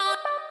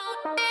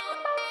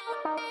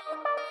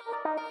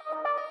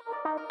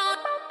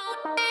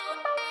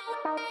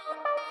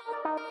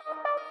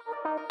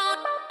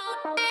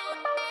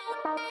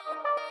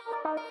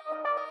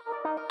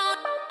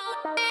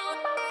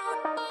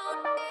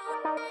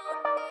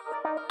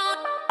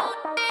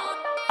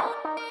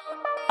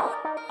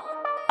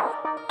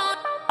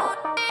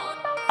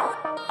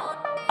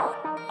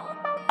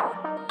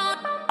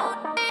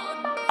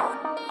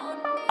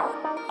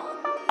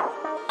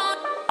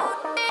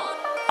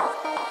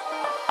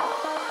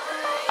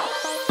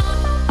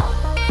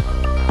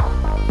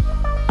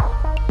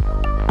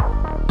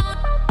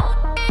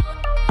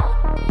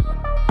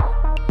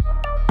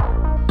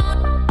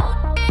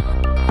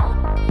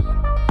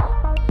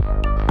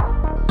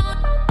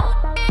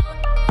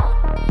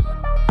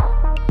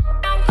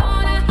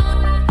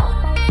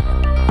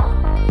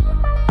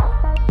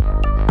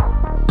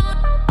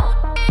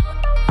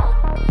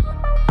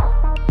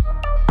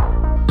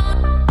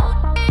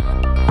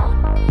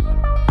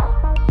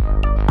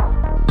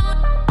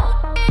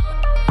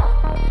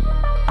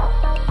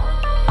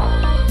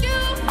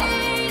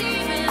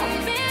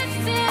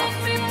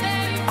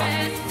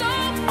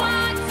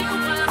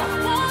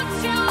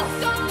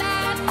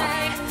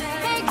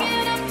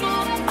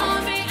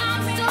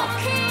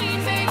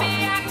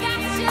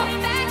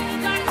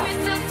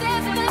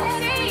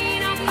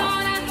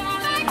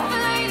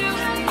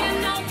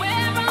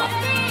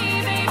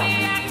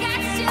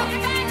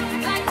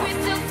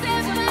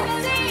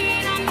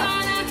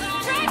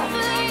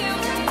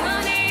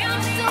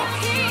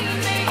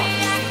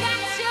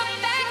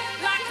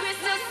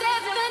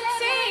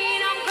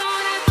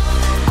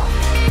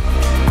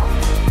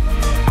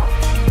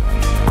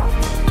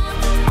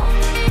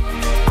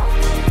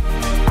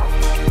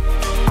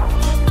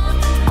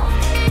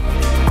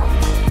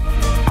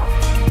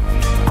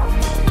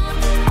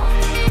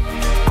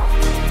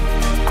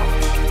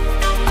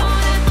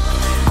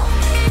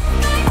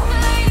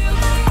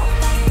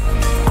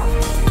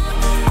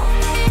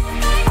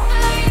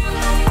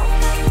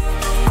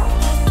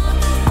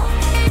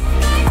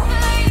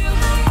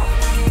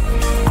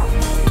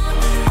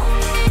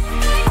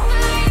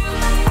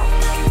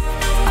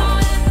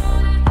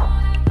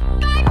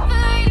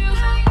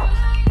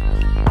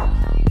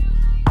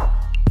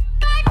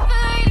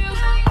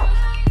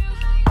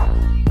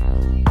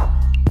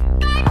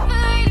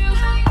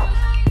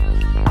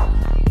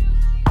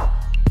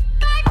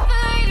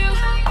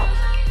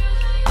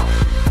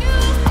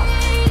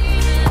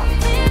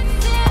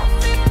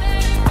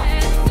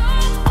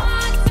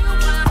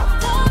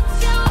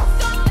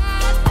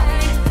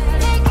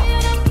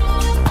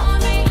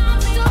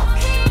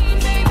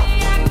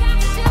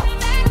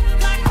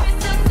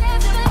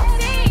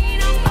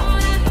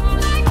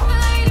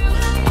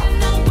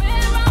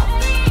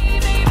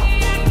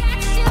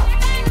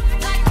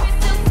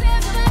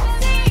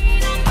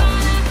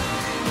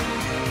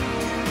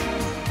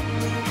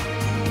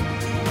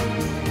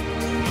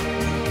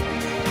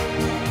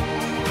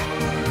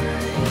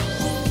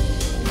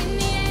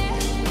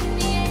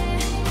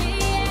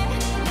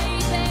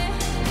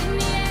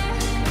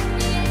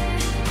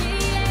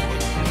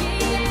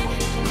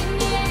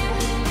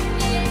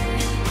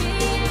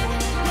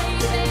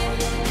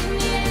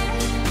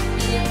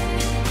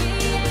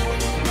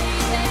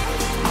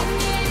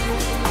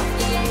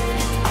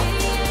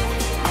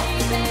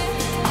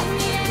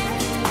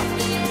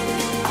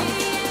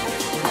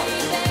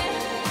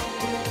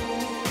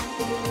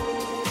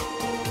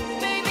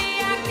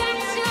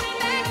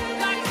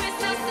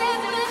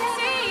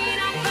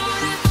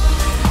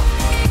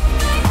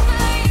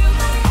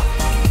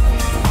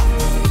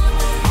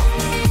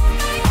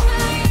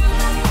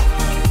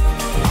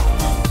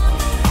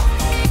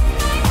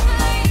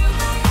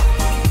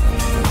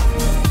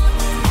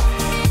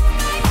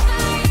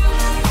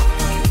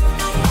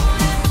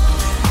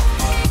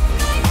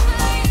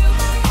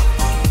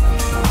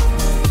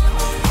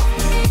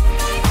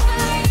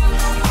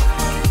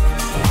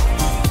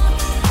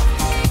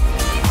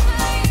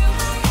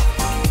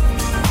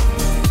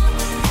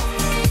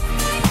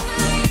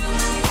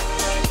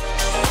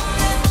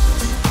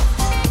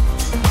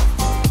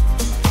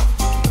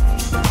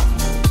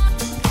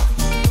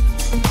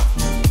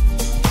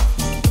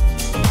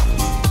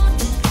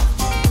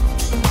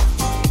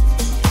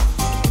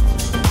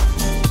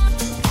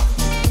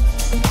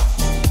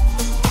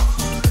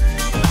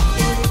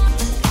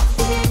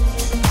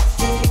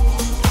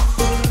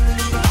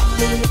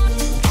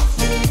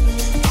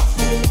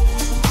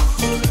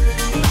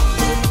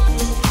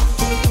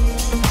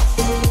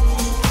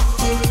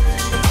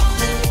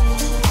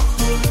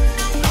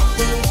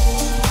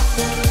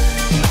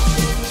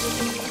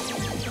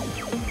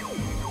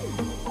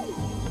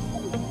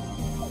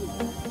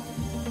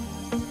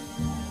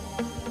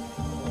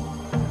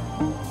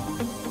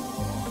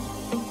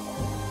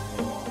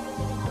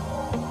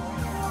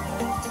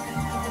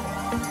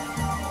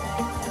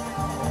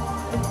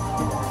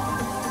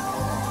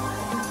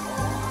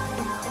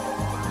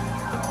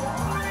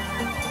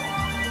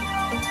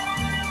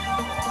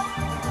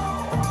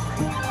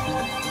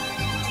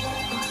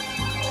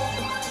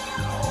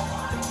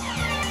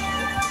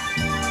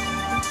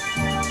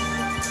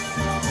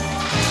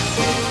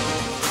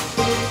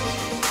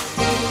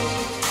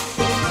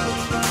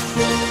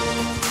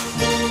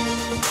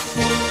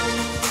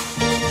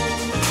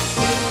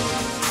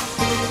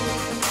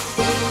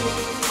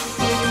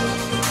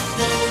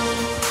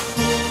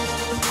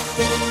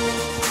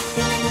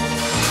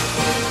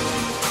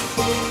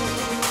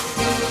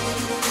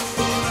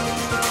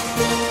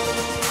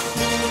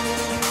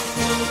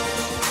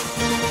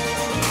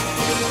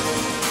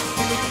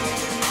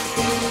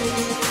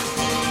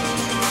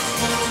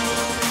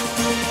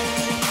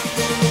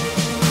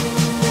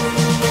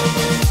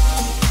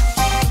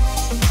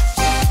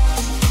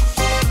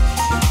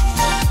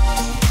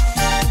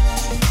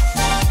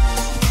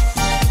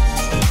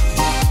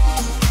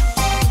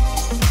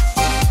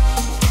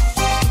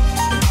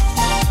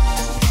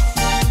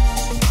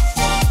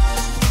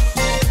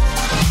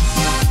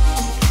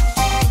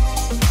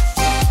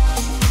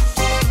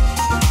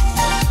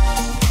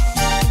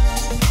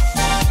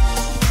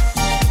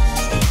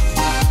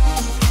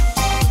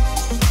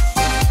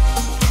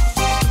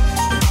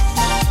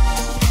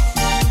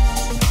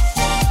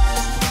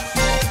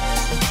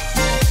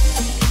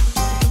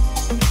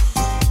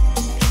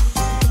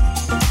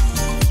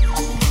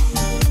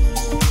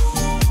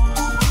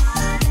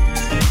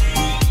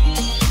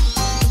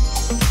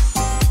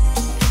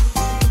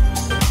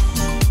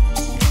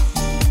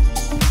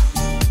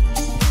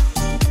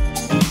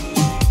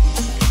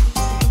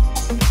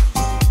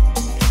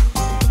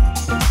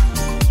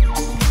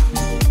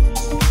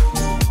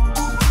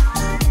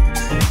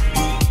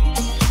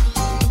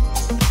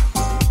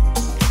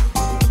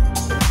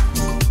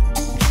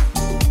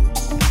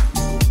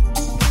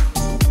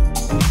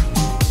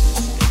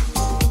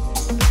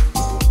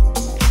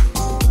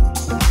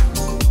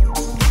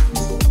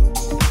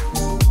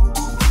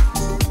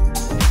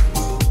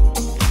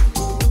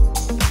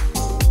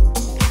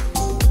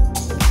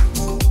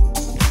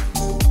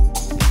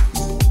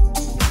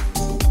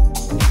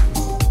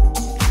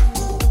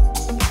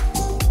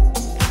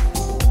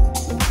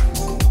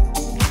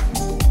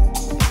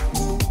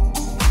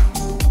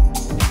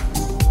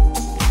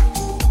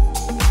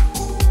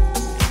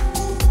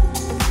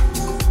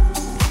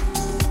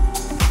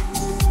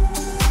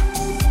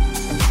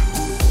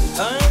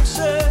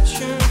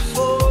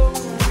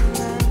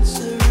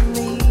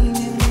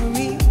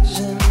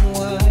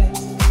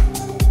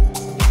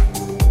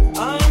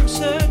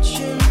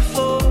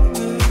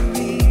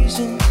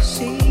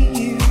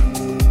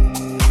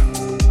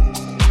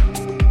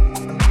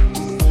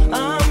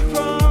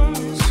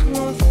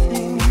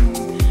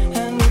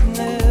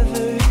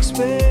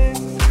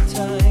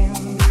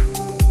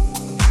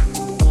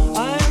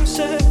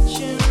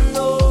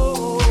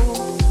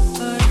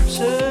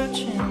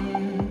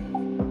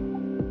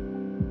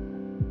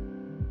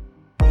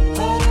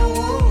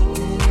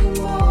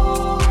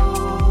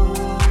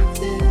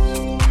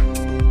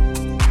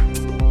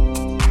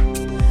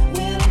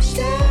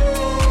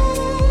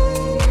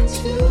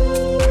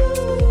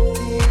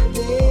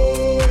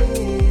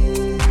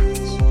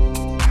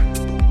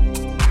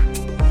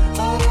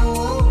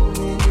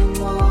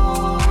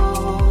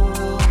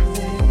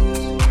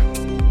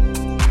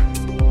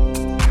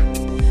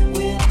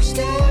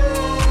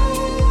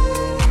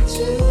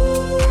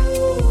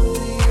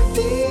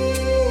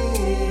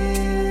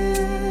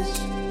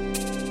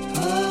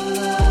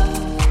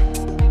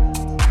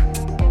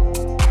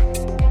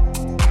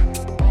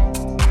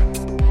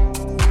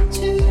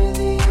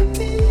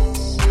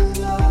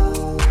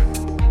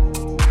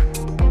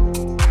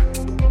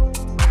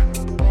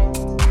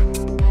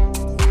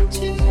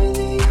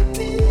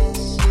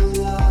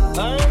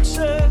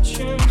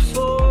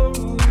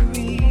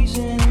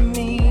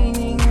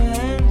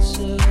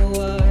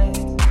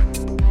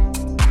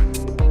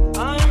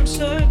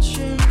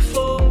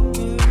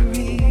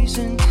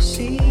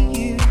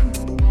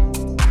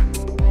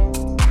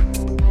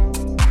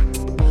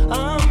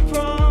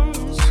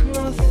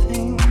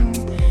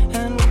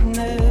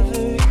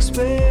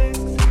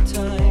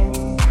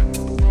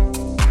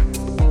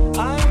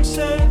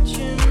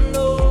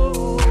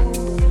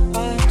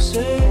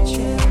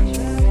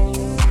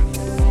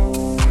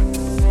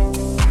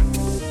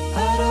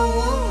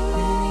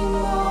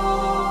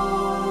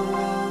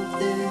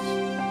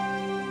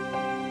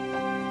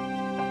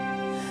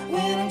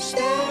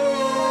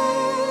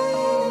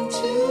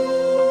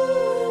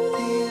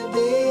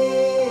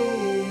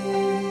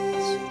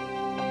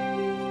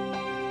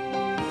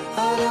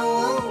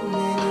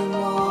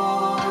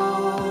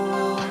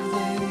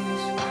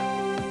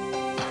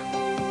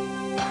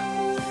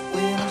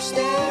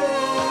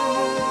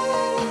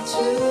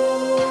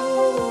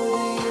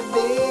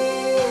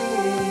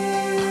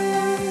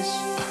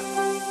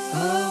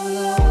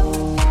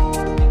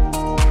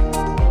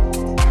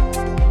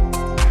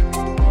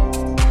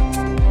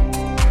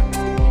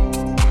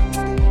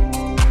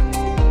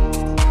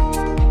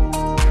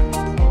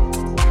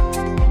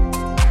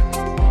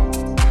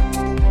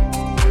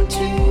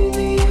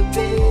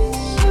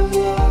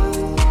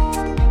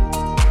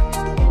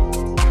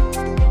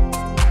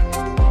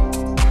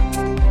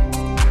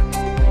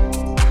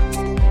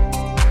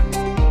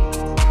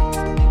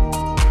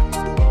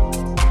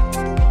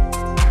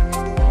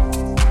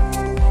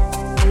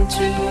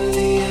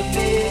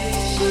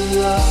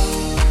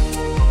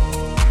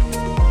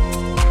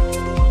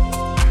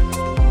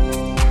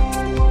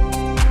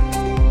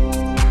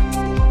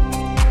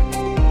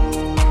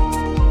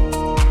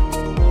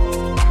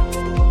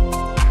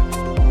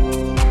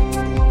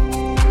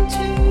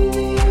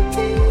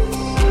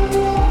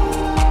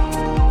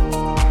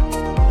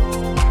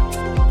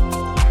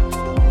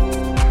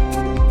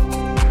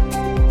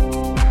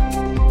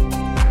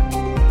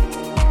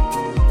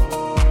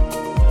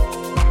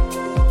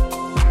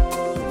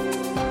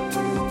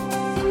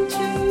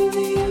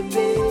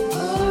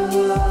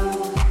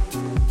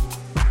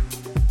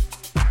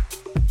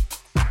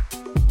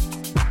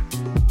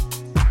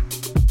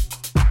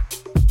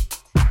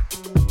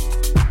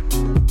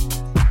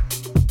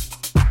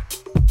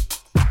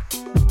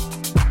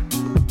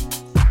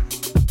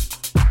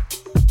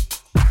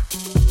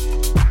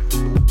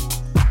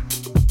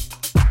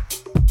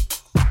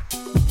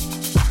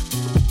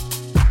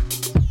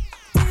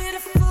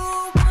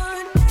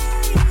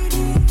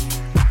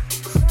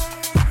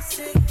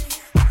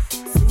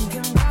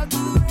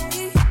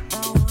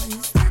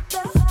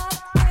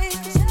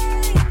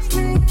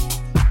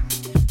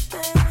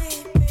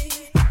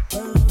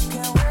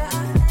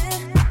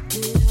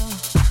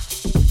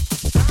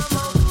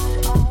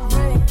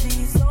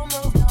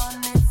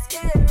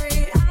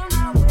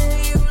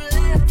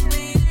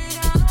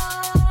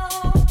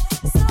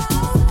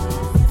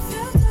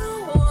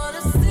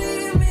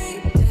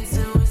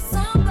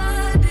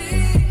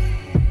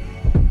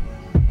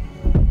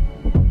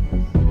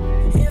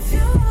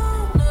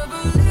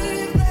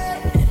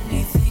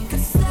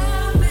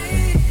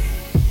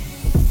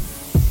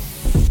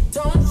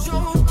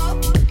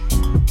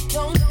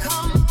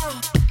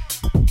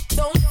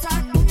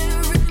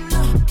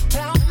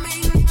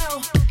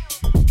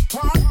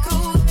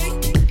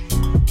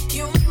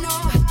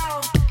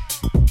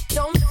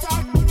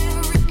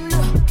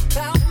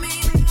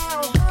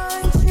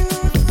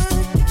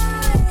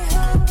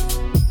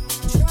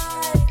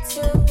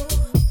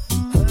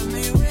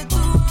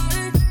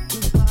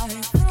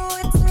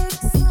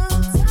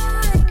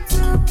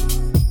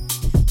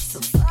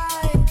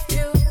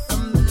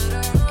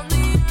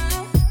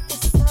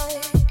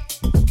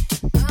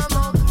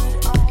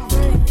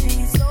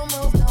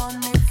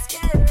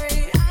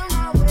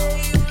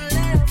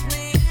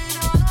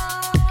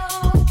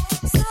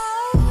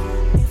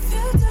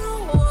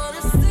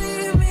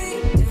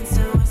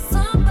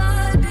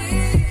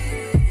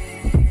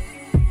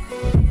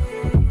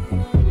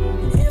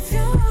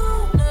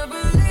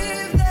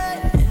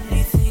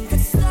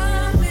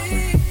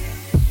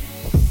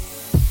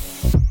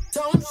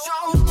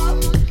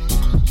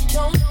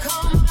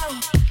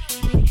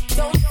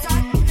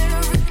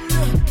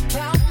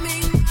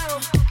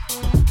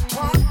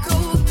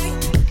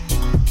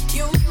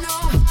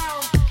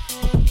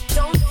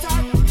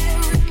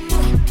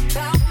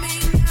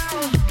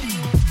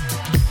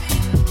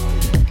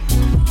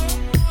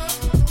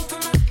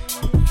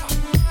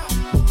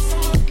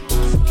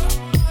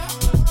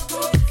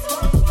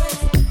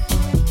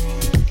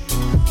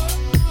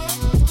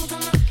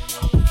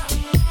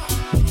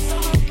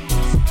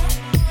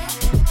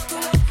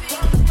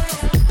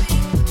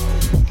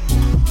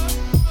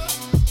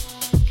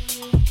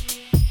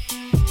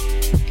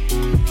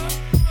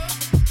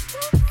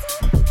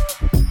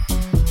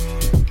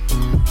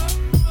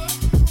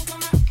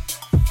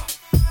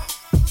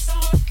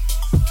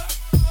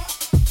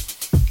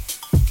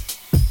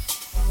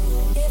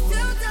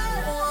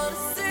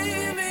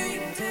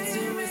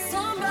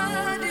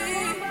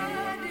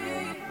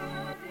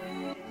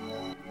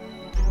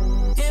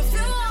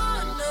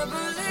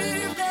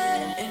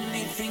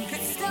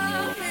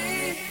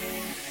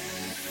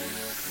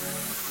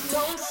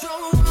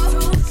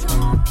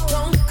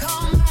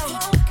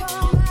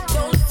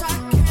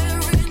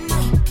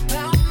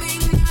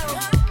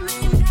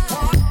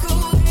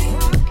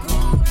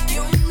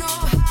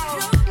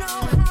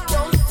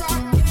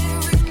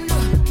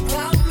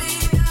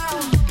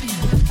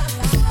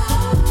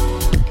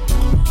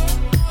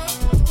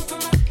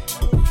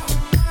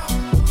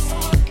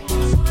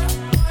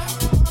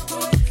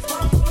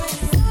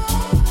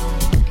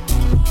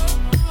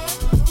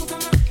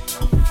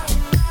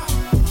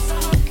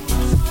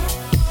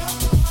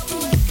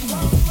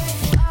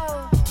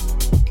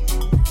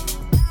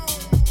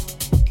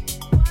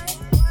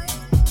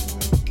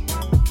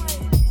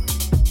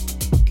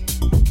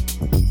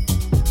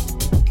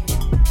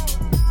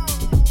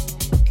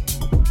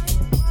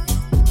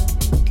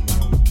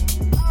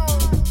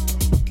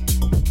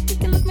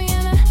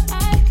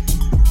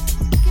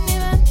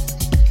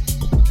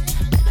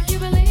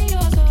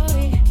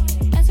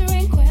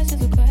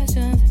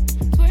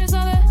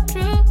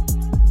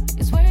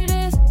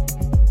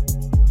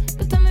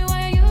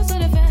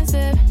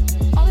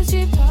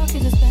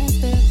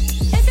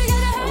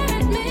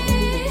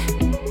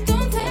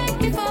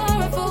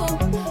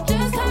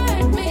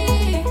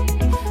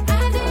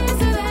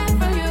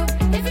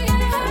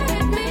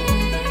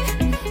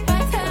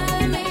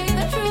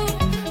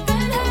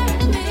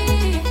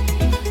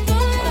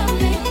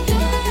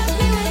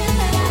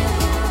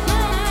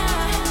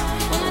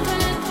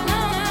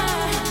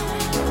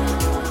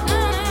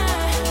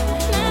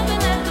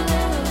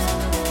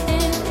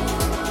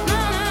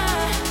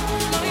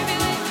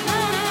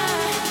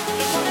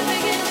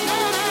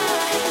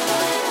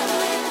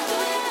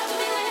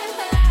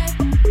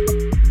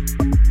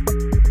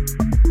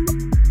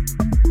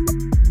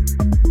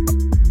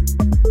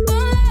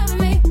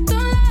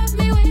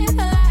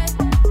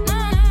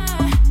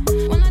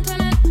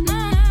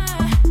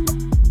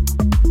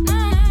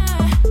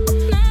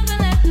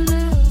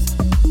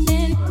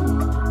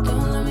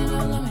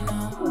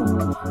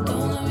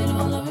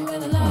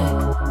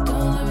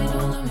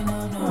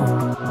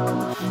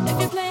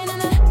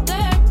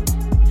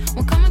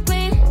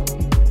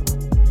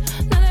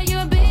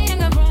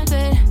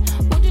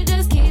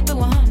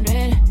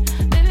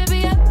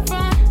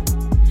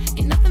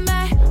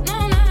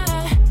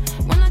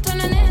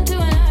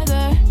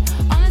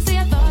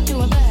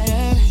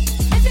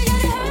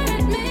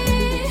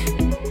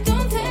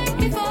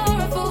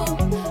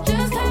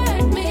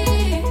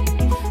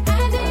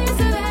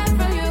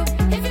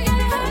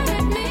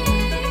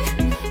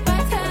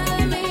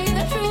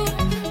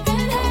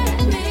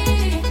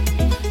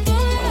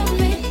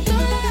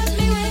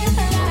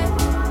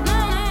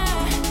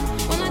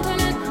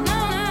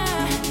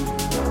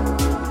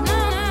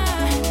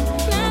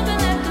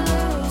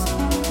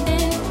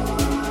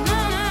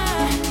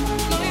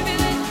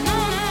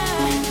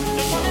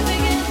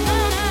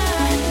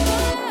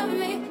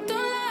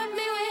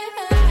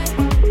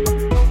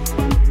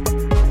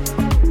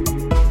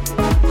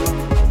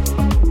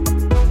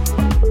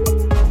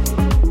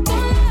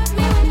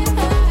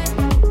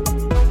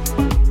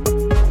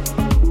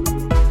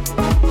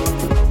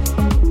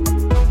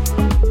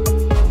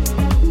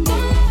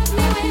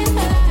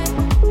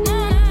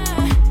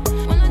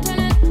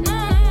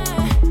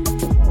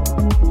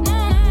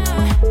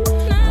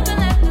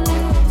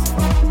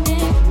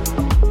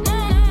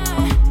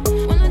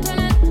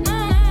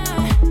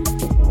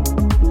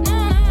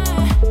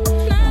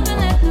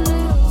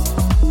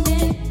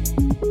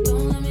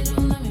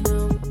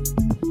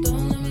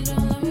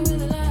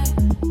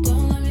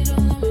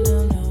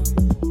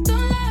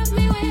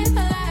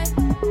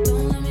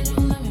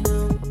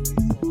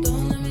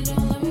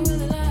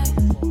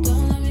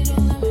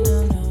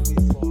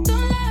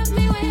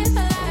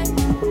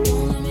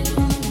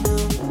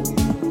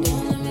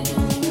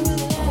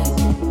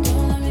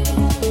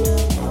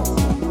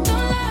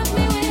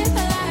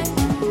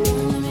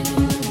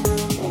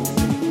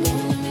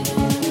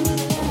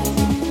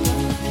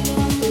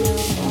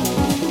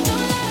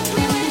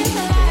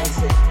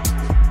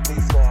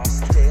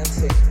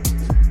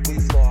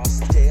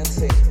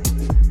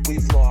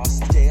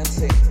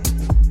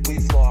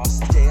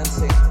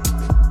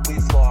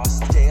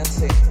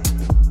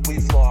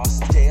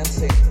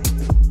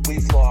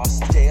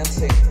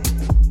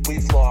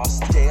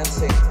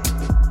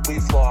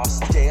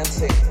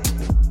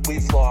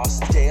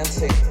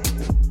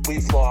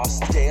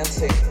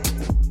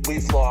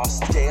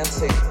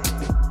dancing.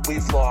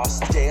 We've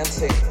lost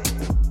dancing.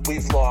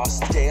 We've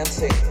lost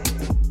dancing.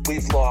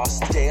 We've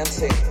lost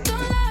dancing.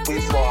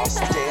 We've lost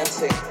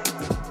dancing.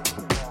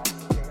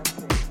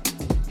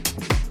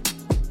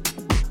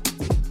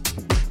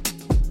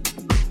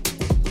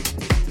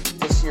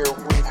 This year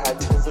we've had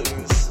to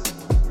lose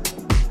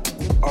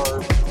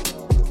our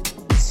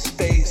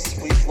space.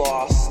 We've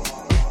lost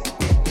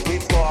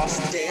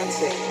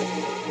dancing.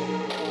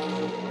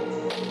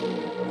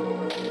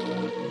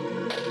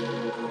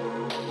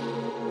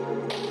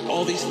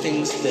 All these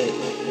things that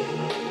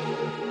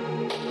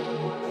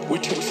we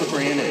took for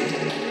granted.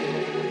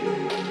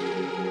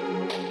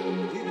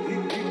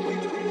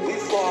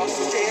 We've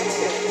lost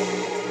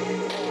dancing.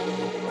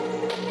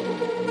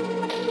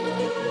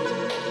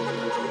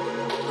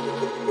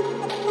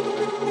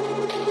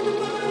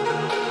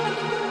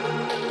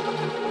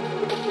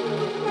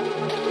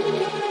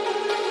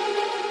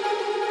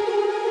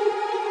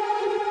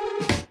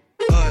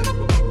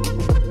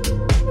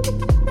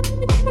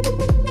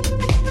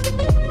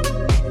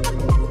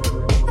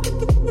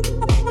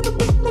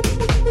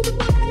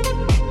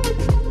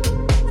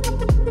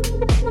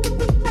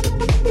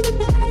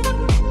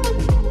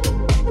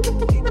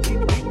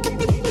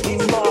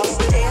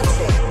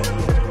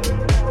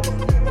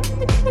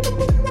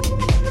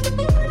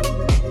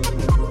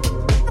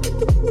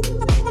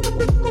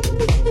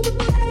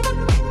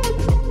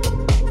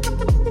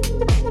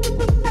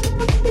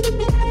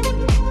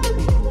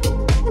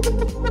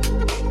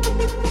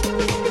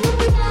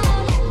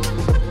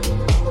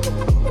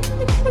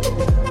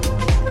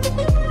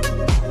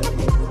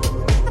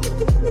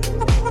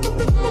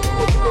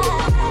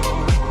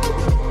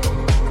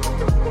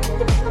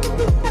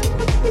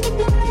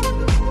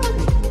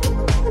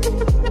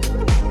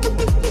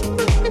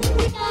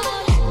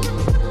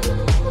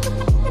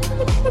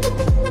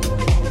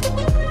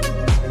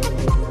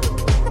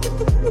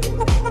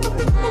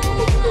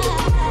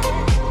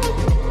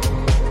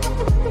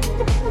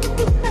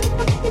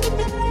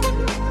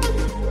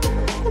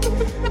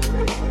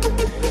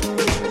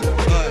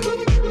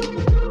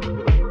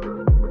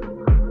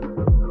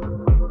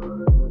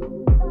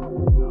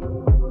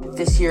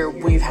 This year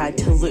we've had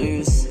to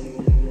lose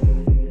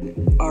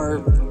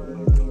our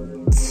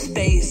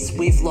space.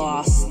 We've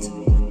lost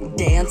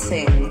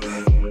dancing.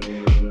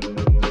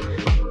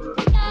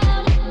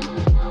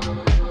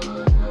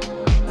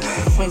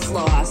 We've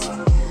lost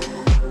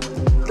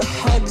the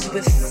hugs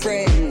with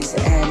friends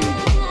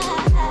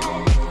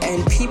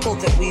and people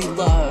that we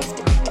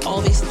loved.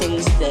 All these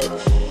things that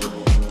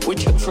we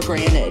took for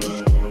granted.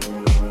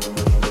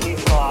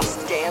 We've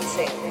lost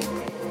dancing.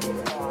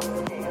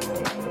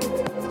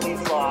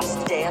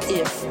 Lost dancing.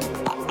 If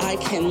I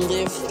can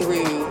live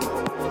through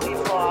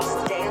we've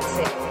lost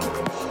dancing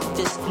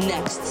this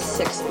next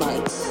 6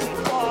 months,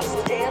 we've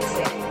lost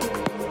dancing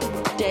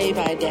day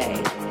by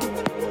day.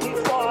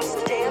 We've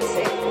lost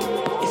dancing.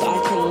 If I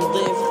can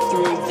live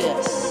through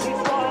this,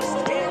 we've lost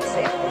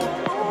dancing.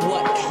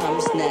 What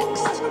comes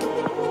next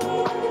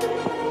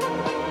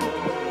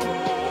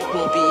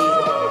will be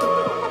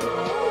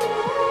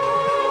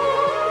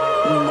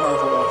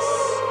marvelous.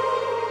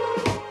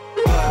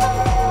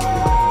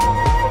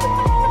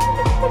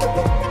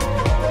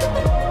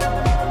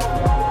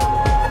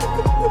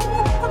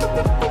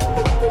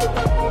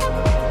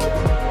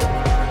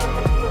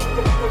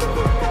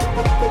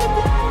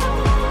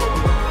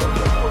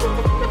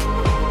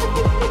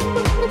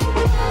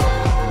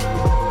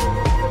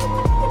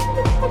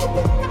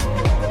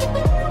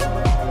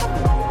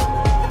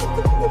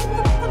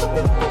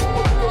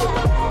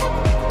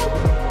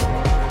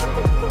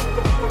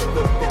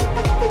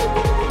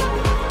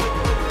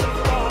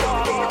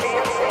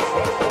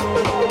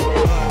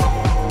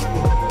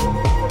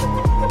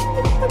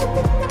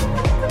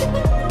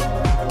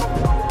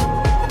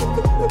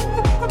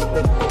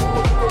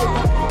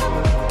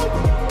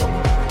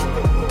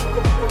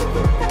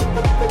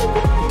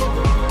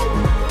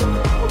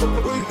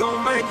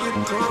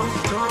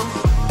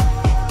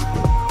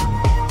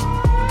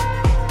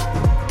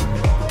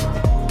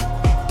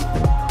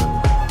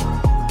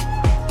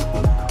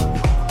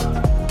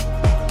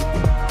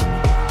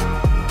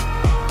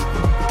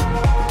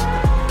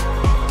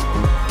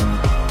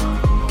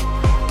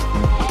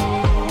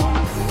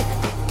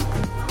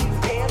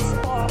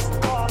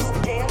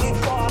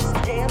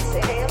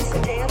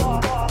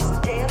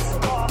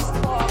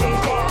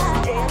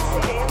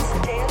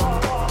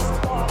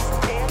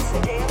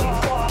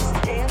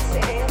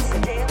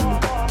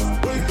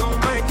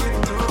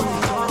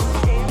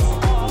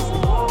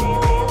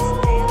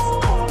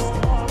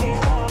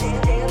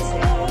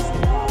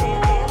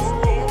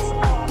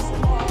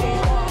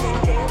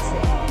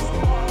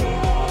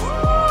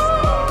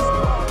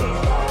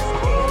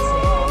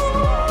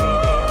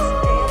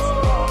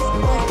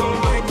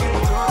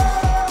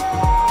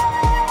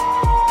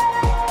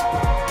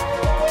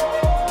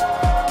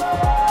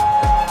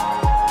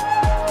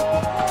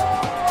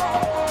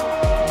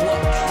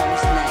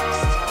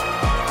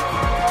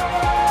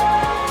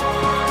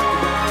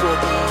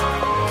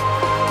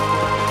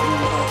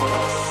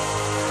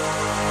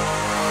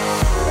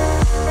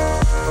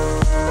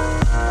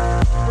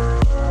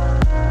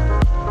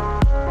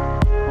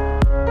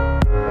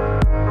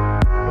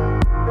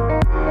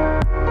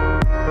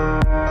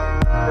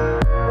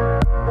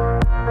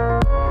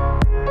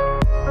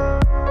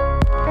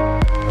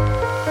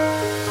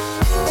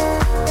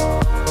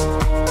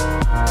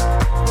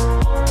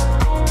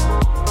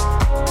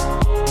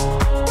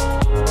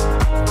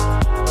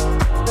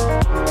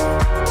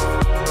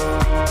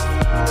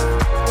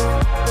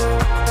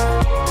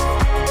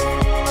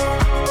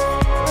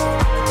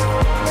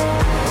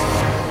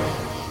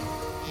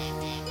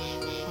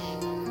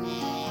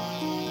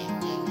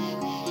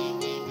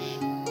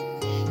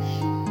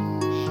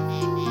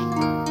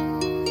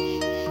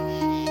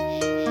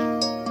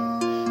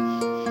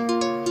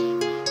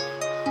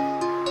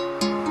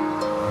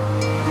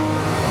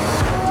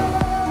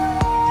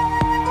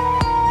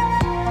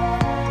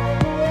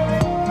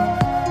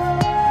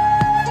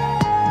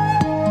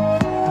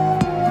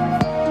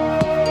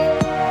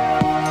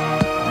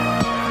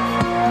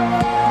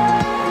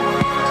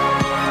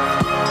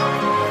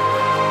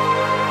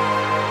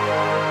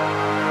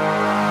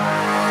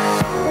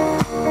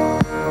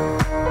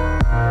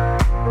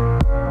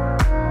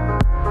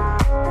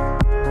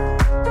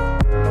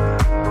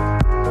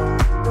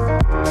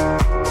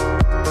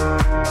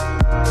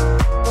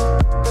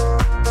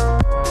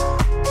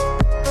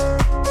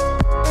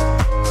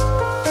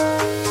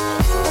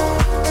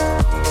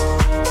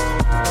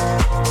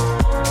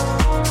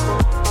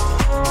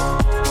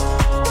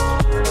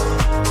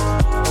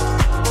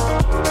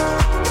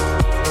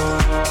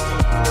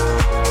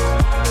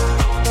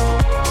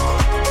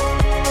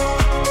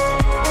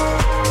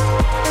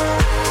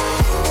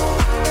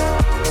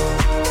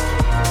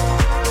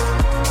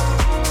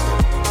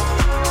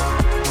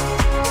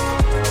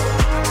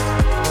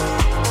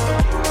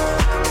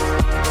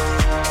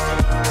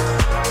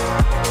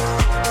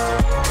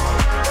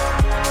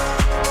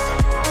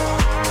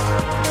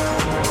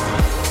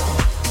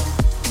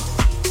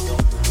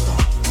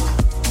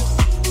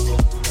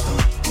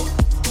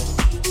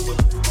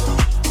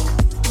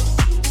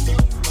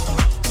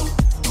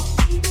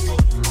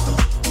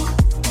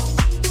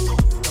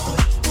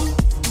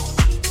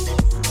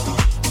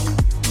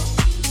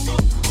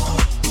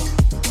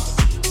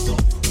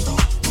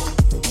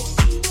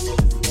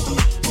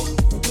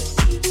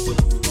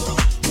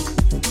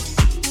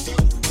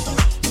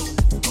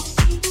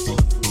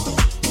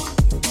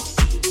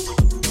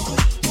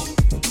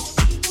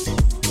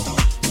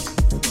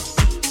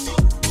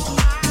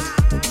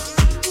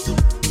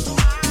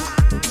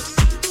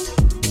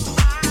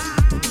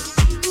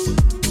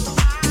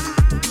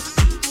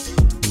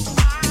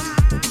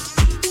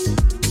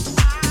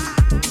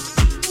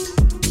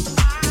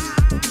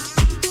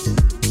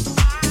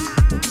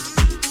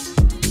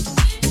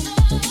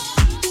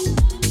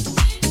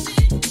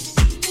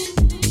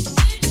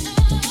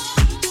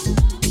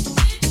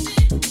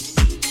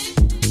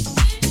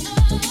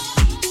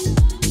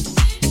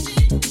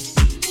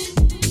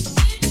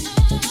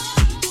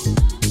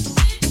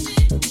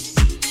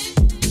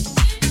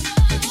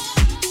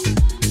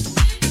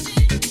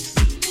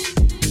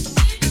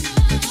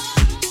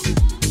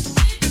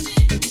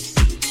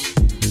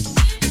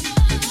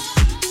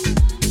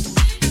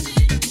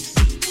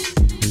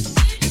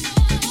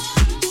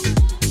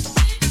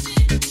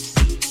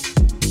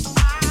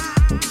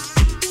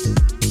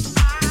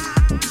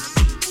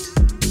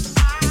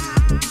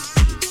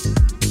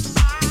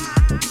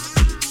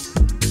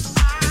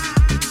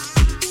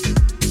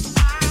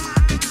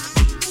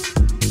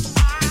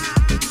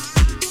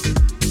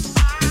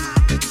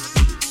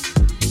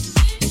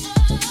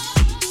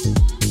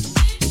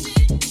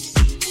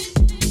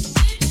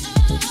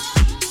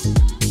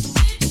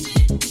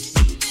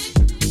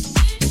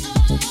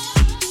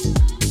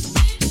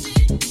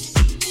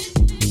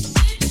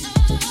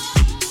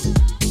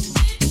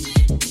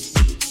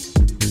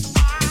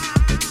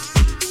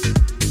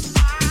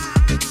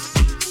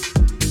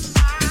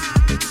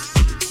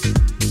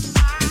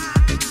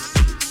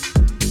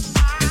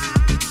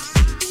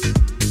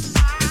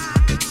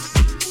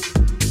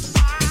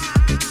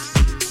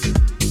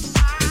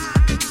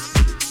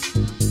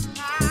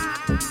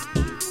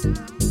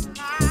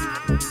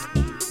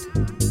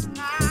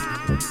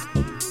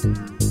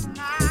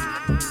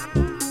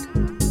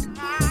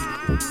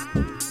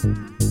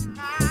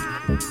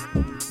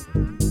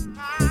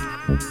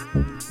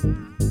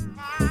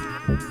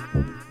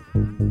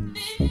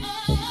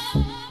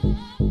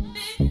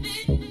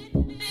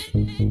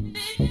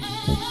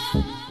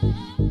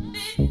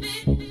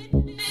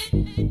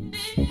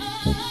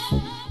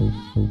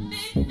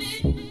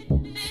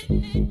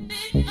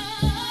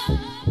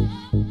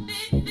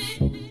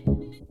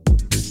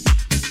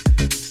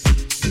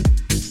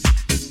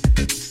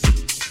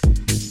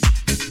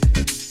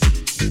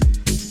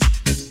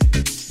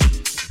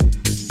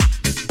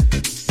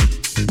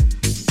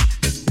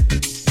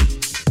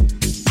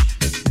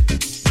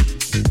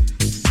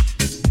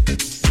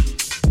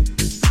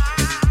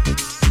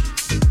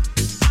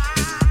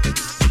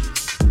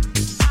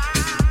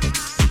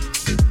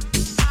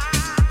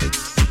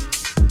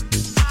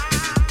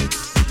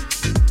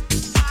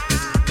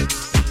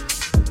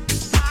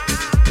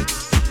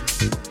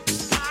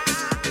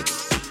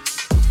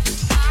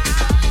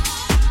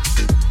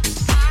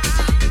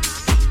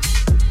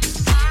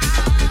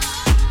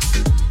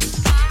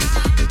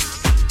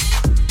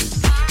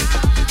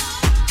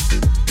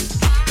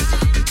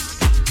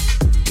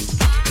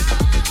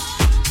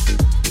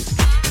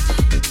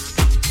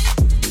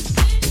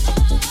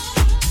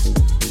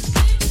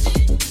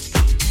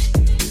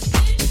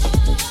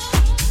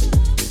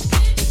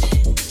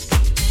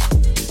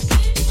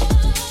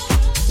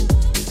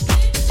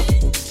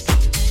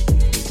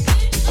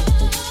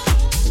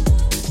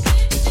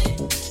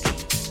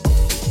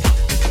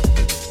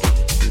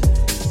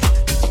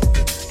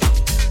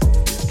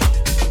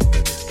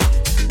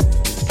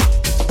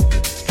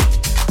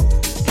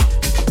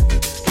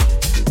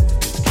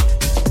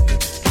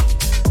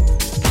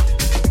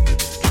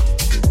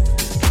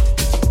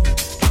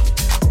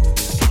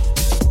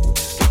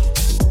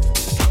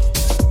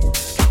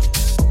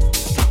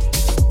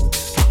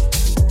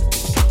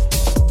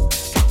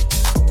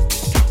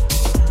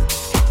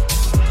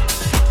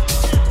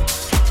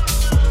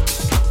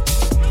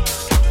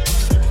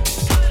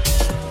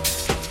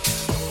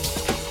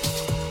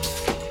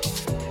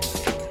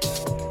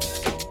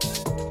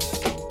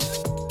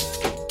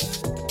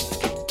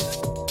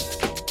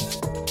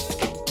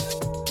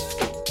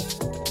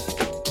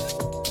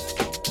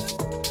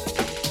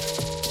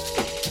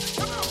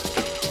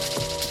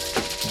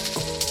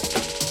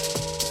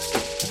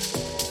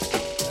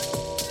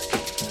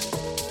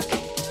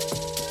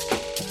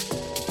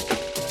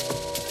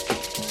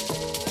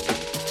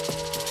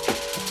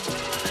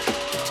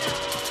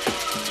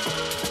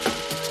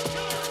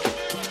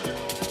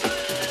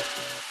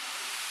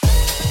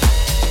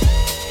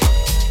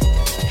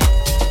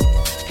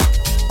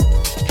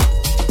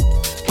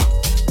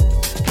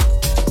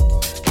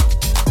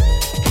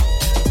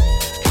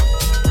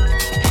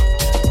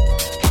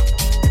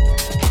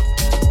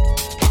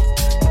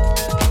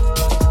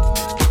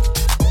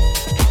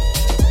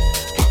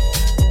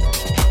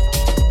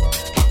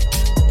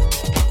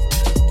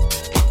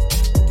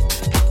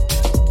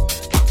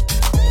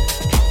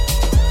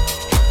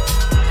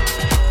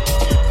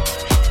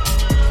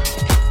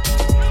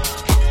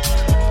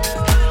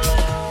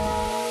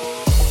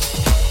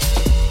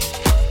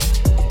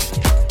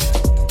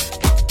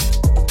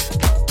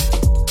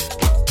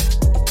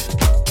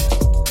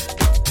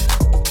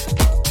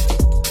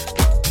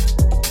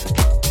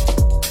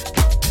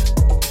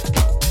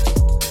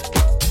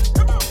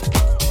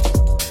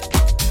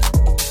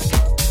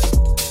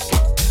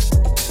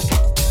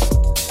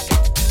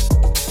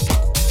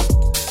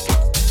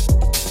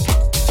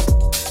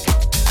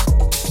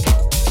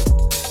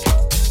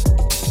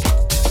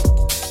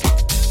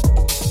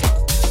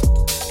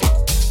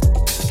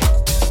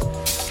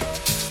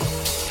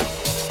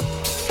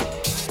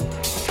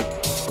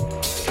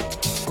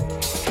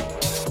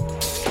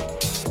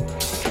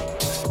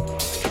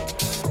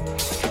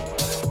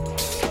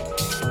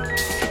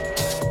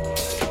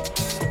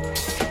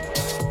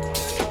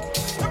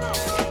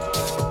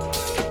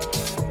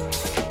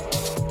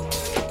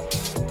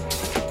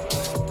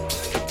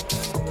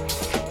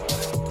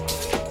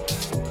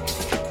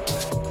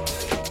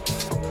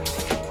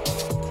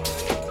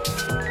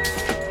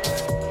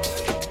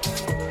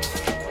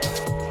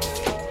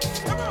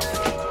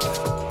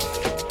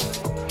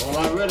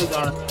 really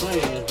gotta say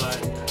is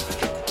like,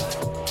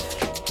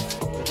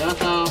 if that's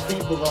how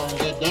people gonna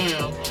get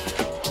down,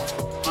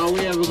 how we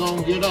ever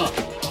gonna get up?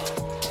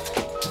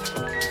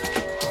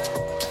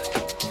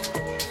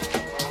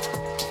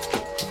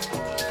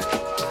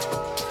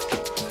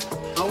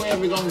 How we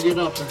ever gonna get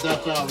up if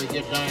that's how we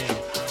get down?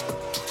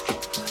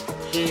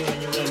 See,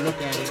 when you really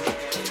look at it,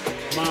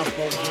 my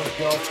folks and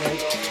your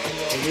folks,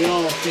 and we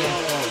all feel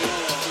folks.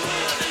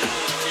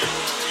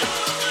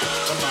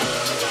 Somebody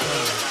will make a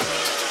plan.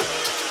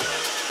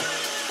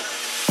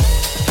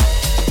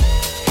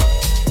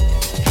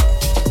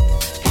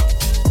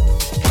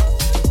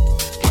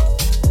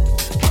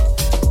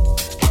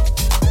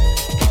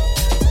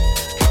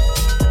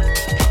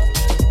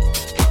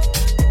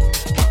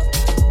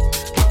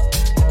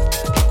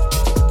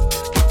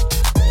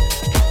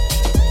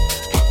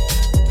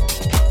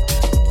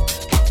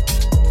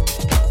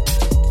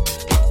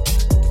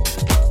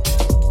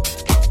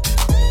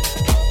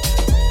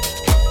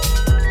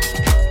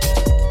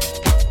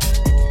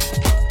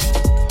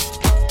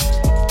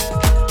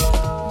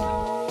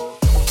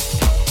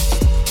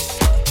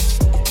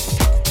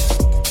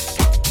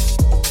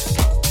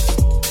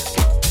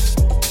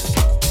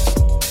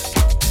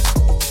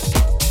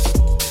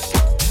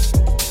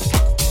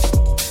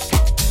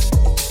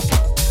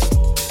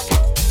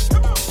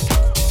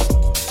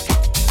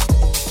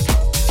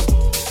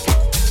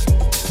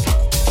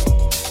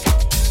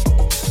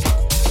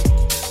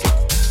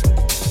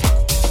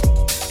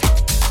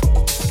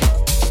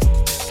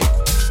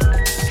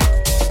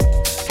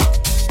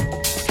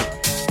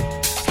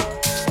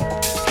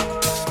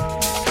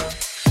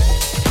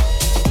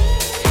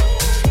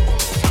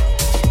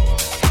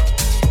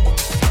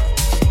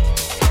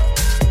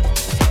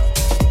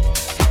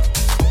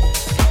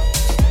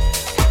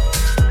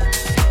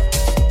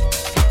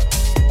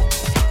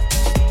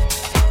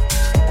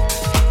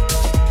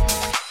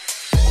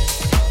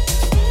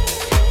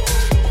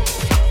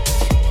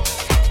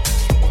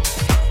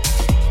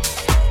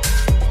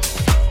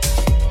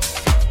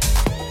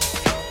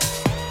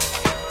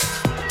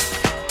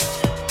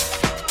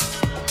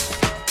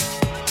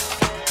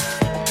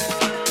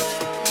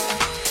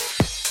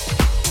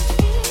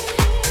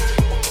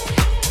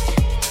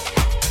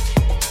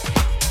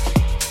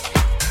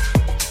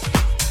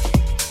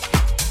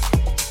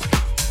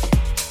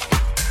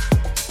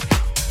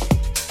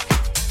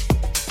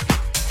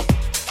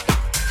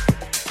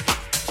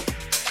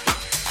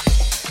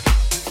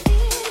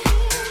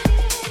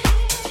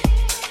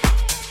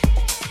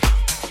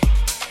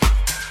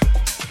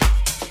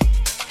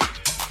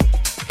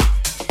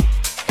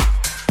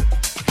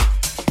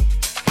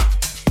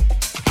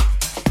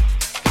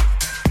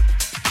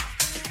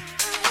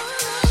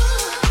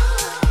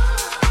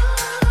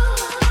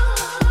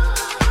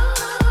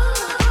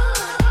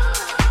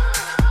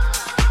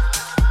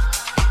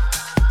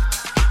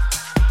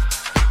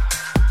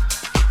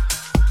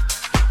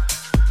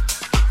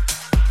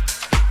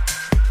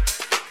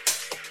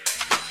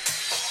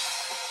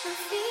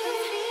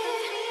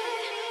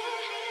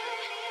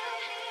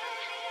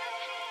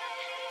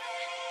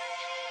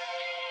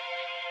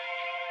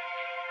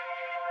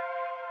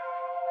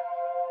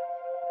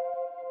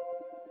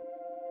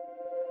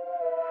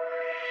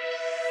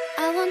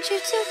 I want you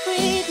to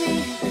breathe me.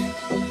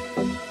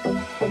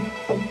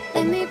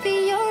 Let me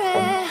be your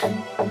air.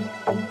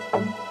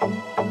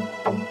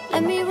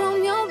 Let me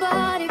roam your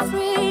body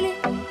freely.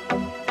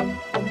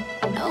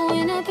 No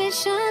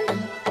inhibition,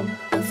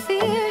 no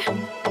fear.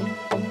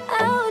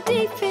 How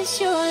deep is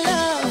your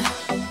love?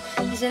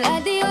 Is it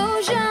like the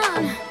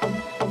ocean?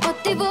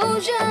 What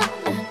devotion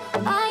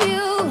are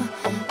you?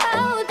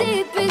 How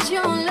deep is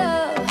your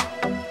love?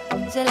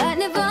 Is it like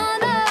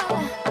Nirvana?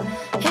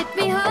 Hit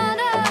me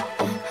harder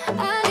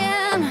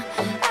again.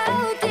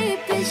 How deep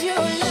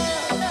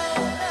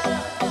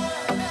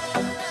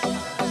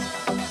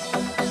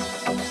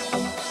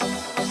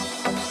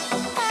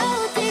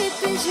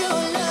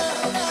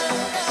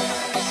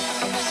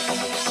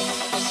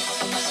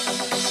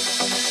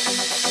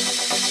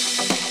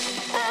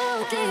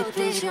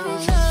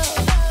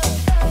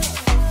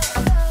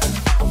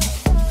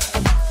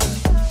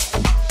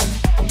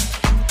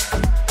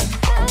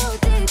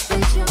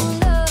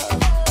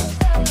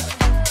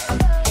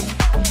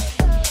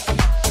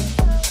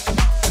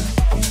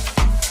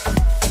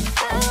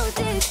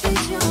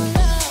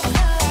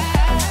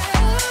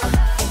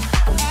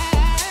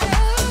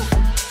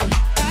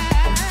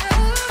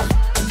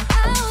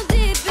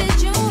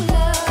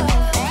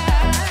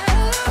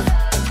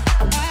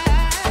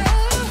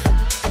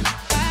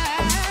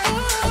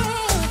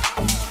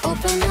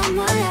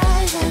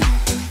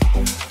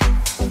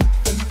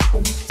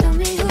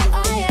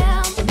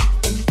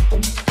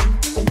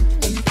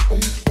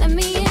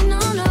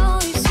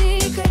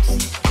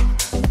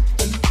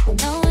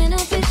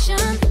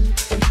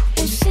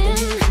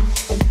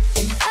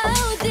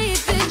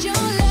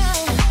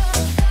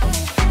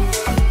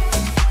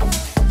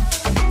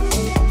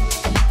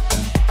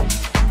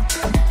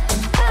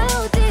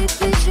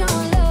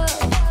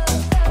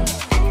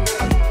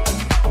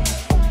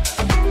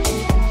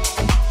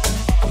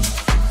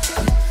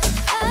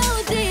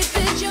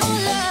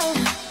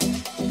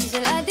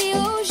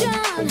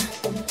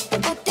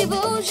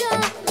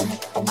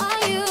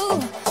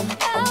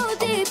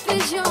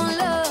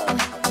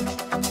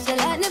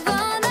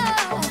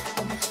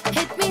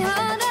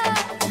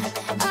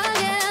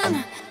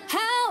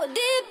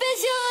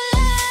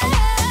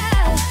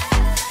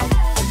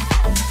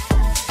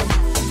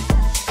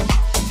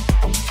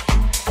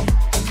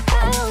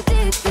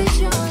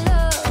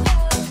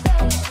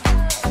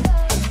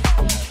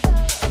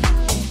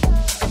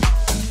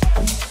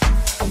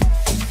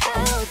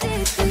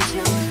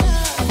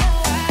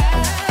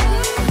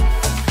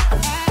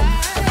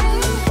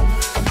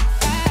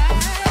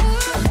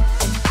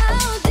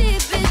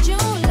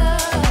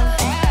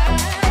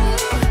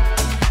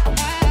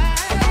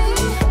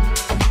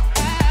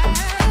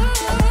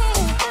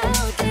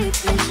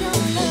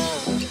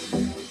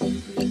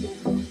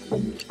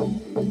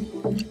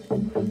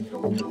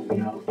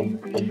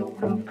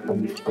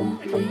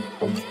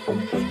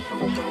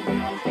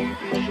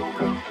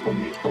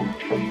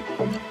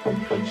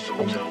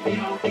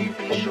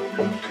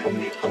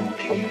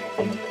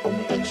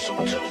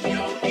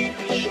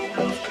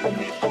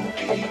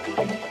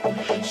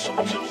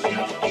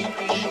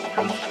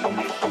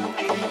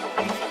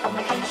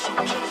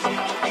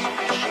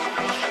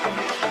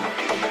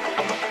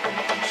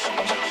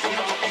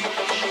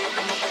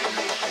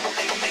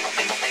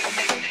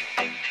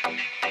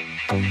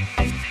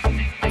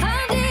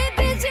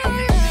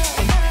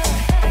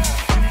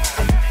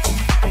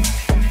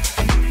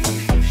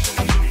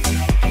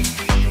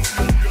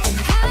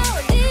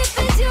How deep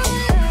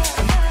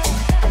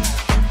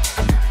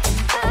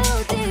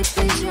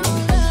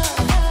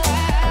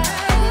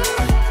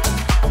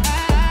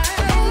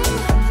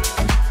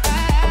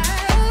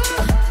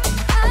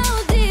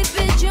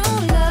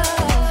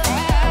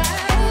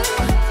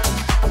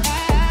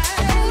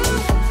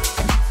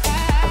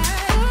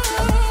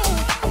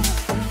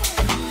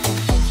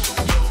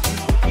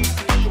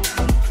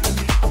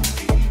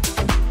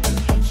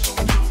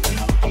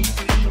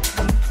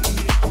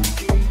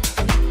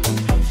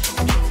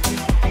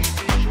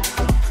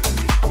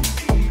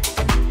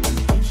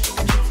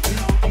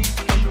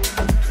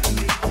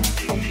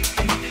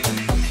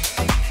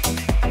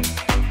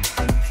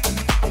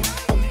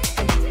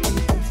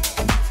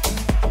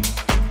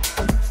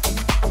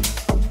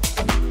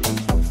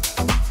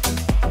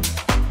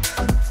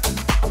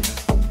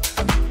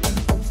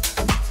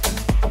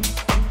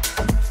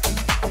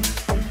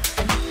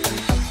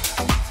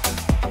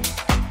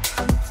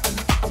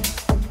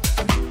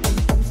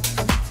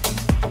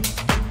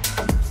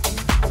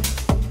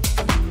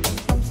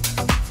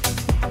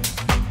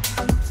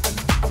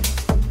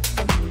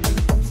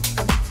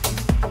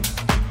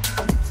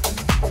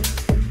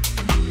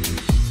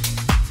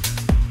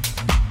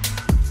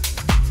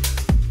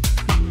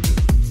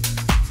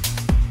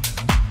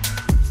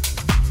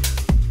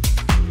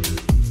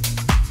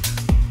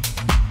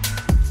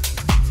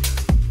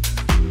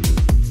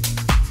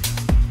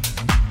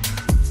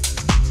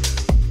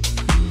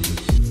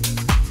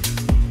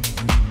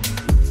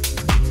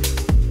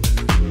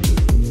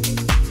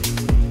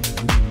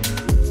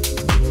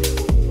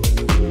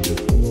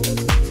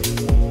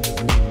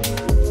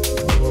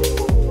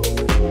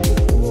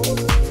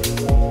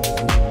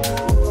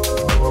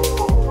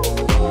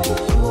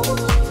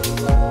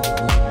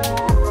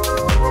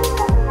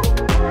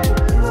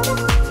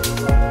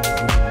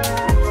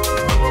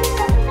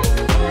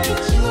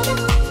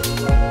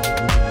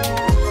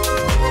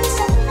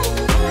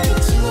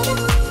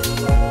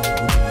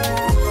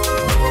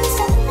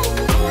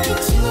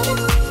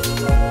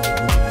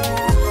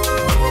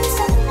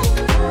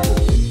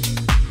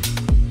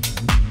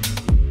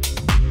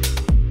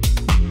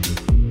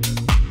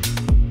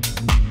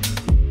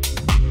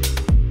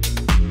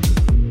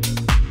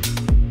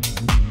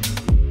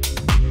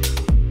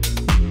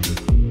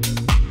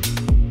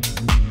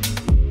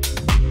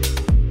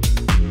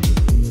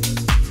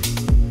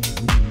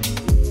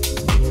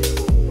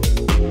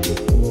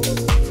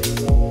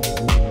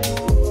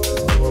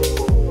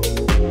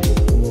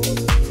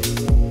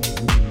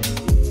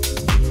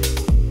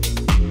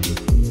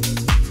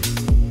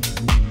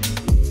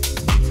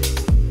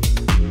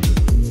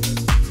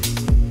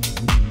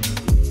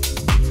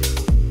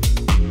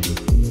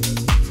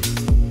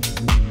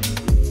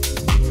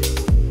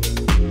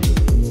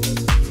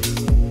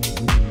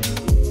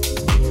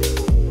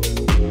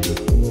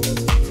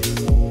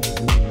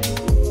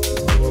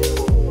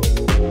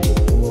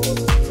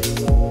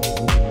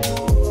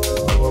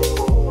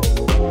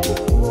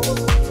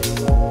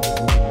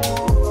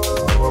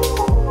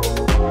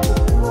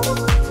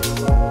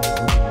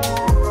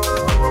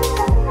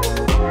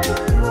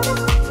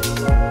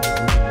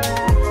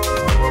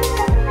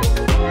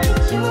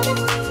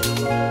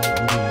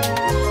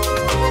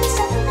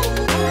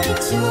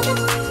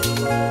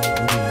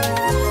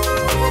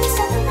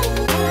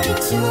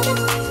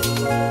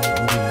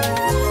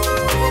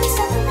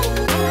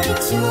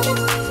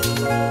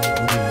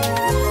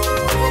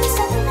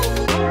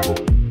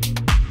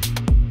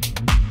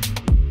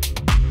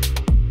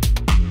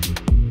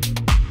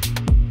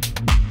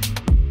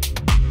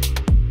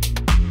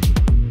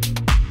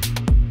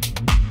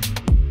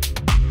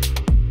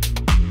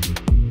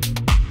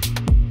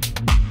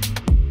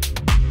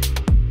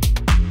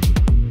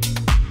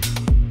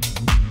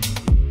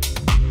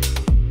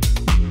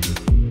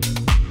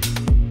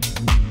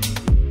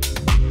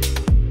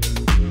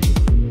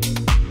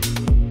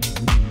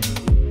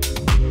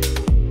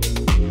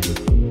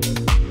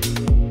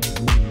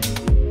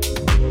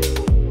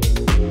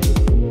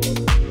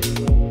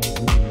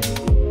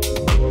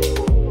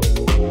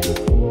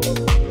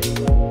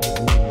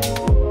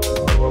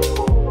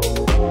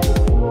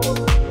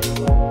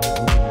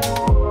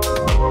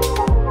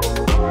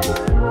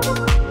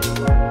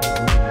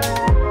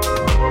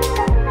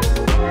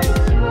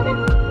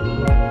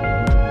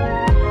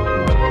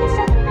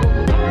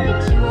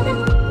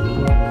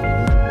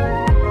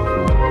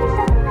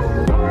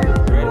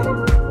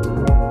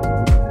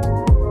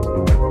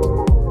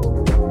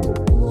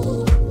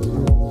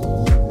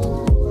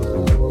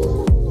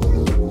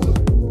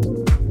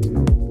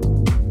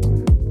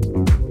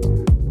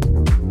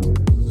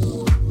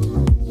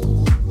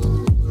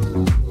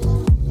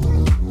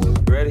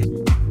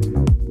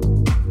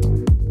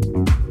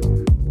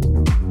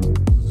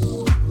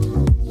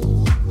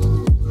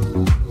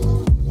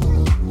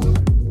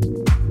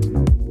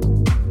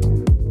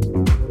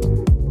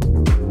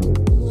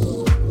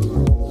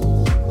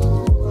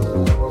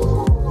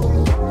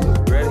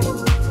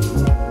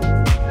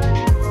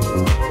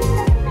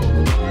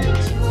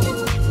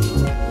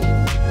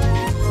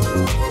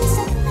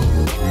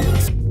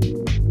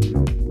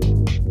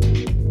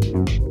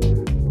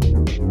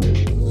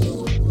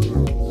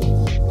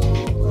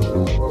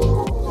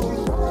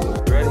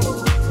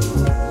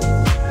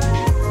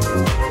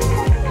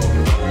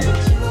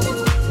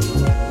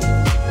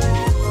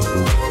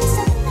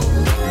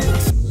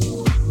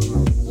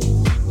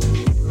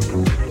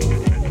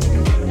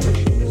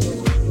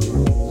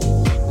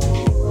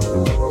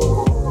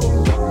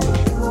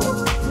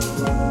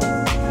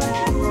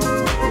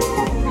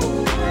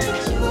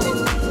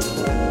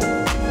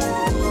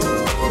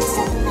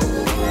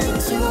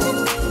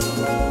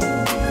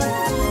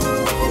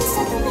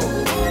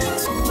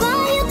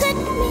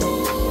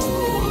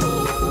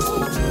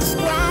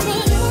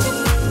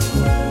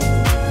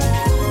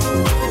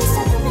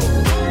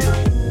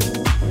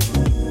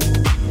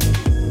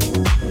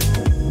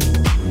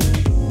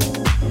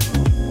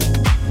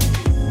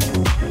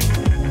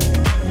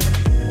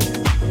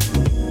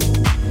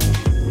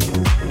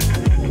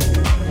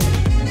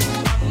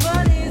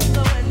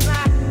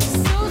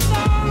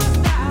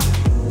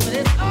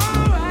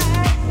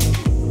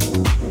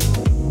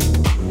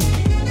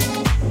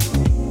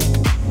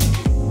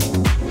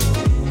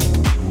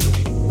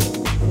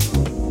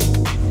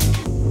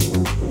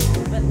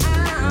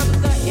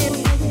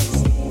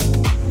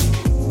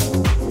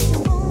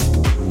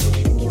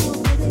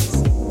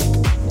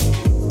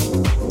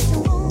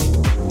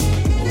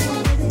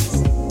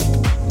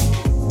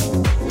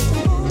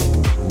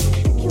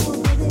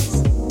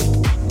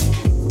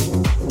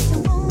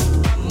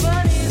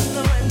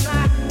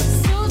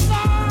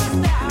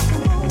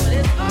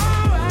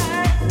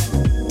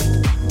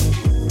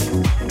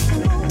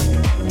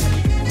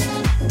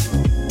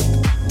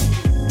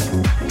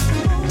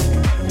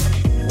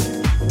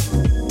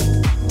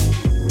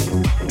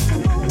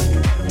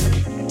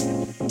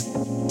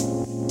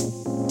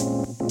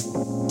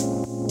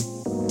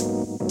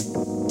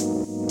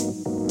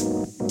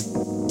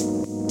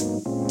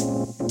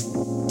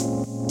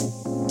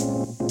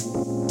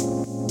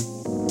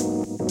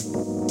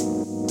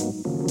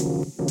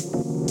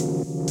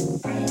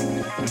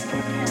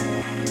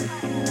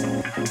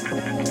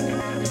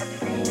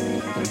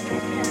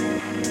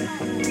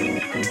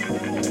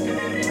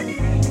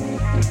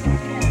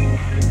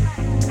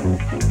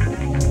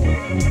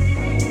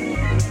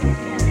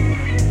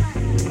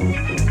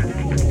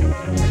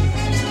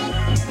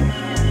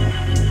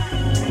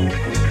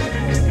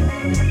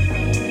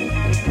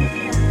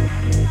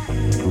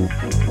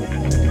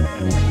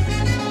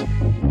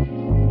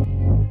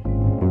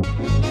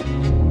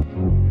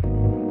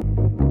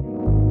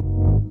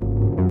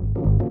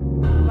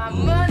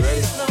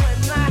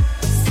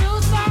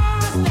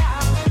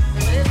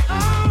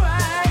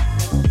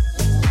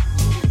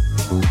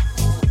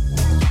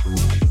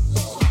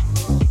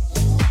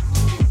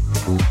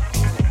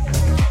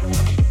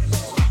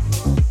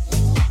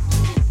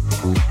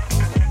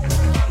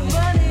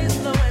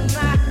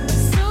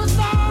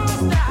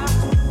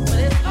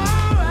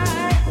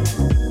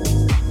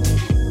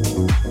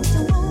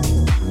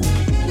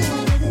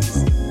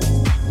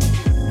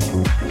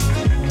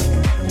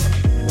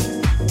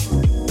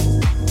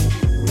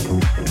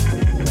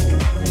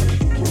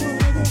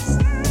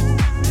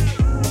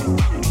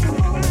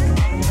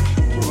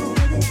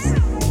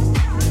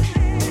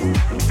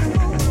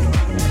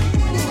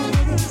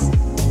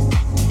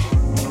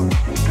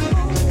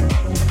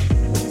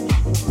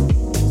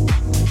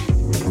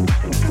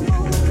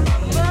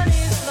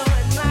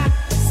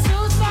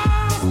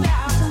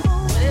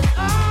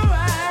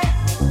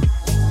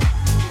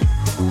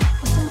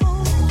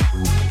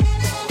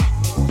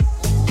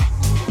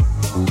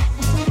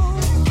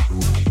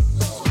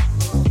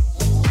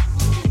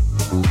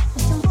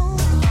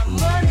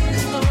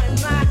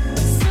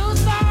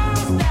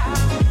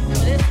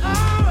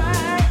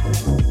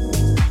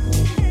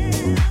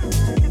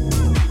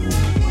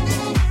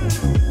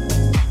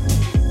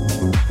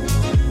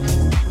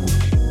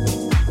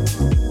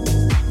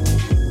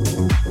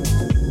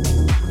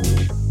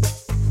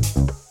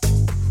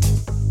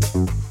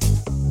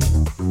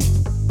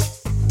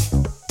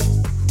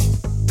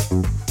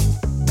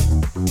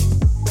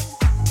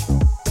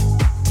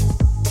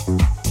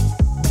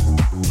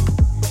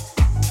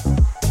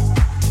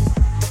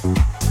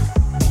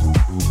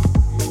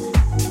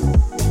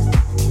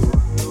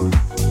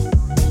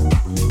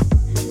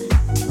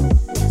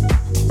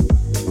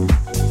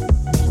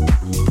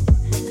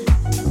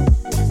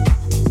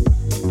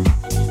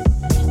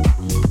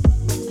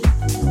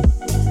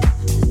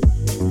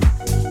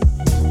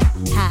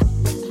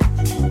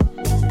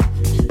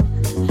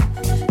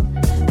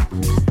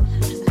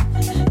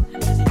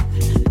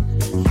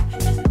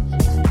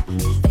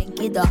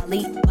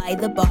me by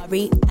the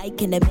Bari. I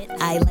can admit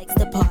I likes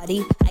the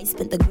party. I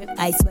spent the grip,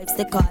 I swipes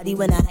the cardi.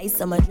 When I ice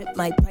on my drip,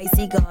 my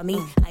pricey got me.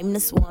 I'm the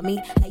swami,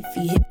 I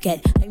feel hip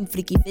cat. I'm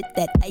freaky fit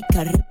that I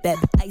can rip that.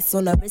 Ice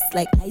on a wrist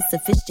like ice a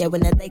fish jet.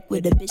 When I like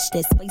with a bitch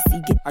that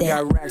spicy, get that. I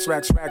got racks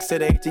to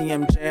the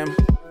ATM jam.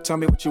 Tell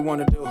me what you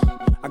wanna do.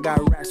 I got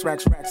racks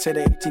to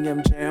the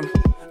ATM jam.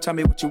 Tell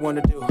me what you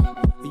wanna do.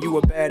 You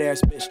a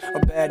badass bitch.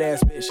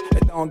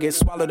 It don't get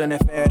swallowed in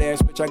that fat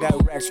ass bitch. I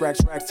got racks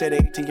to the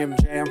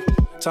ATM jam.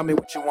 Tell me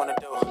what you wanna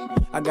do.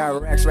 I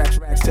got racks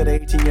to the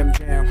ATM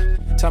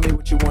jam. Tell me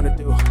what you wanna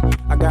do.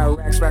 I got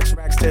racks to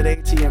the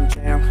ATM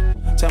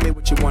jam. Tell me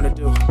what you wanna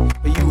do.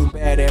 You a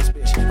badass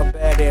bitch.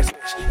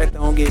 That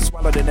don't get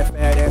swallowed in that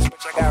fat ass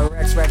bitch. I got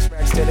racks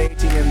to the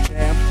ATM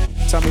jam.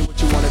 Tell me what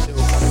you wanna do.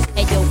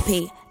 Hey yo,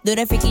 P. Do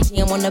that freaky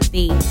jam on the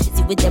beat.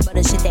 Busy with that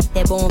butter shit,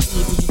 that bone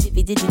beat.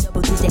 Did you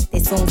double digit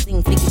that song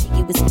sing?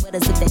 Flicky with some butter,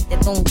 so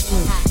that phone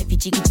sing. If you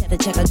cheeky cheddar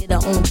check, I get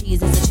her own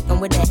cheese. There's a chicken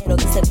with that head or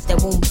this bitch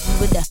that won't be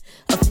with the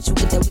official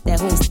with that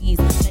whole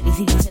sleeve. Bloody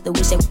titty cheddar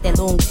wish that with that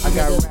long. I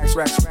got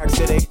racks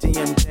to the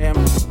ATM jam.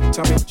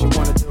 Tell me what you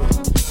wanna do.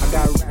 I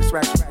got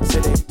racks to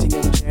the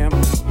ATM jam.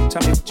 Tell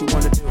me what you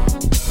wanna do.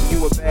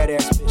 You a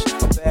badass bitch.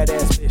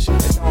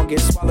 That don't get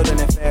swallowed in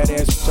that fat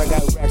ass bitch. I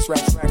got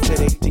racks to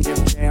the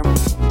ATM jam.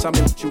 Tell me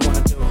what you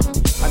wanna do.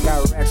 I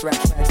got racks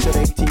to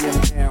the ATM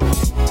jam.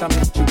 Tell me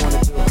what you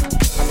wanna do.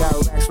 I got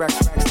racks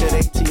to the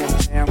ATM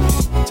jam.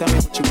 Tell me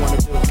what you wanna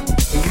do.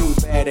 You a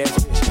badass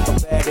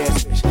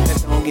bitch. That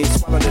don't get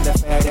swallowed in that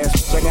fat ass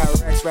bitch. I got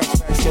racks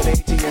to the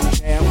ATM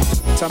jam.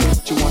 Tell me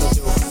what you wanna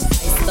do.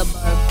 Ice the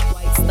burp,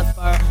 white's the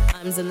fur.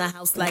 I'm in the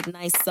house like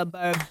nice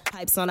suburb.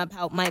 Pipes on a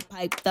pout, might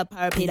pipe the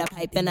perp. Peter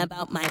piping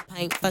about my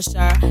pint for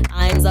sure.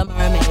 I'm the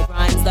mermaid,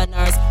 rhymes the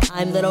nurse.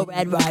 I'm little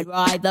red,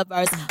 ride the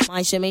verse.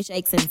 My shimmy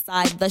shakes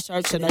inside the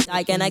shirt. Should a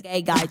dyke and a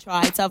gay guy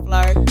try to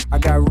flirt? I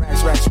got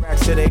racks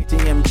to the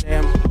ATM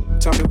jam.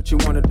 Tell me what you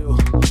wanna do.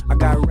 I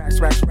got racks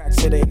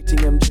to the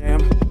ATM jam.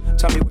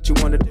 Tell me what you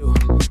wanna do.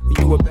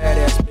 You a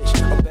badass bitch.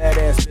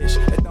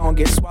 That don't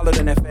get swallowed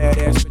in that fat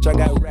ass bitch. I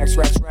got racks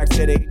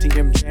to the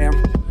ATM jam.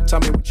 Tell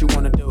me what you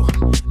wanna do.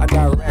 I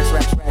got racks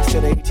to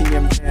the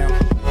ATM jam.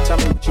 Tell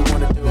me what you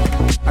wanna do.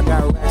 I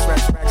got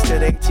racks to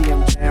the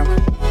ATM jam.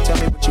 Tell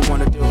me what you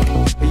wanna do. You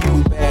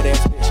a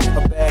badass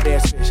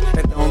bitch.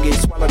 That don't get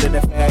swallowed in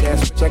that fat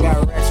ass bitch. I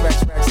got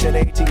racks to the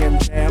ATM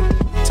jam.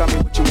 Tell me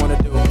what you wanna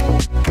do.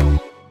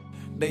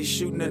 They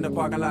shooting in the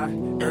parking lot.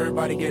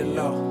 Everybody get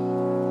low.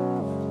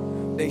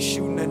 They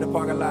shooting in the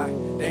parking lot.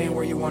 They ain't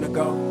where you wanna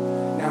go.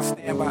 Now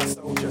stand by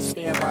soldier.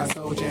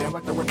 And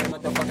let the work and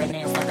let the fucking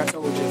dance like I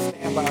told you.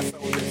 Stand by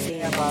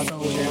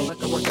soldier. And let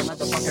the work and let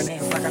the fucking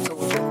dance like I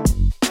told you.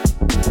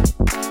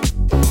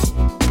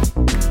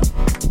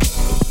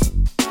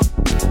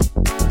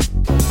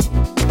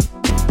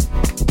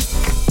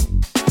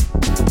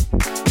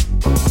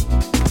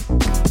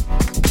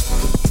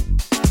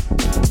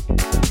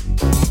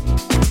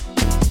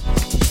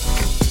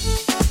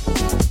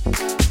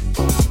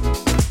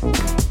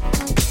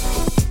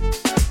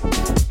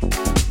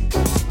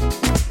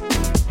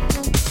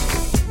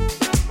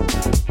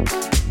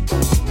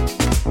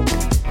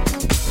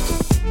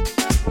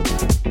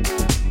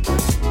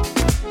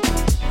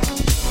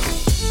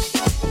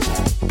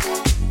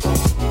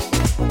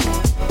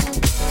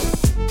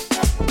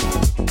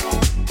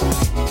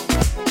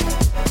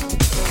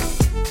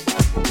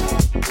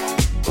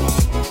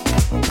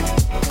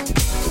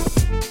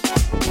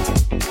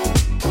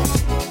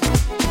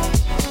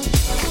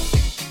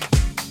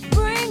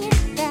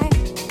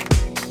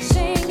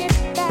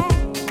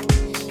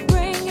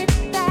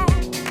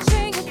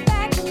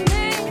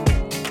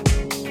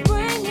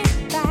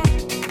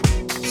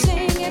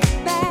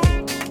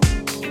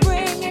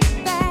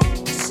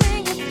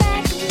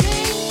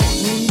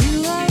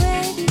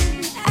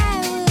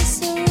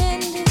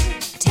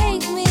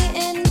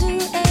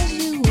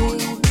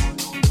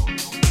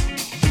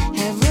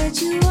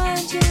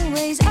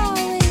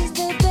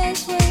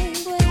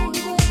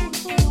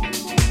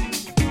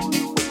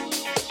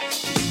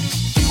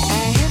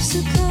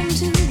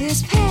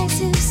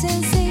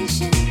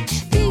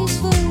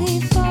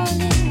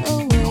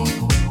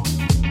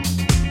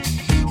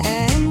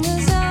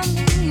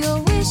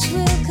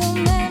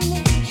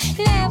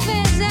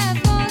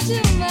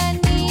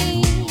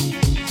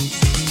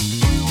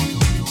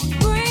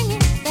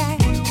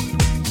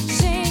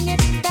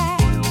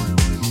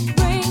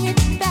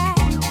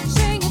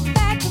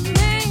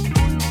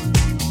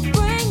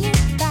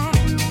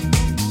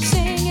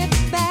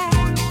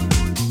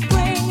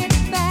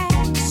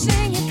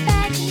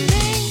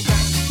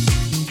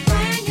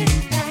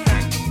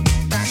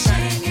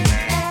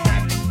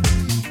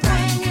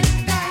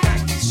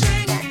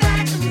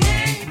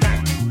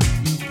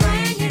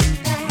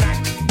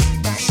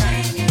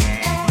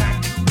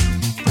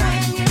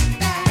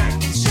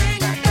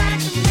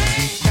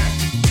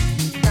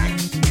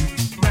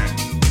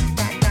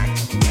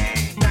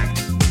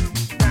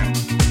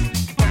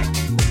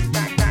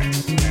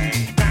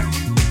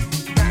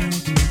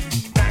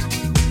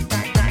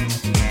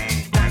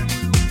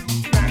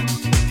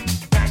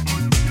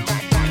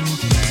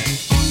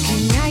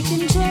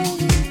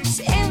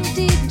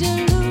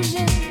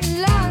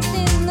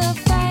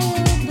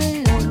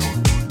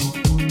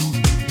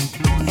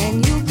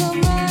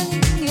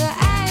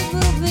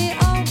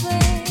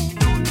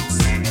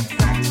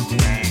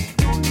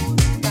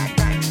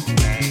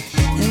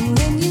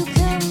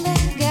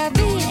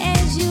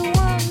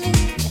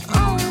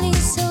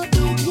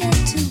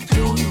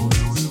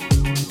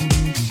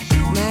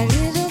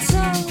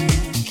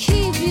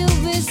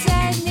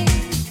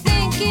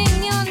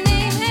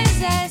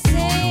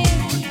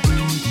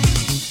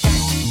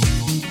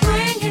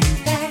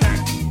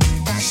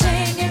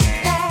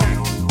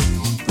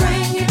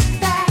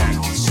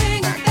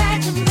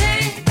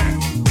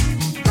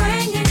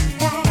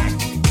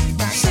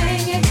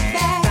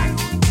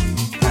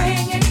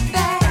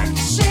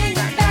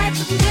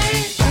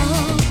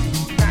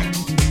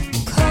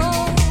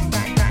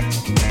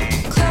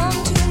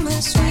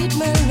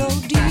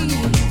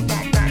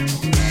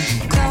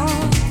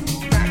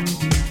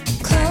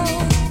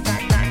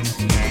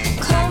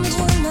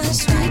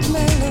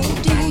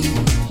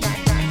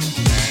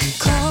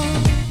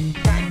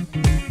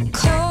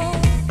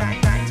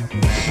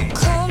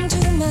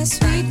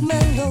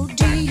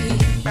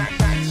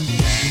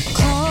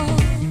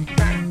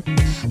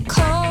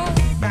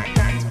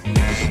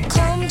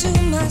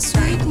 my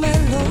sweet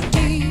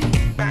melody.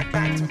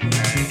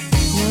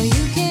 No,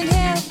 you can't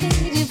help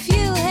it if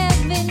you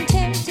have been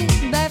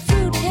tempted by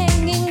fruit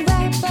hanging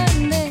ripe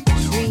on the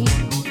tree.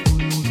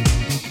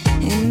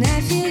 And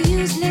I feel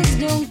useless,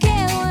 don't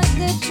care what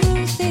the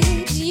truth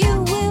is.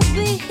 You will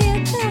be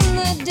here come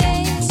the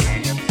day.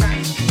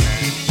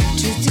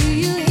 Truth, do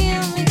you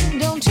hear me?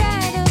 Don't try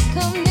to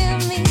come near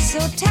me. So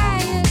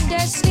tired,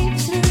 I sleep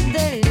through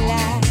the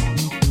light.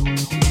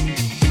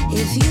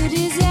 If you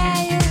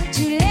desire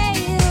to lay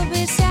here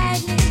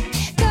beside me,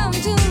 come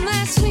to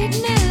my sweet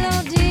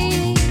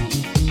melody.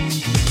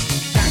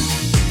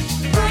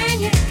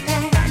 Bring it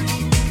back,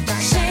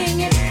 sing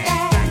it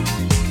back,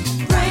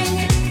 bring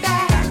it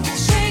back,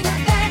 sing it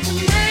back to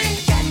me.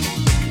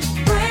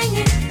 Bring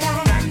it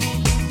back,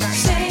 sing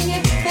it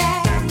back,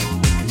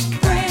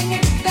 bring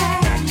it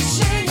back,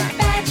 sing it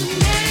back to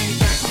me.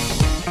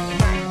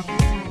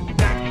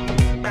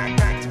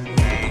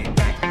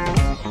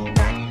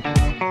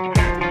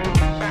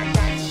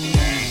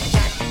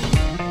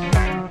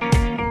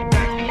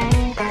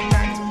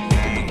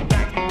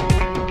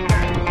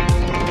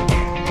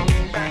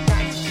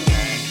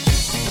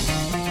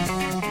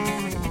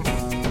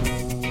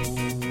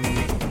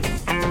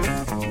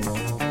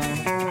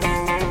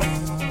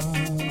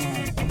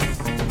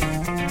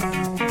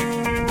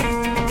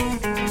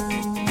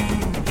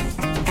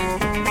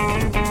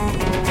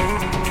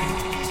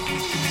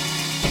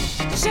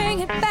 Sing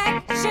it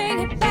back, sing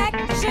it back,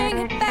 sing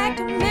it back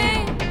to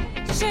me.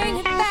 Sing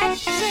it back,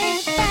 sing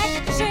it back,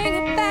 sing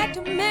it back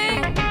to me.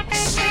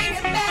 Sing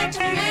it back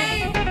to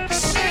me,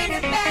 sing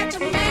it back to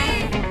me.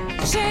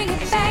 Sing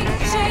it back, sing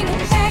it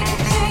back,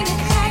 sing it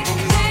back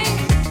to me.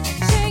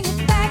 Sing it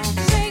back,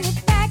 sing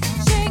it back,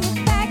 sing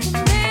it back to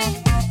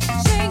me.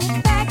 Sing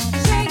it back,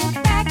 sing it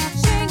back,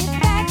 sing it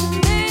back to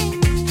me.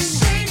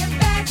 Sing it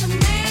back to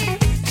me,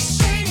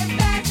 sing it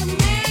back to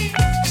me.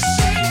 Sing it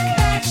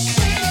back, sing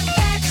it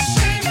back,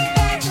 sing it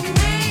back to me.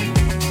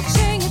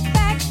 Sing it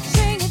back,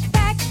 sing it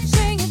back,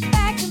 sing it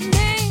back to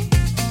me.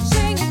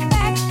 Sing it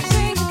back,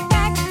 sing it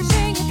back,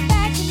 sing it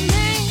back to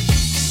me.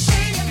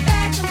 Sing it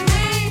back to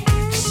me,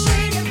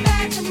 sing it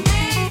back to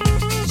me.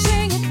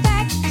 Sing it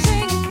back,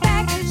 sing it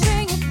back, sing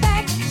it back,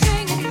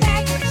 sing it back, sing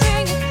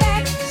it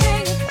back,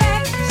 sing it back, sing it back, sing it back, sing it back,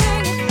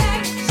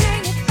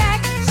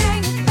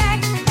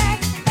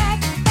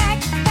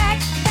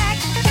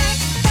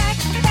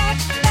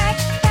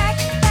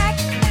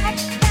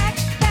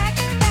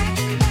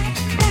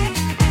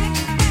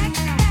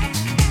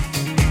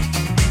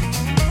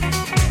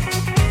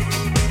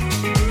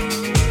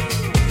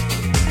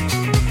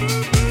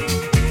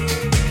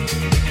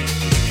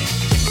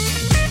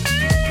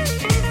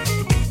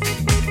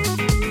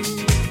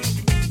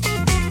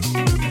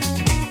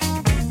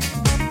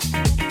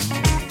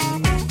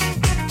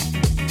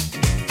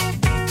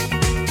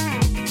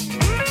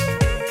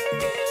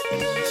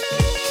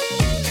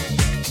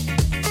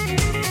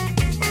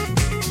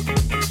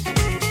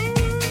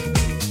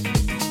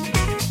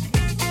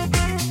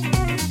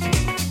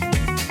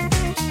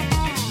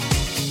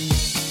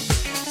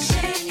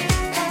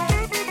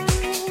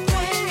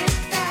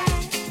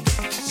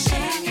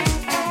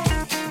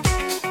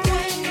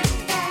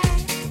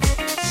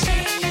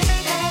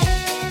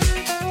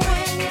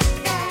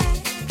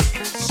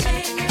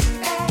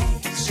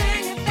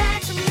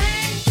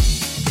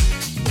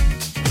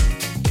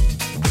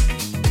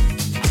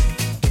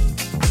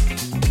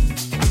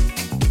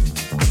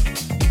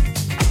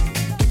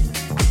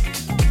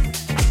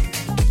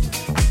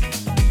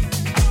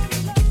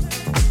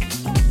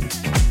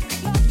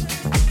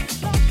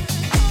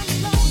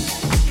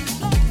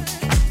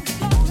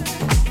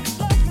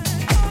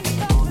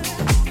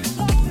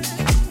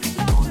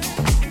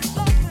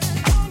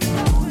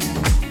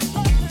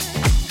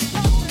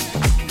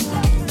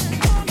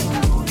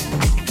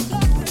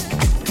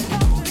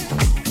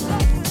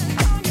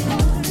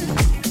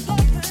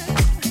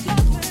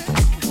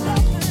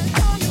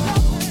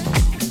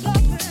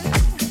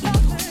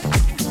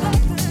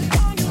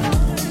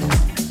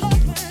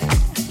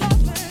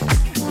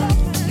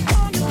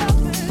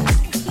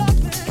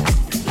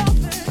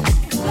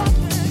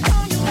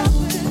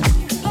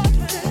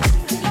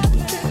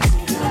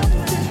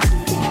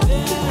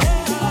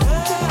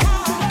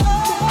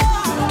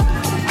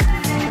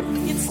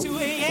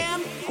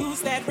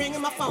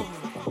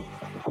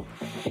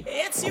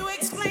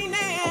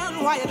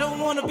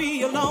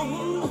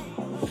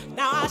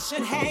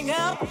 should hang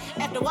up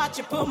after what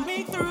you put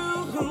me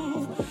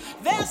through.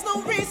 There's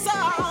no reason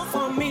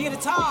for me to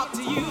talk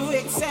to you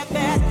except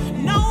that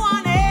no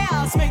one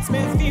else makes me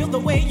feel the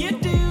way you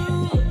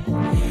do.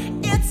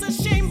 It's a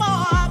shame, boy,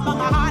 but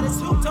my heart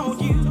is hooked on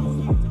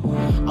you.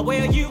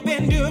 Well, you've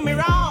been doing me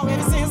wrong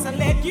ever since I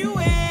let you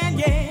in,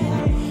 yeah.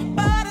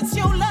 But it's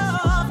your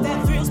love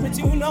that thrills me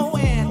to no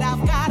end.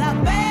 I've got a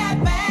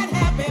bad, bad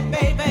habit,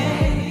 baby.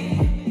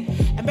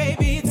 And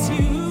baby, it's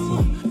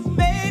you.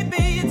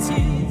 Baby, it's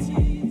you.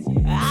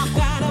 I've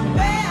got a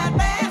bad,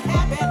 bad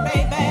habit,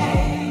 baby.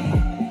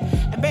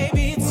 And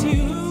baby, it's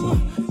you.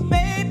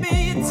 Baby,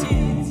 it's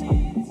you.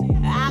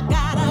 I've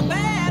got a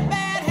bad,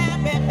 bad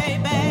habit,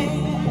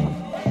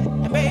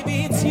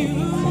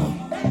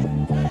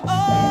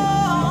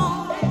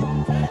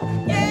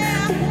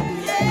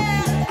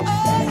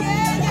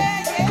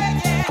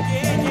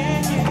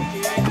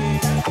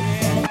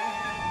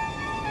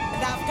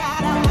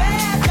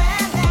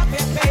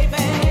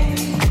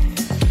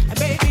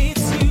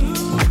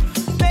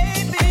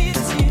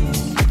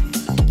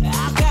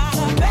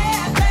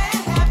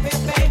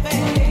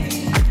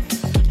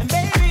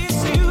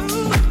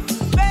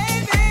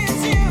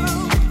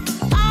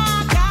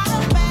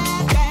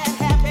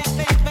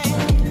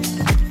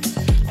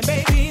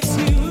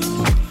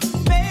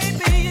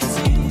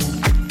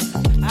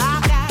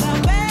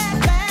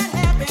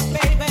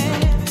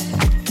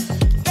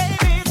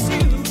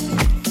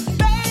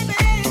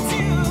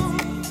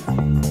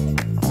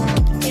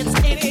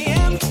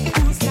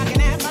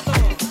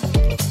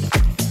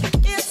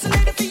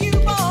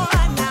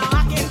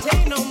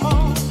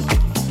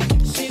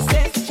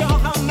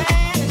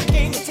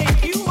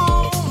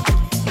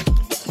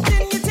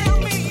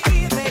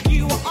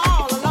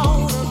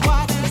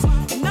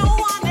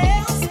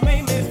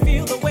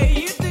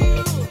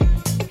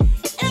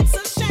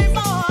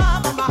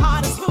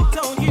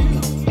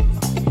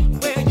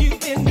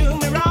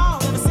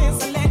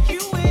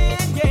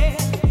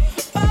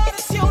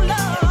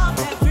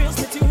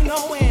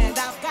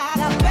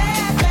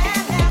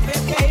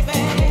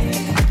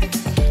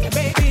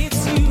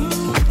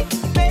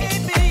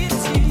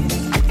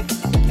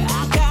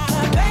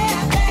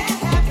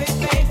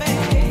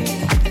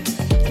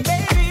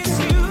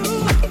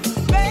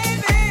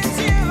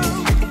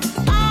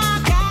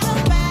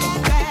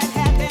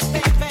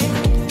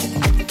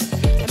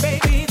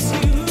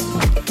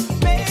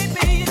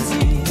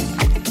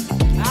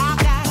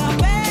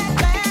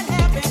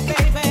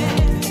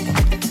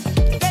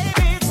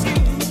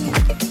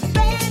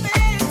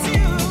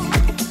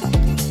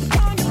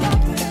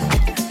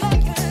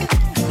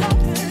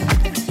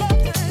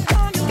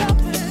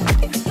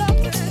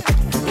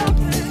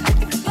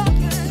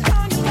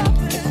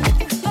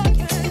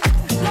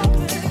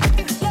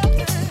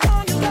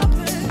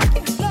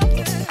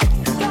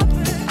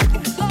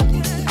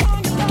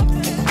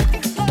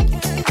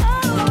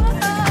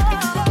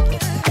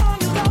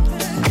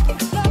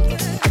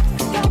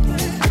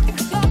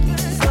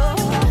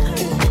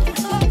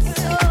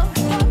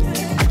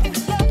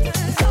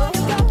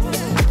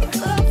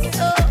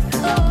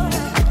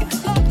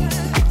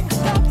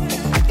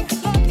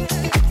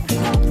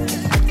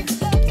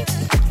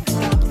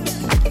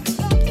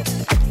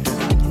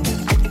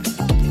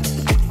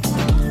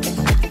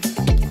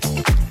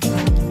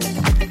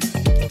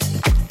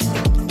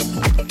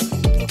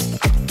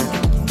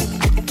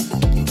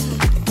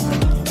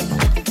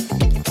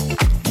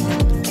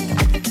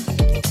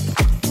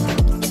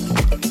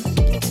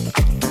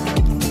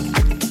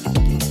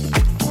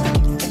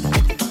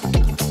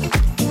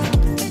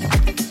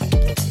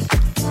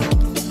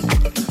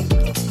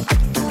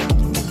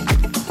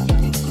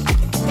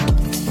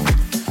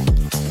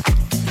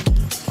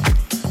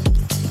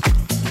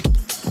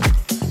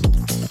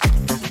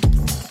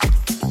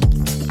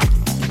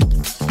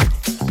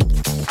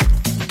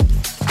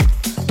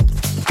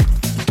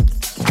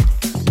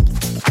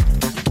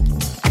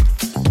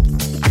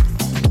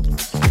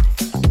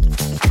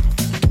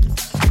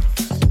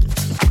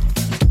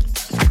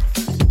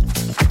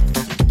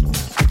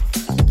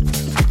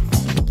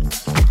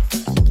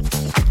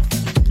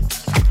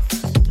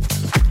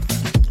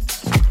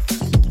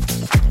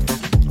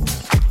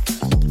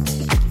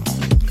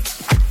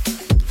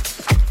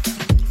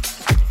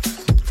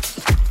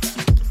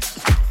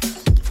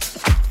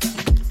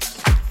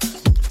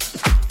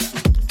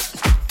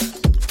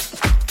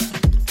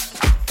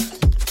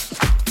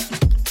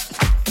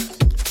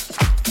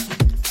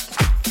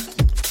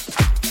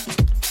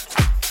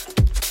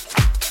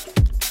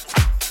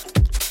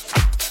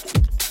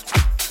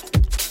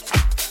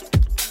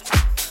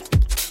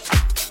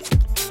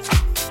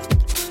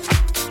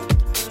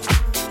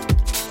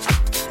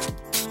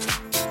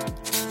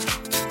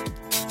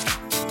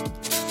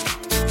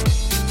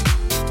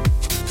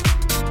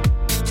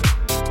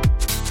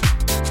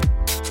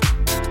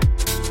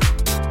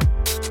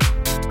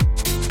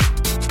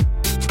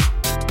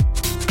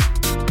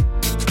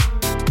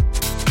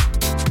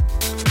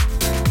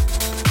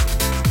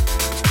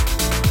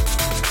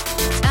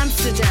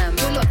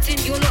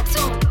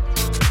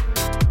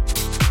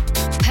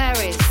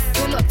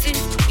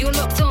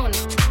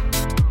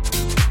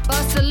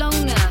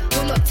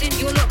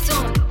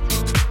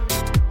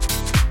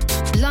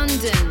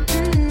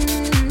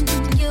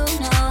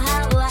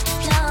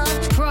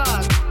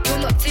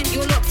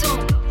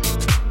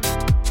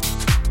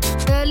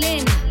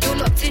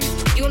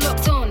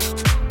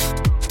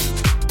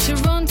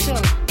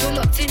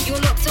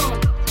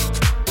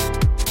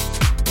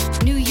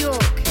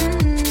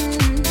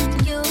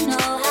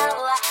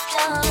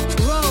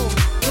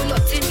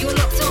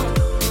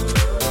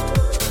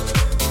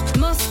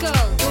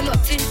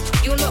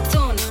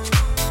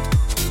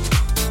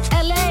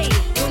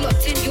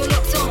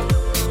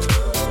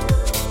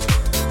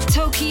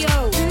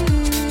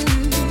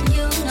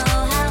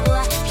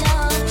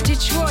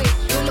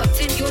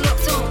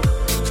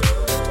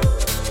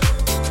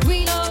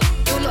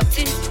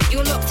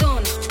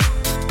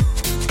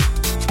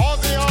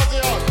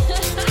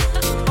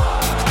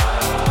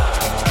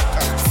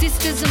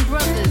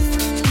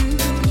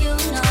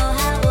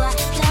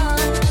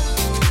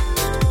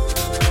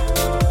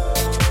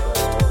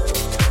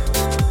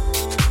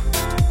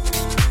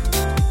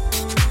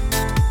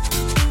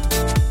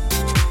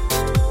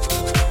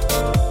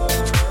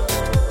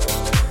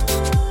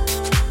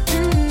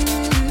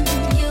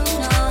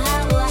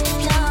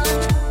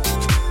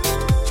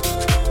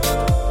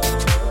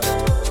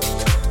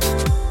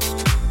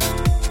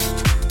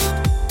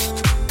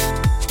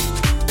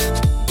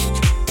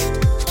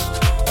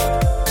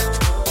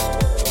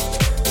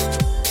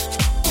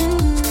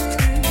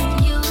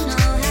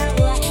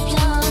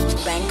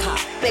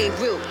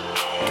 Beirut,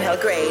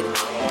 Belgrade,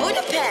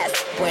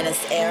 Budapest,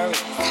 Buenos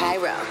Aires,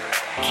 Cairo,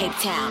 Cape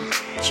Town,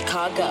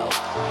 Chicago,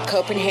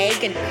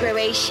 Copenhagen,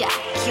 Croatia,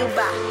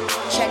 Cuba,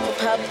 Czech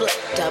Republic,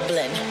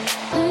 Dublin,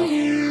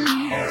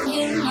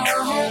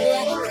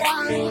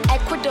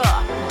 Ecuador,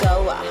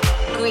 Goa,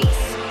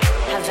 Greece,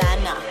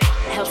 Havana,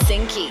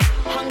 Helsinki,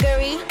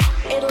 Hungary,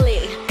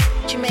 Italy,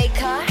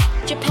 Jamaica,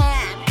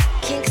 Japan,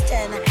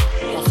 Kingston,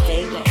 Las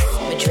Vegas,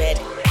 Madrid,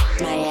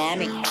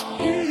 Miami,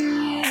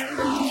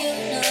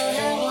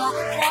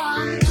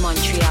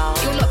 Montreal.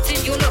 You're locked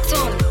in, you're locked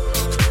on.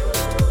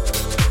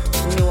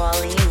 New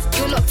Orleans.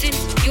 You're locked in,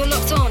 you're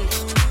locked on.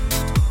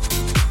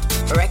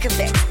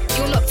 Reykjavik.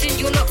 You're locked in,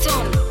 you're locked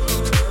on.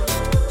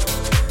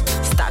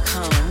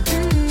 Stockholm.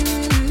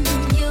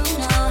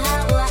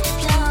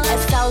 El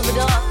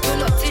Salvador. You're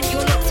locked in,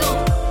 you're locked on.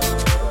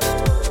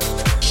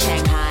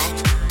 Shanghai.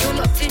 You're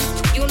locked in,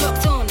 you're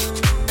locked on.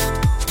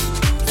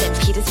 St.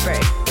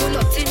 Petersburg. You're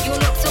locked in, you're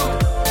locked on.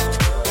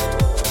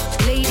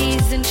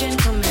 Ladies and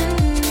gentlemen.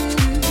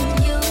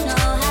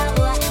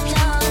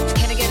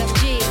 Can I get a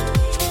G,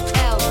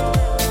 L,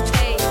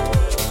 A,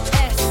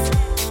 S,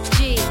 G,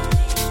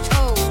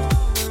 O,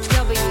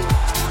 W?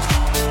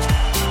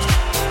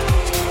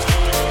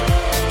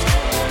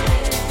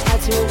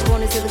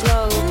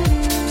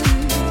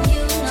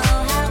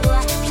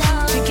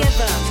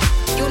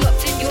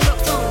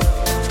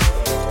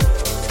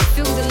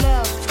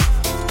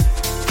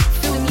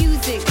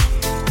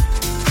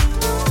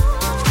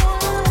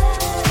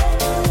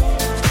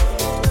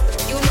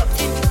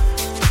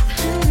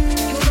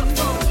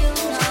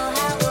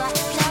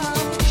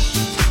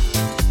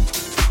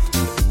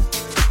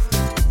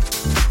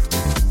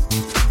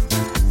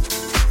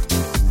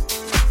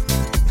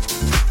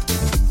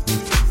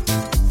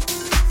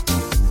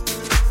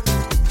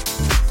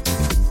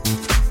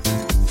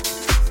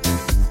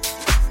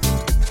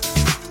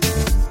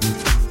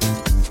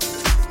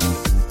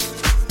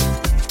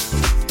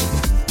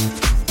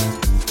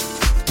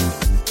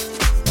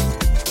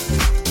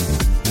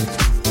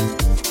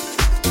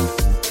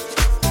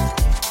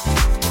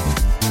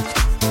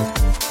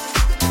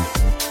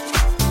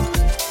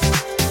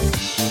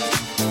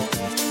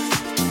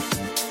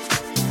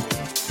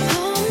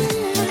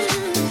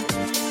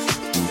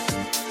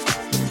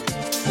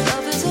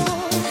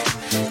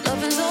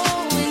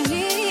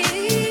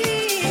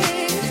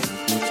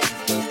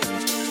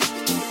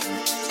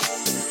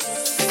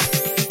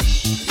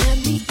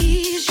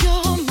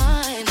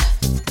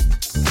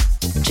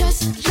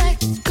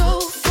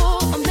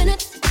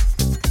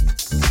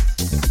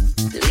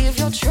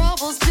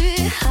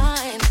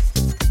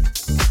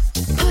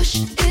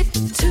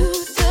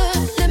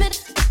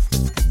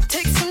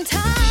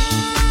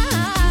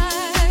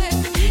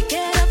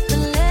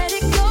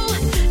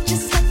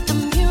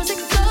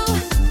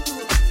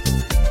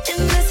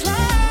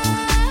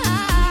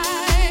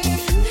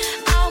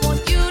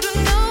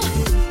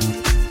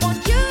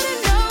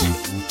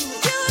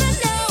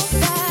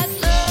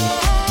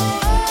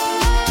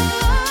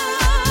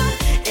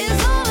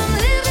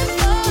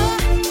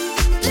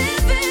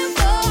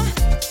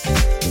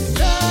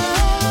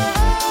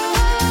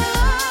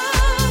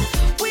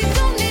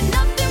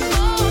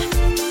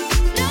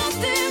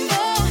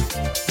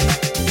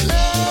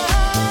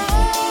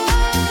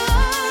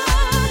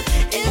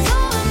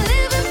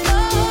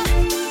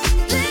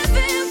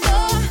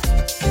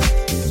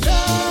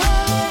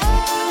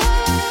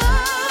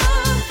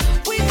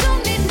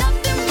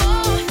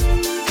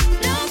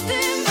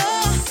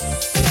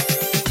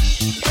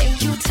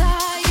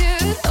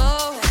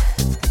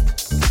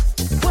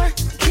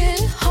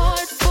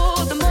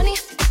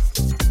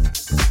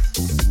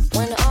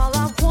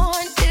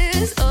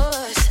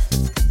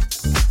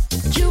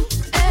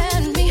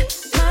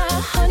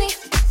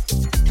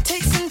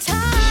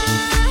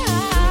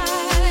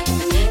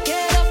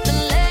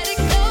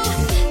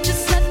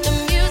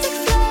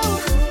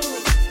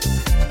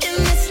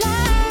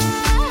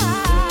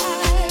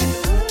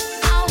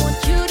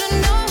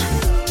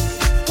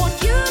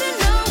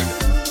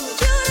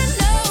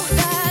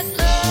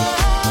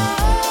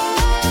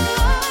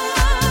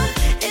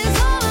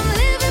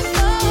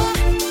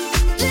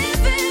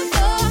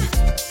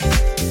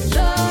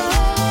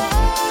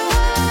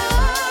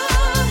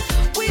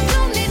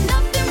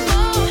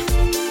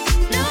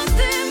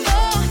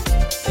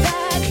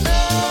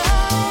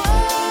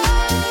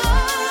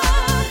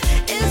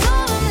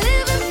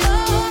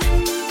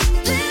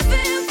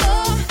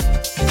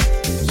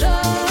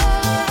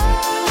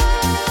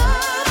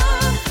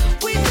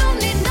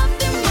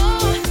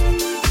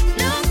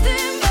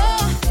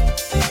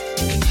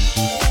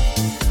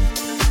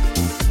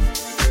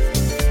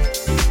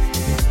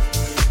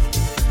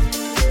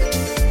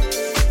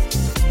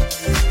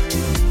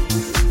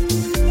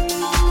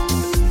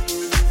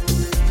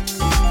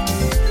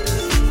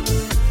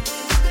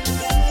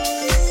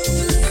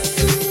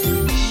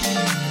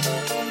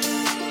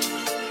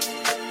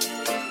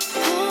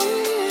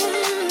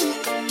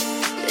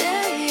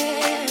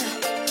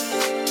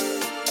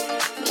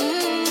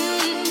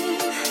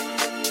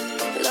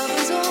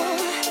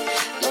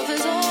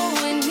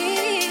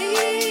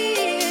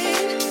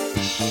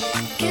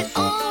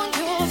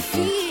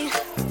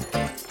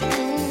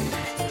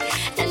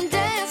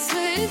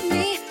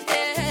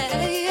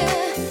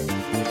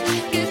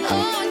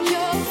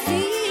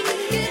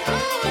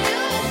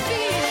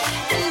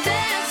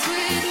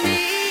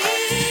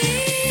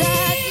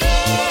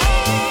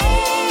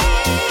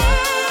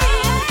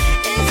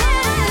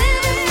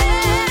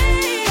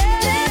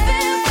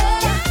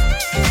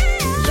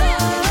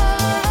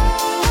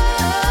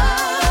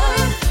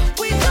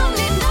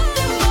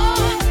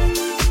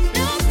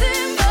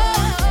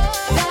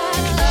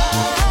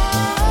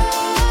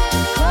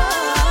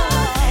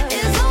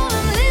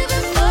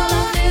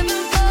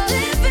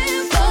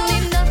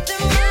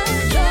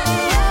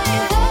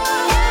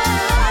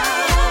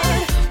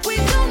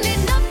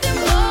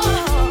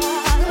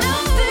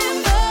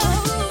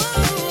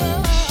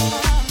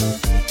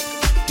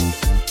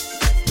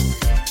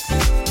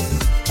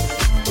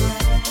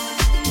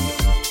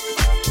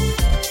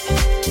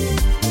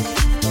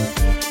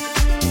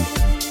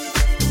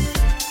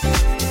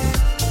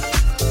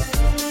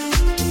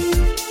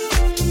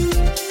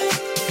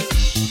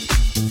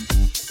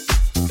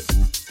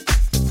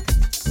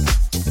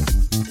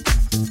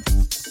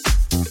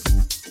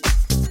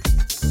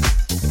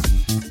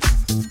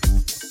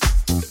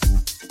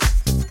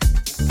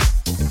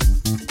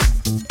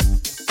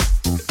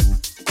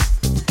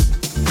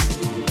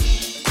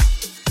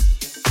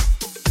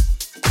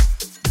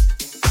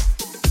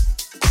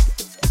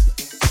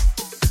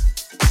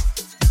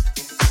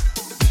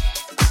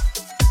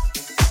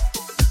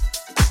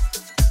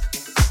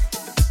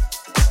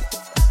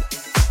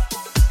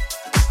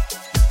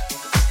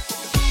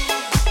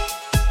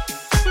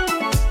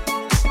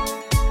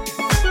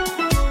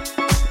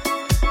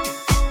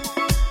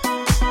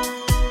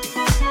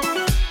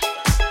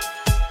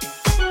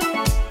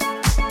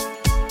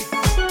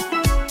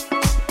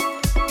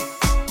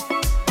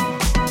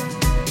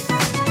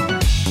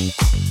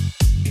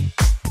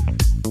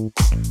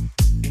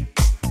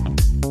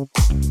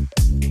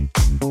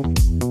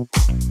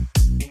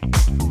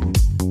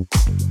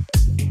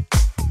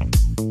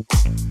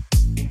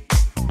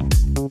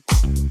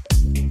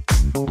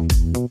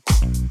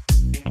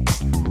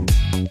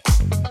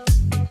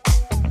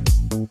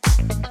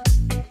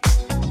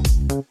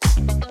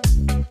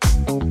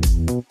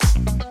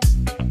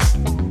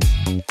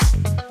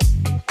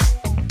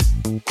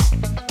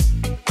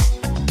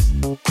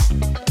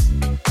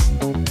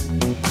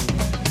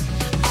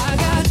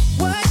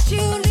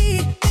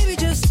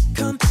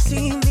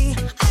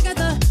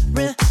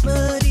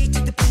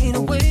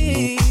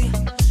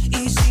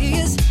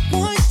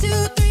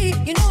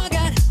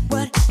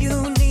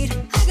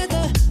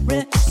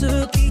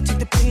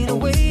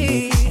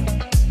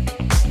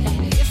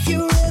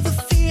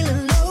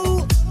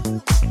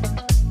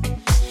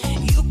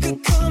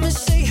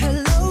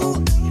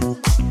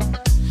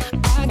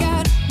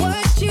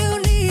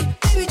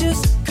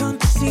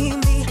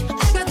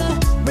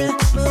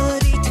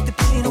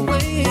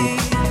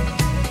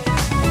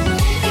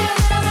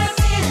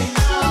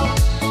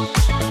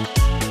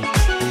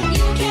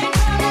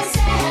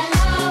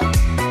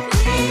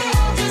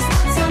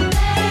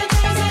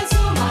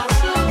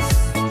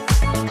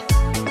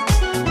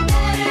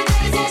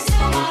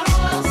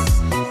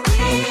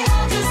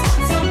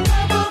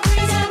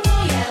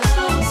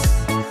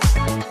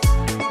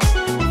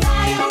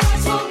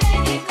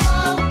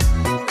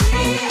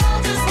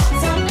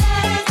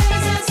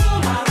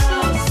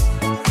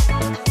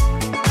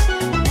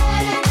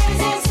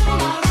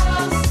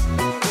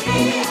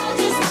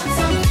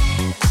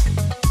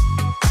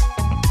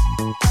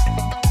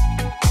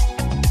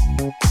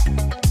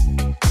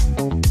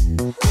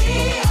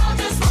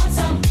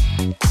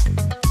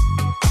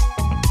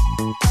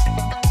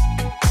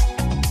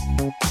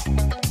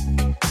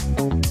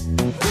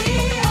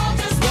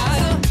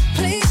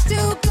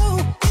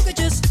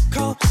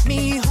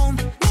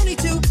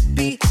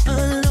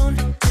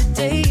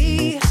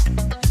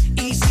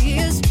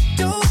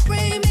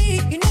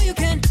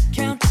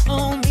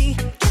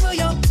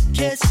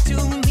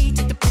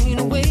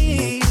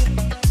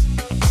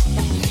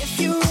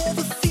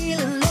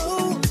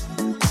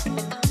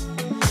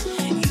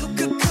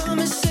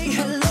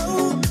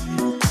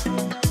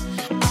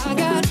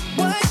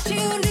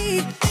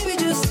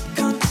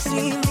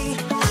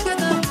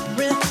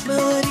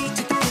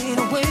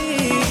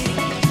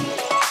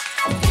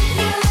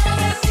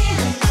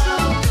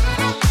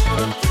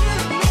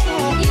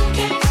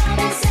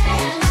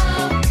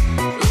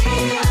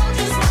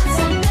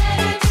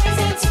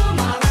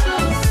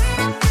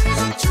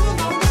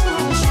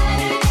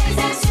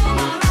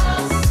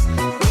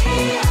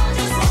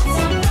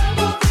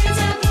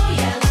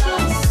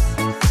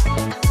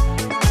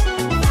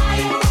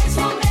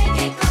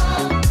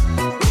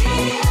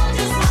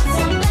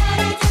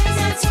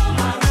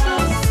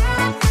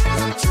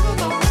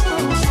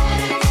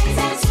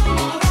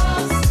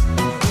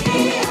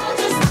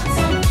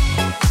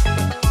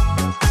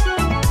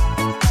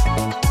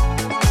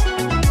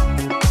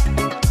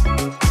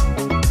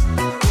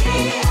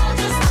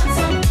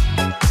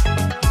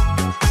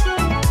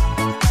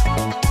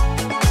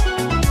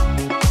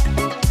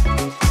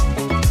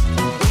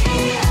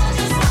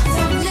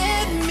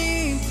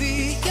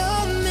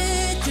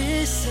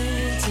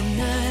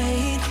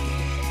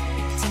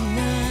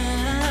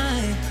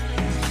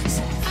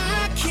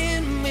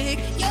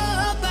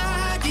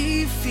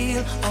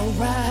 feel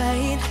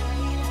alright.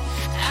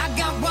 I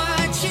got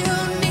what you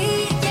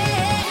need,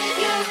 yeah. If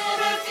you're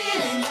ever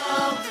feeling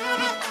low,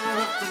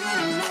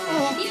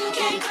 you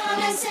can come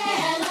and say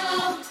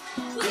hello.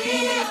 We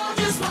all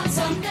just want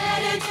some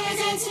better days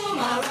and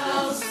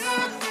tomorrows.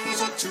 Better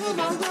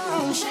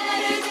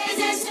days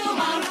and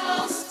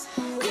tomorrows.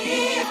 We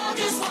all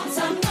just want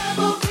some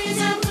purple, greens,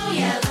 and blue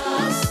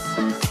yellows.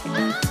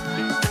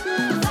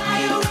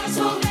 Fireworks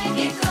will make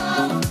it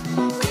cold.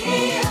 We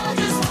all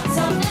just want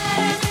some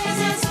better days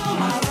and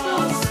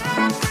tomorrows.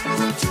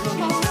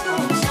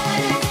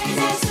 Better days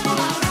and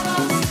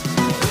tomorrows.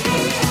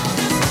 We all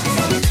just want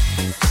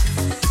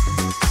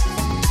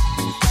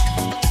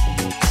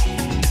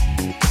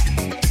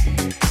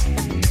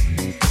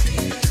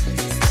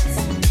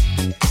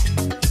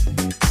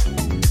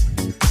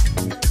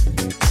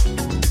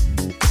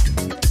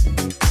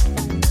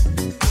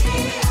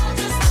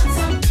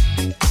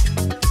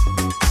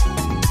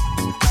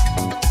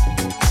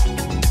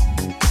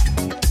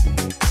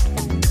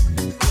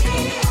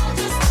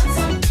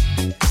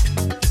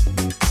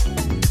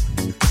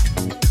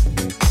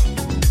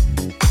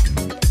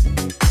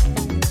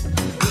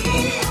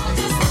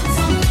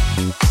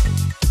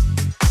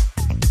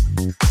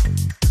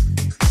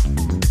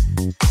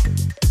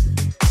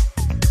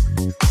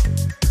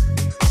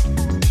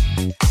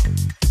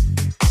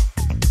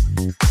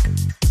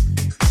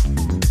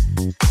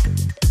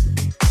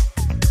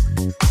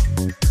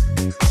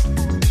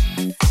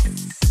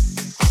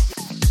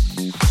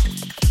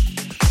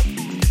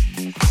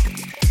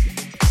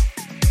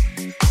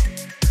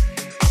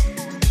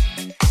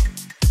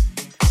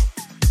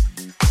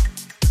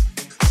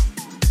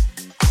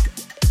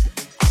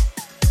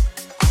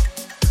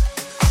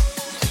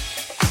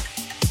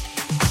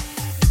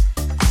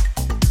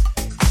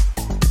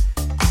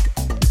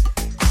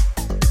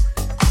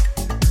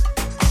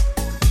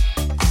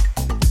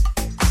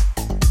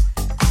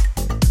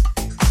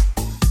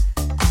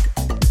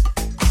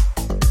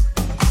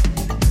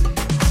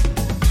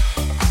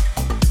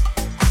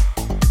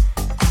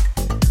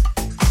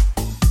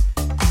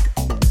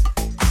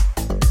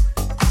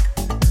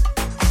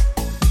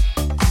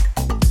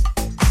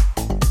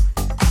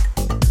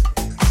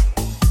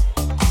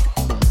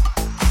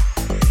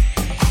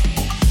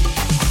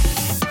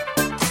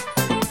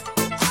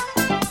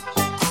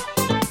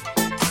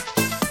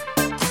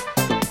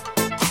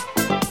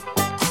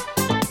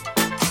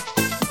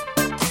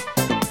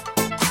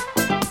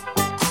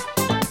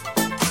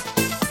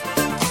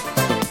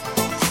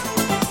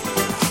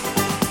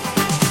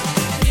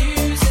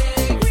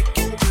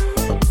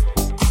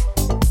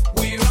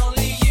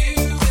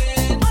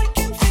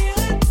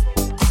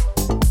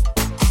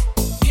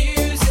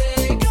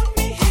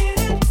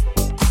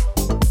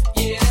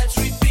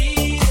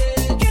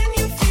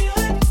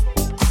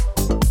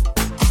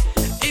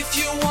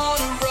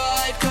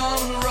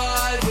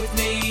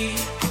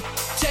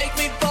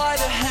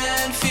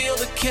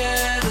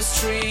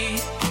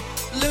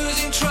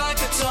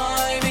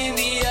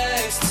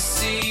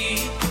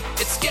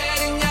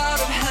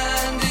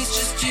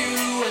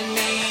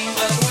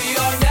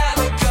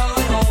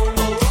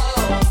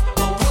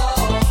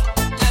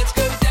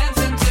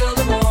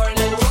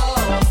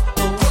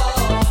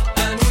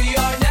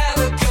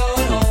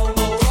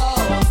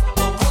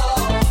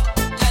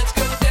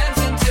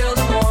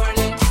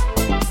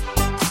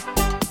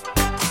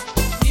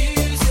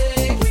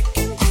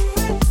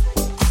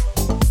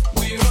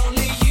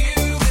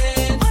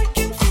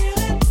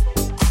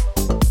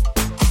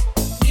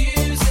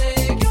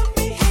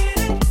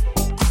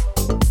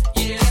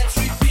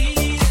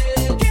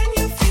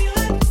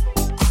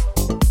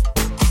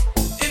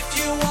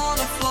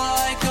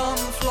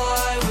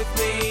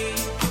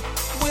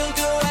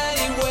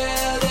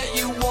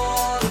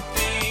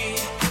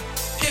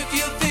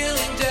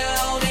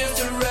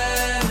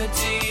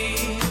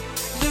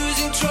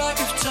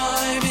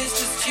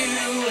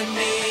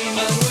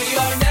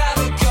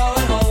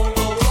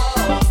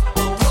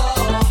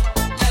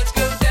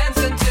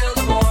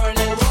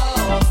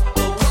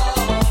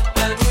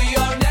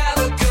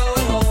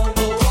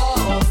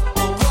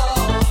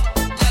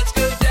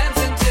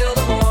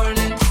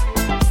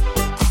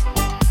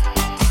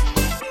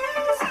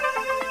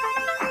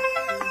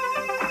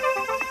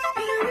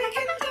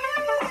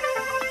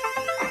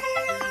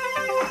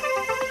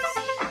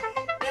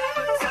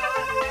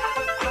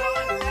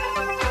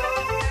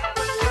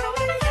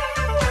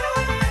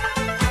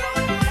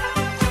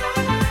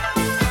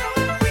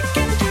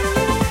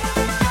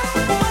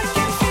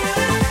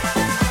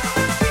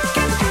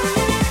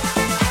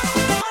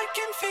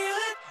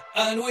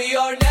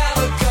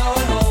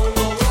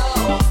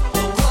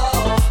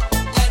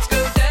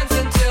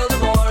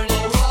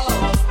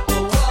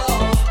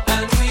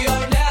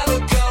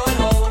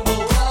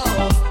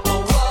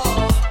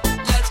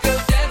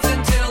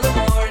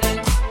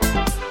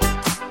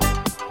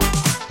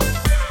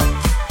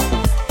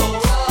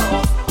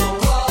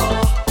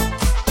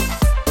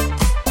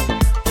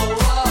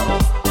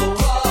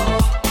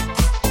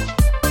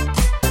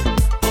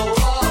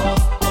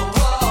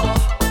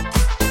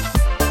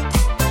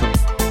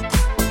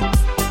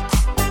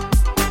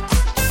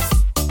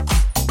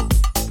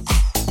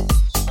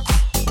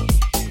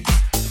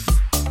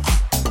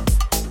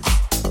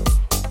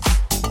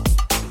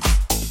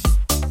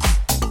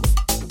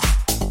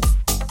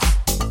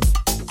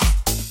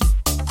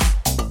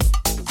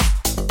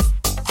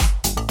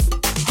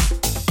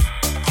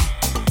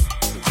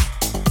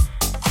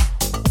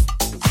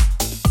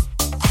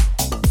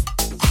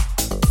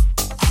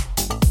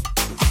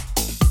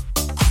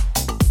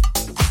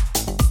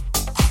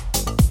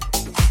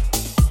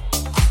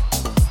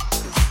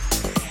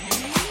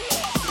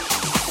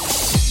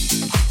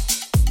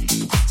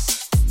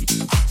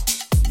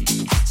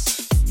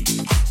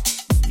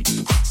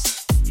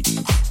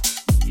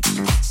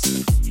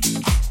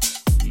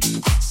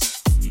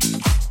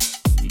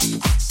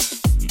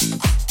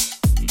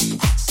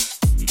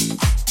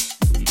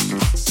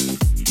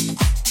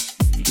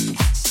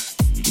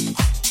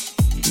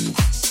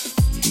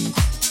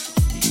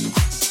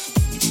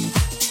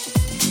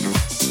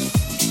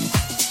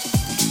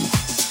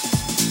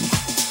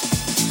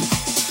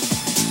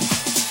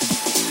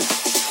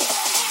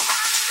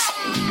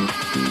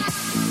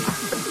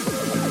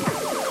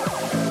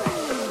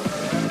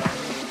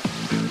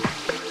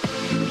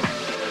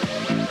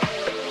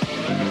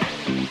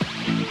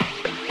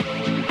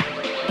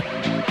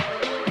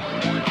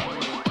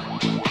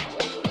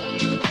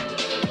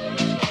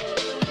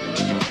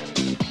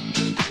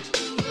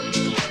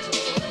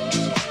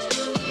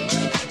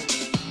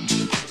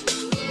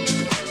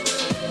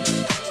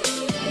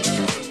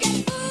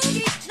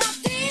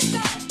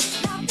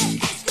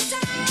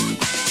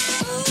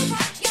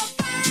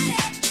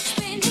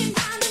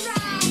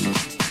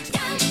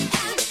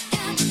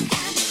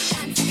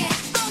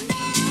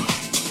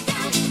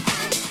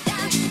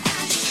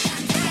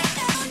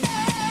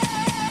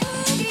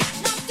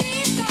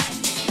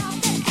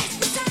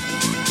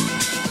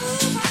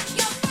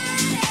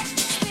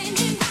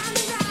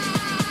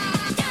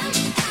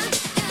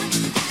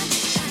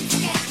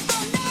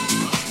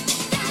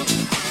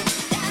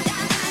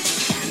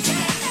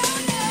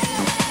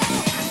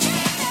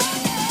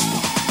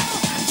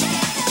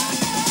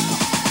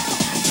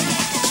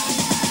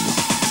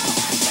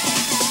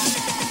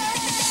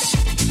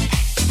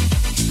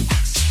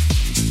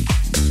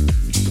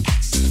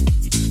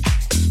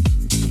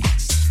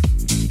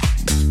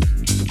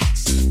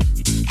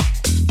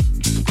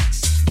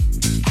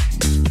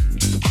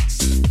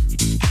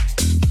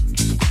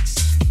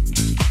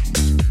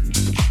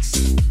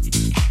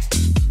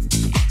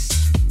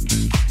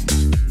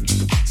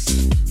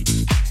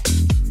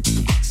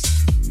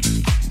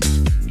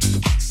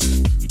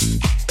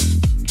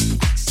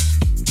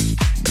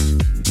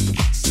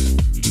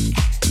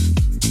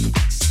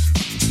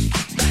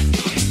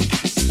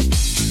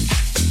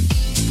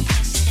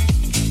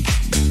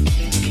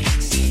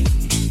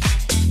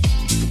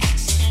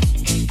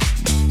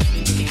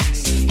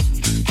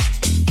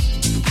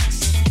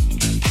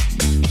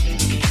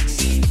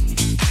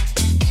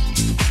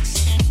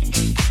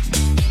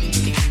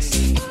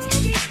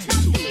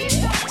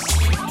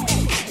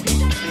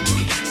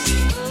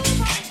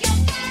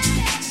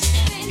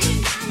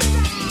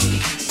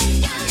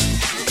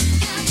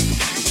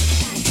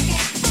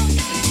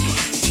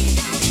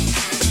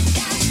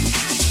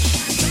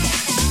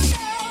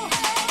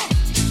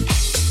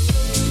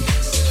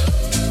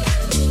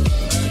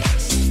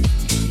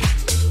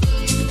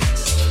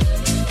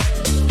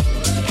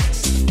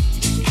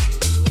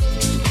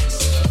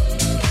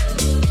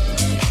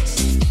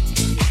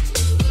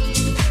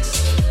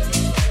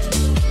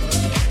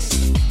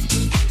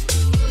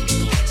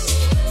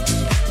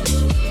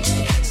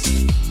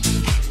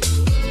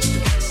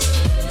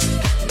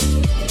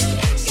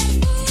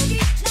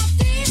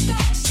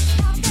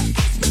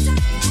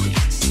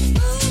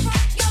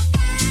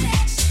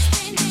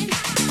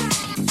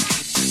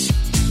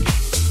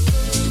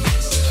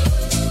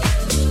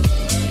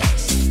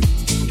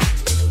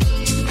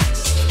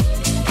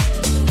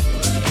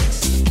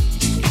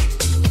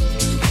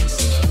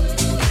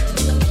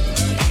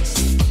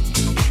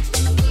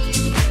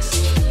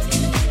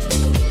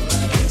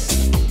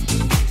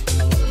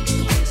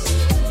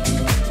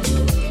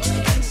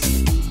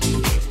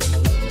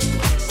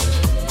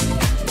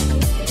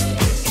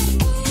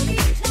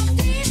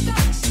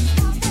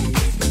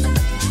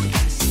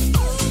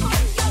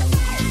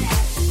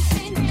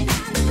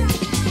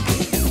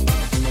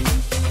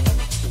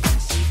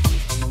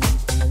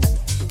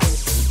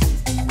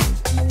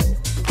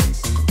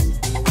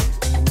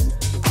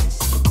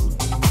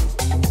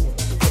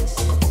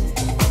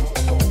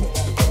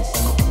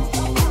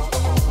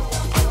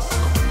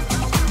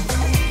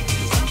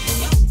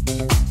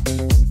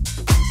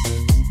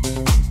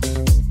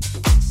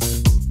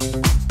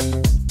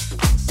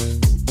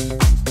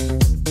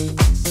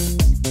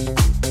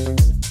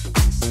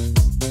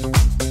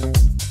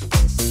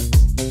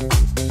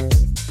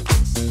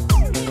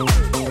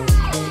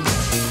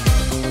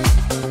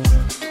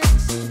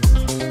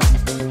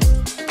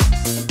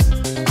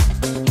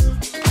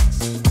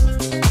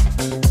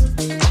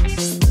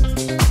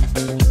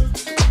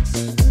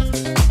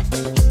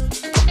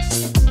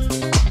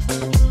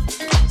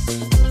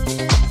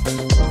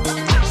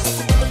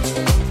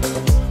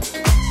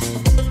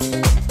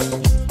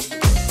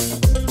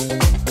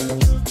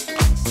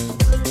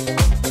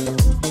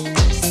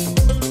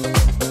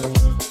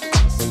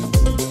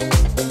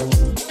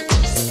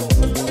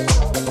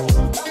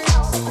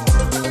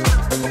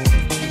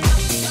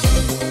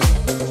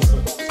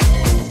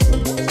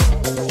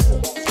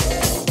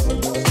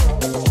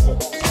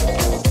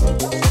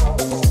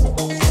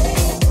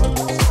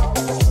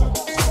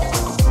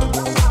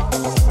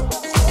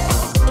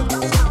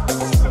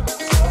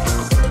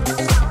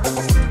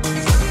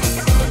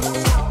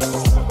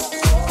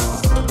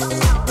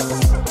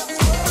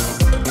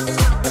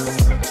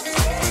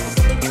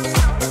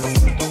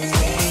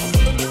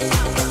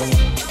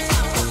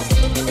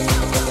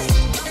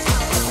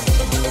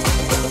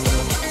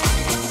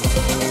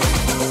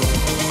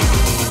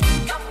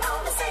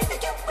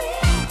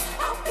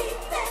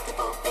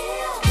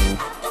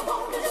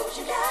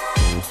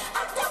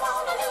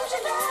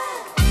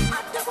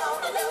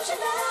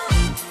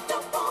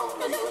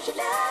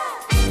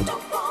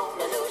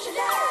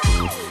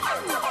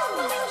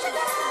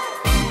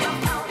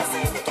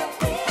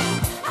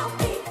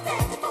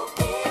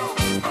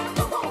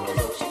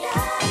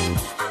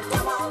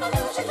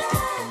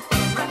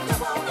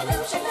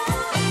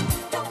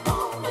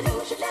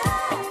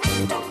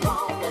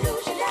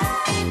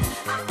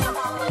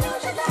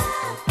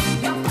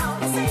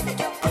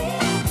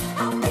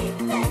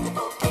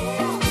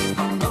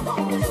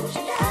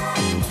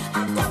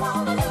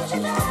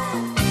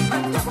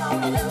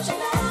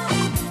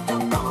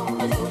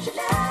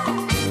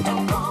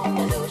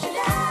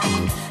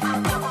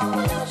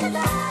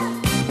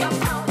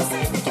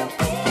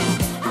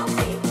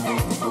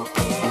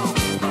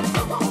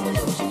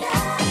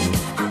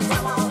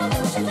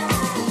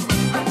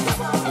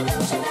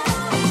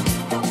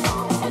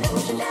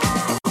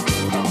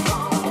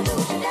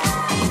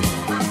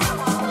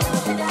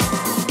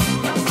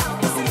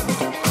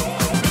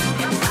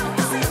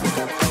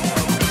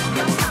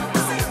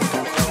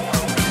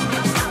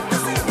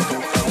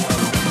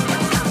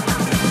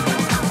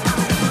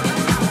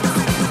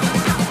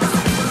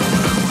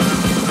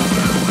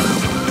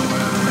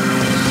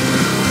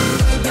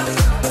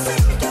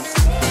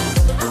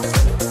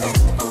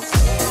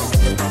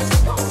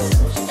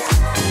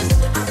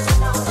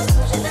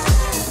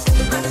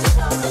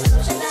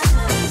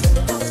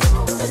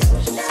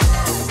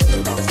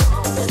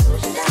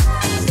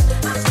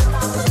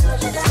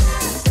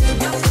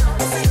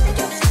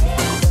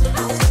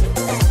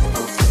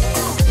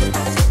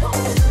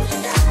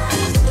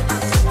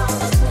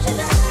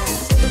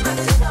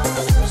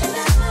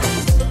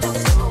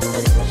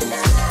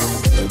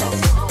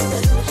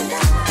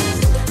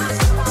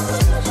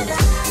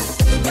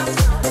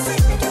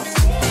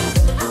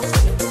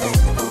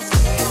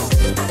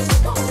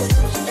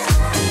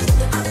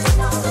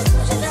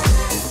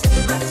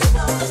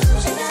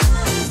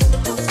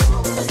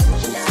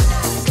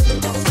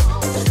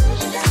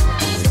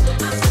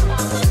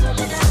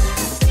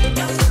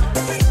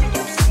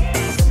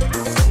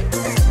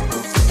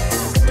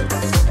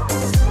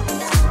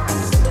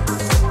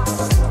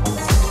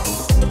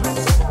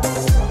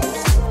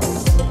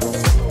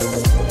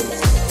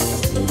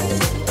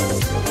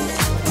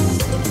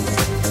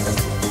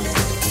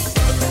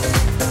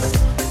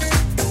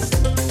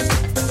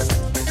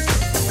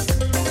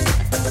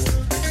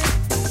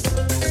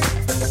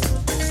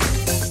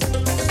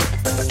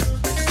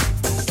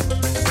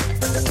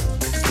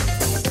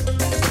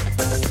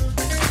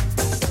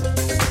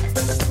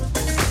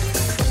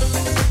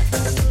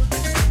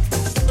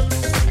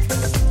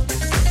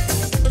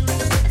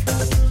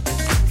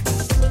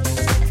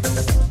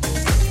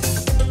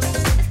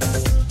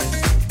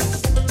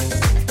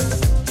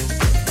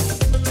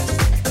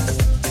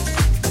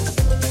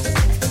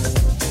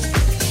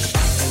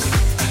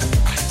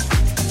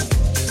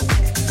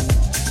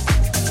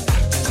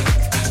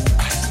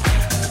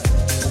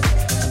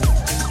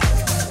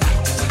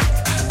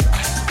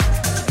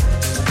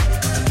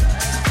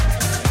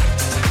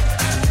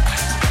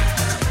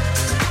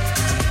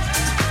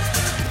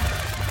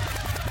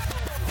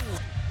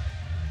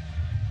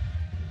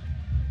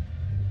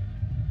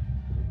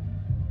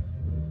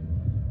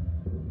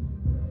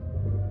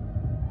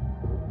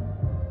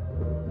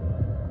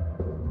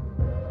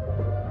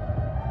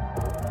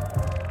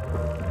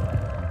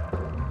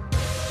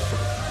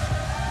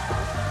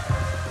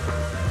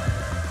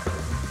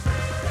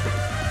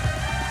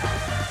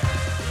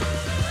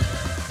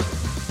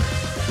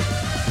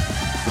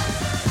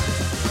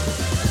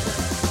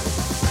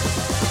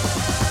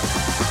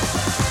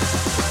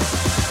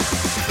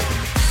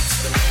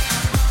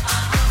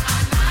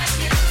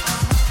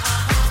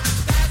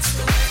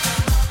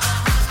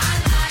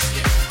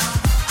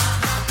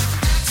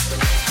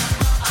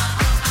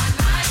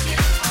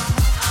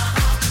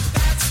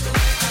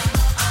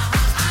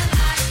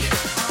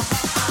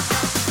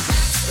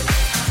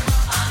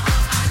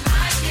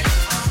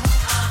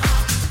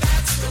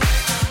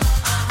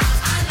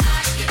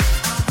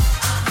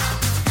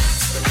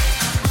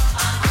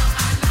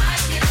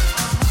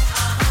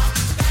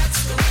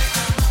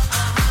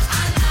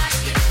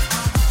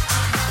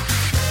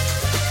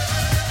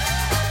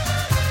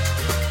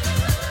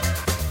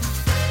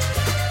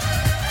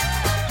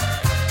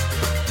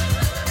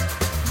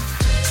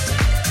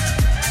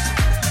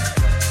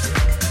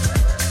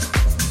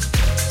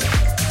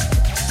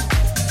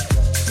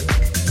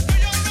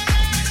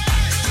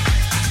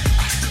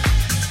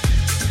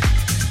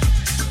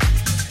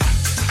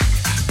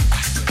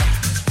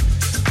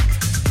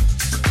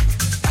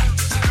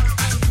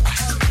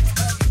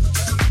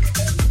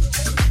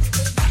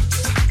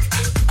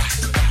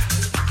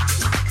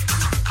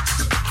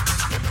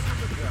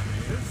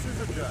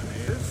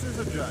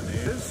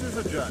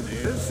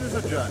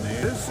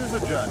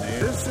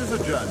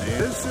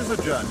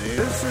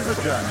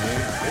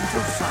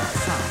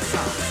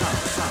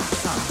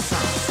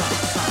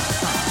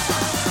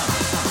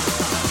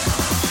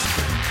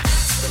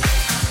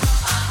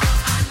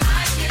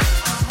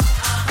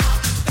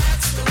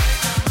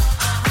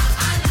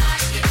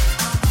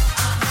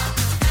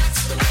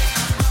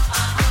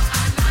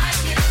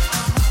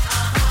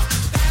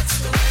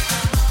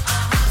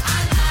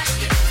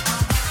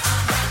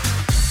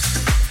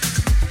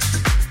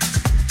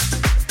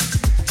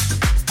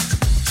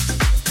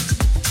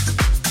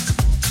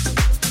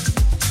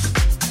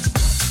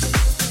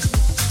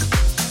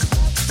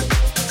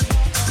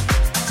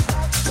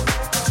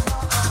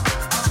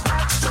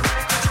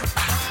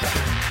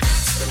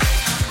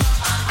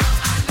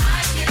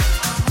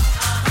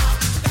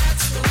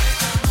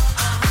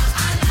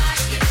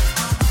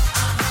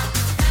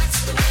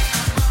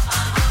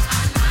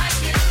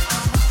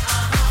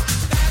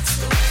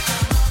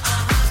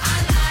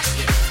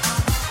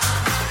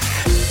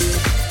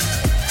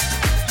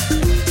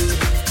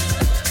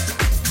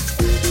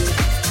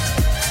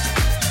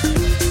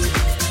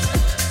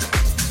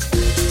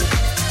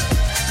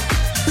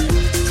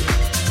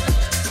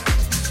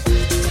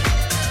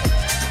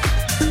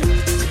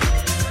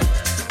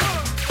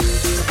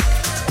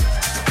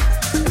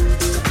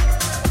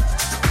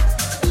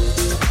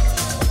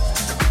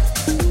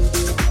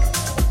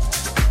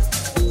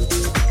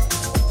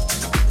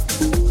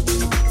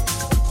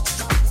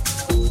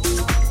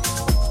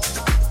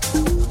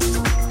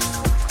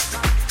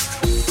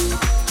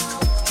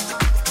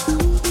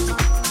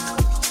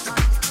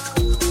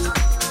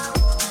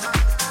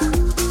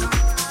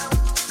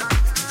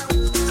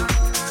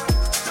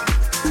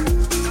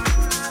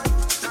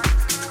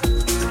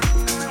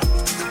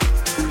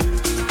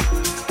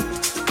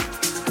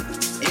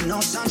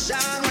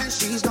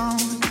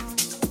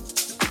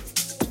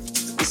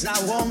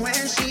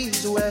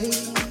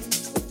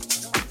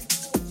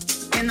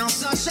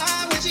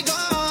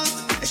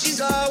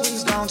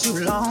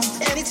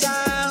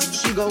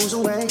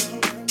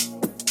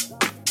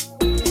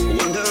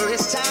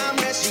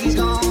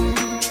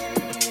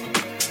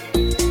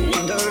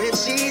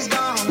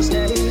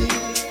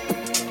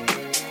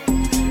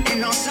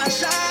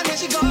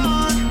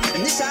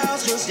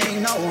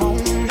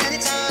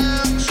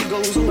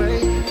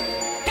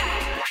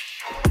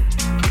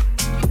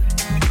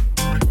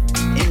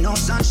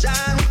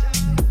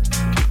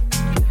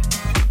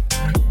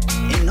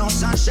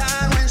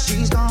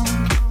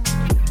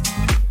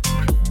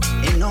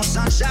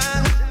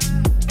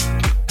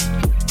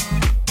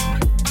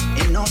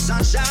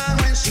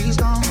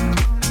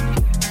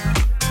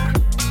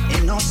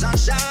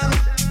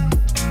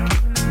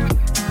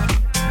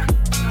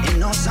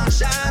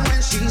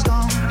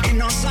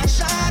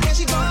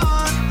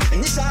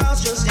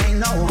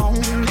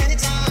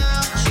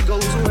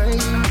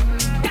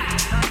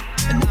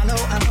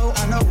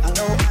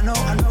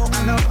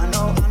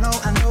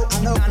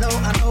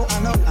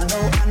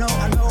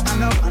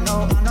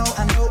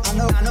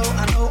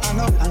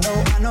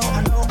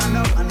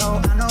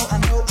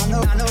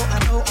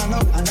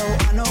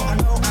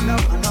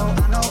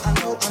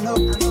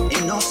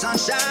Ain't no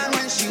sunshine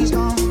when she's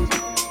gone.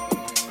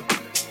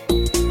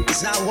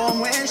 It's not warm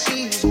when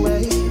she's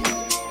away.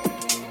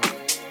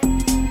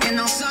 Ain't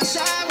no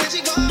sunshine when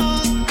she's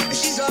gone. And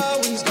she's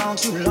always gone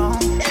too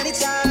long.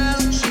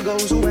 Anytime she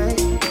goes away,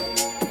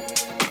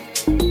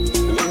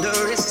 wonder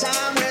it's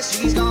time where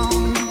she's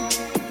gone.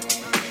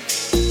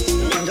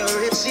 Wonder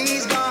if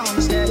she's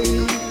gonna stay.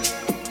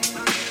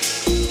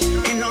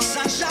 Ain't no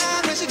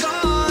sunshine when she's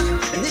gone.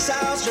 And this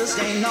house just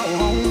ain't no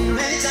home.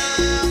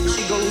 Anytime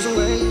she goes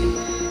away.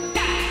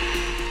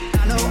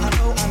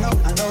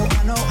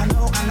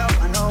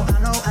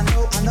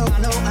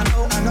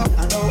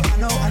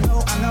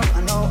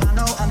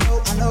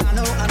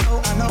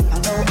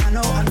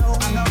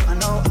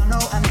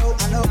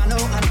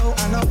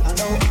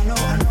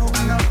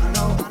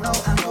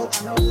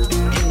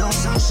 Ain't no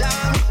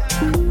sunshine.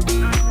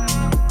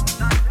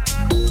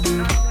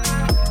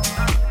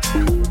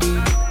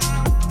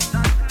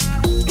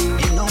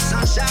 Ain't no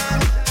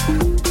sunshine.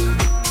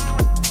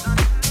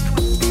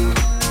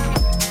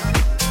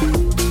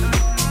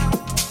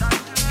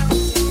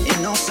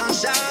 Ain't no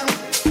sunshine.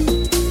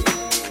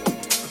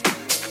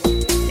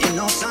 Ain't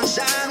no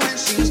sunshine when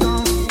she's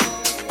gone.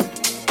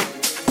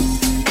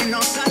 Ain't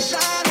no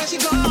sunshine when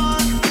she's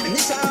gone. And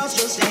this house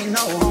just ain't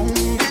no home.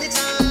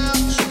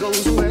 Anytime she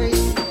goes away.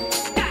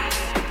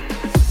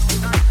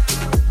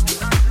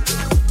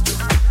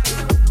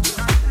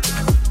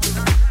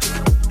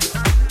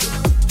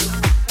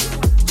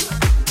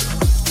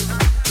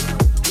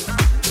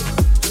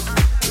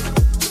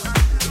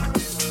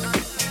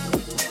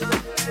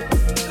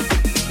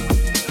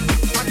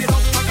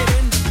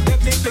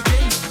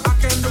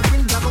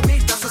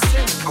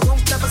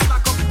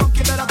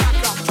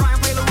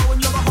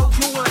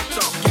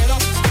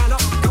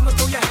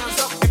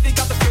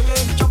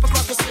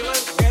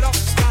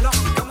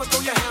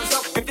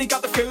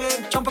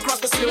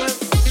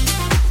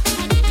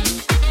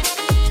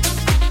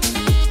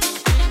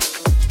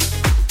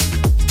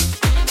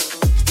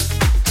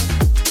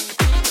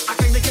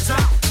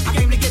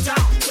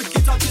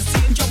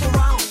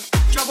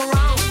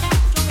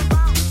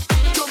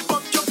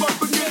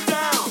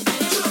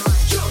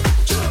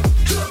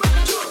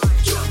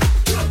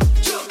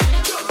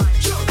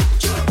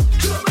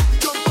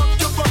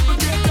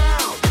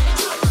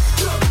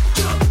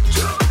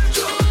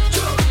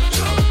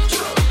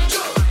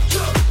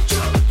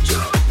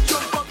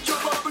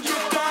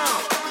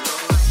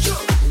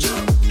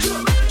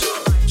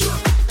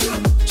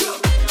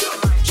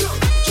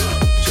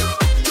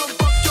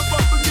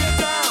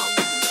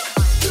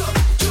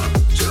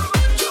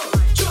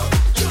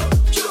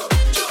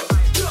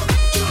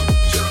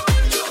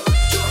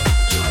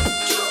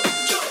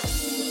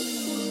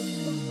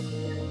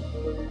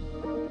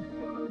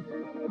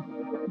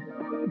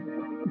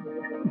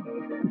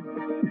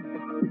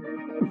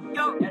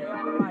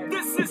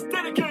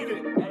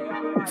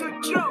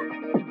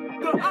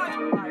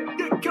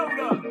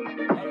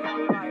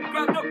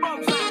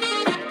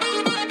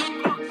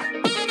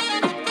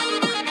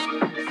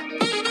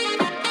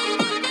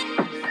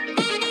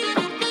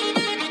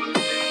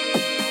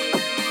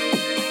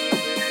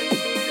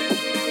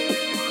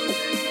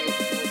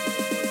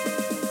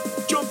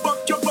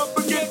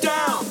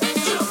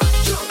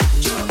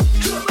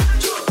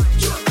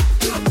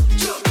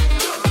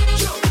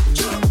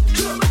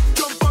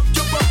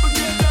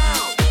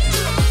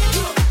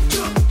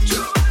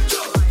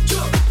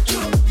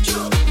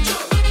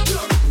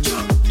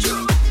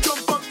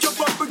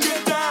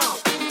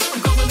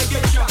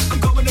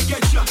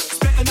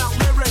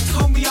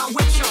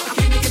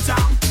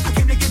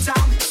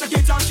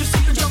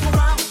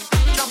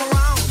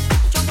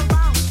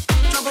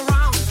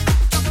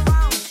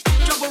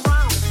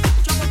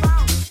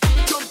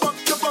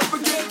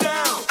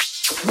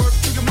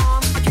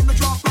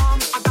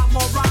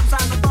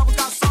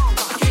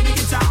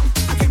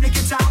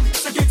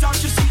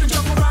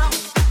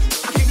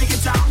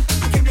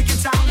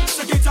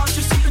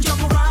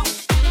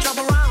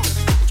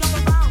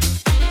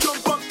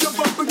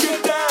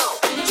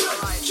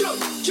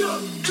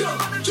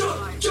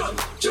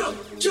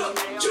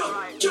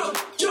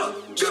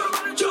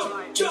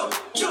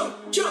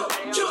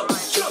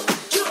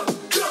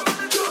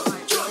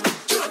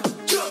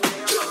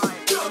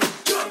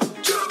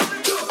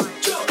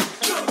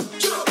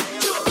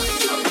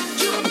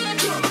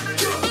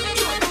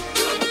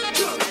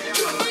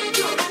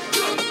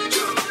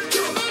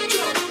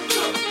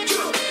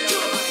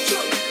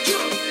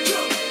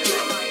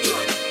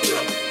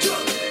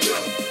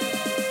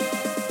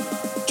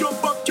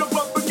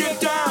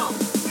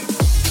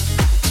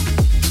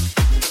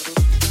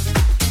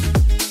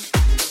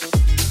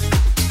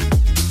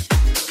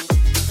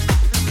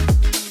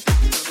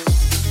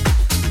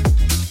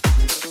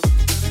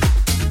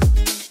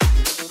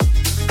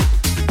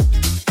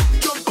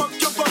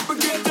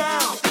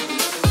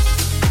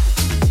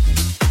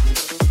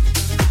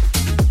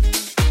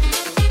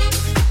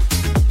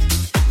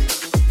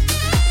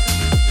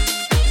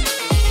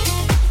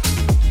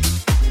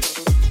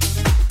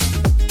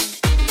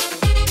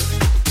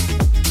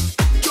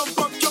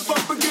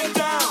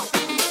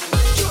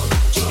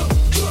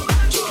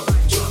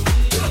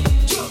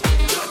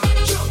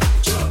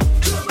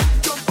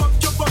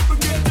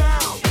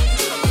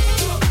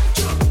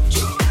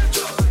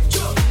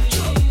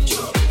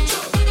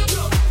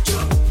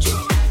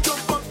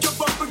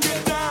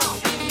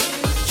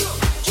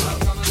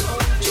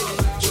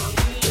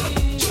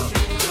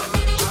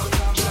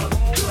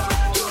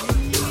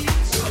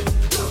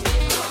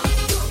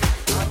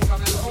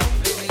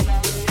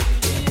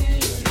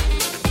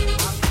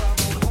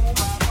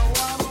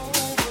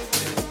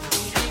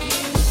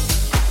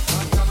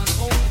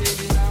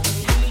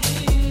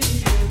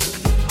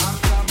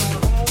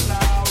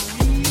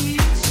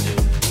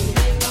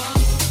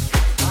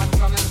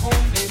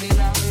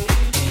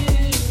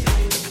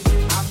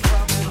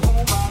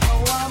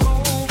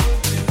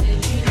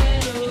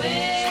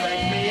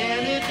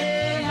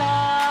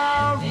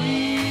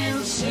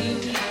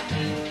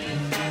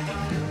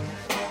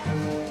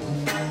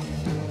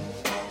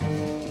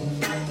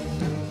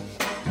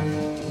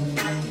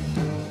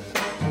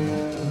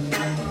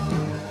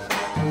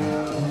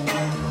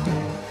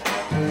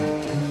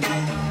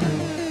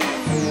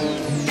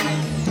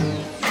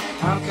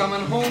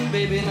 coming home,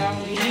 baby, now.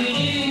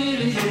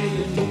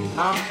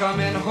 I'm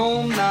coming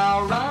home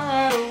now,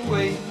 right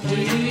away.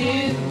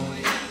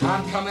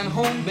 I'm coming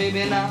home,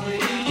 baby, now.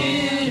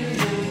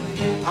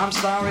 I'm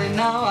sorry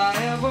now I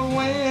ever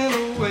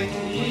went away.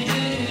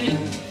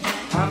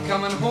 I'm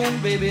coming home,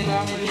 baby,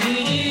 now.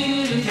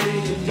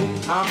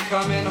 I'm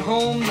coming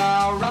home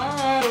now,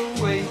 right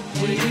away.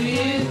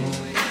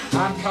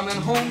 I'm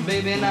coming home,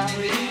 baby, now.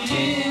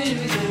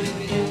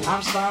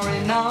 I'm sorry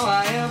now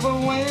I ever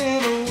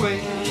went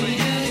away.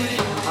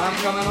 I'm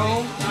coming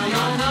home.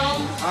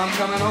 I'm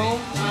coming home.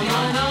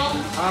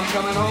 I'm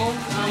coming home.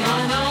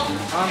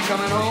 I'm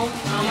coming home.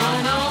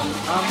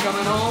 I'm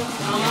coming home.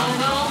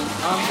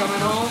 I'm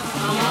coming home.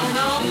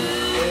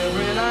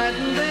 Every night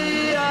and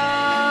day I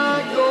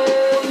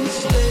go and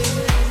stay.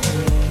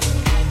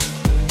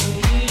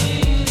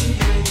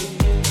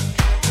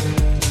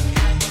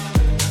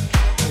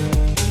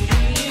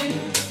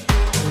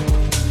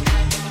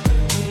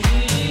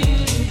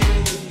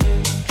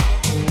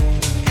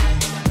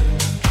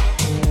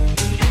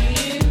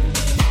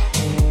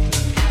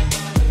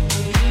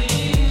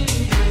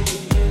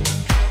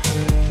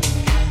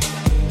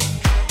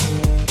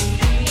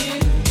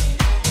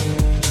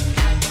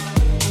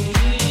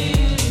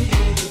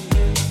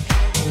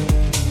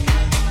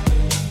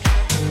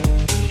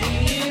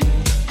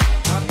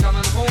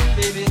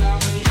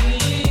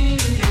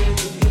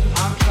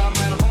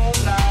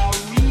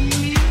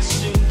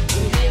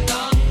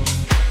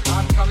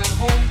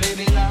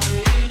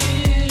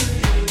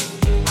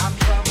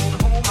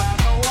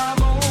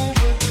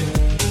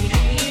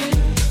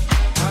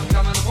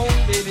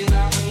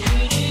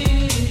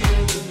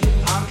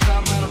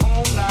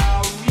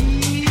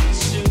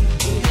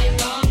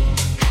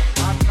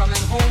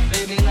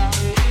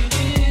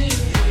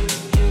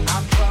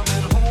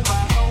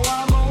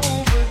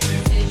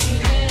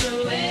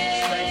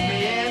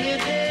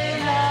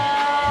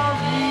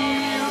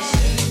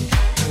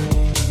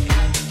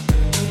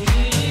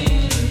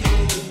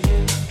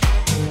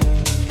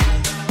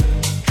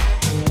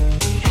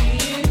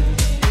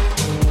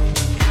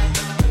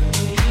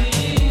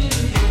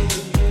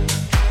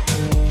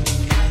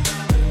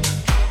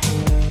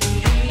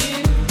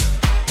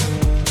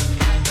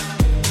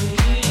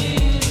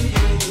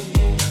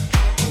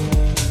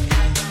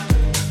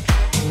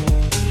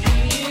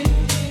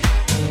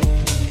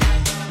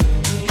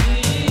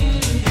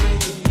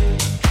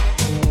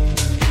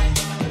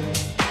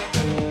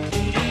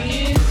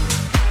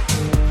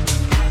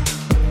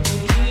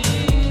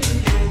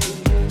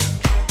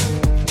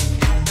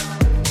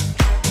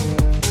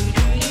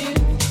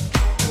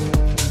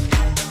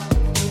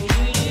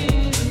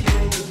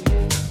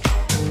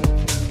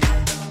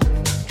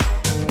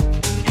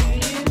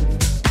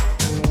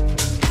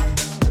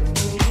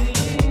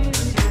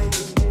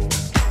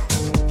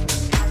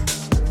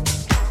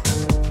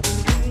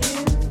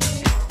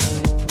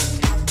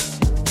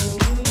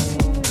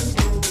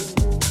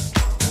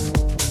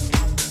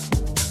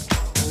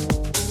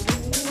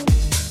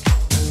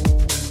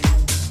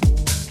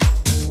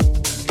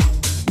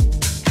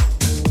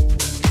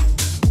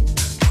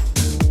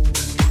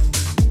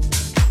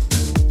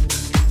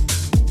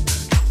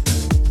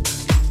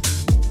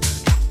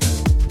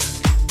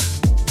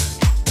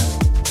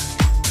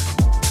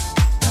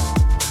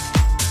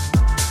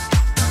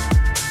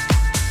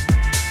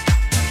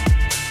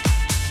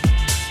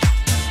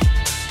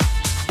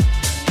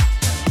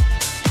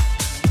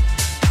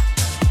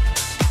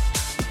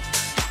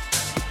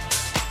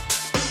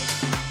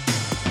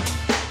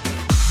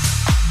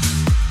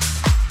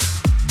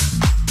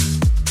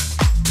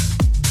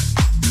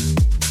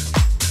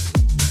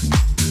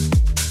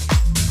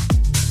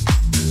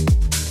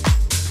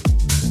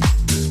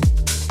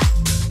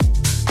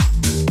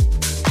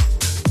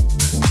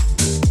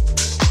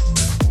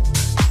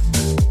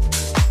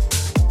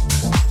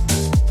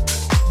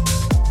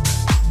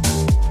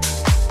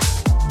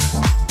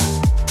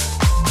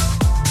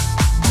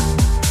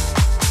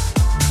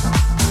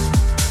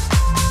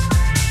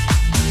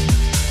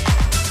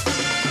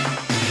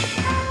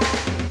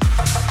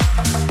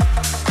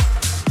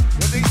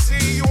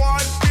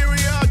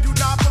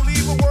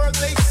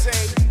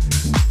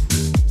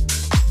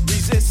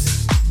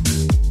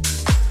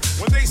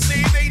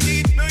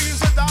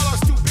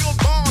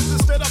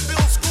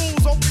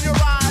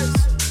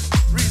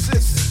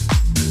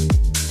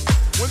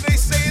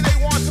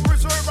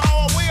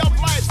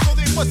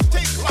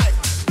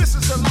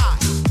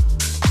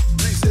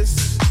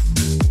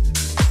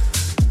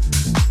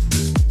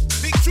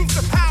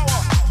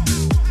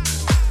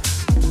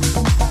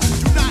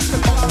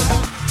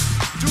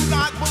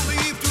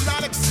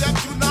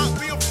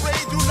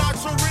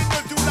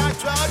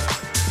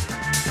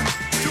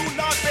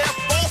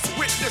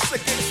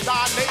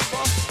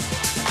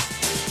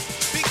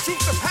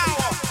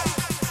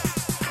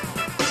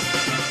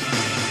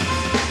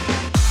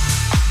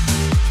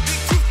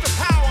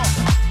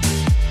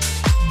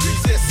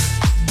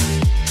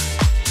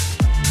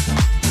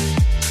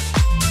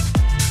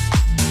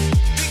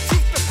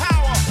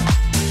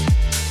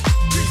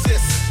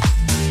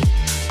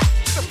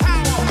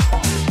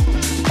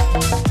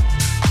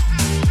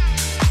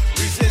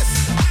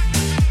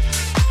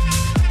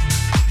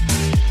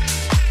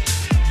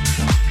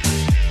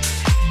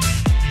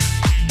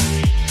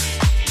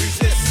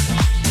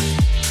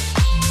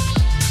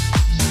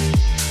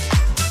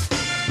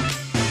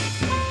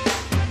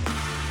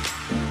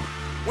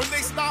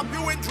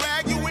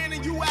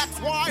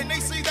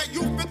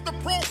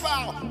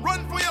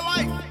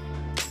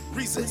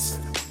 resist.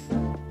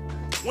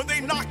 When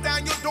they knock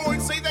down your door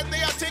and say that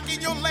they are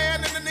taking your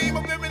land in the name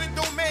of eminent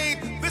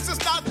domain, this is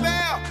not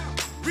fair.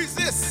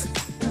 Resist.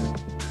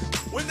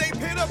 When they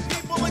pit a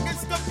people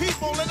against the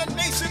people and a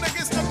nation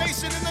against a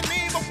nation in the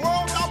name of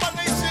world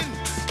domination,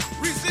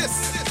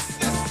 resist.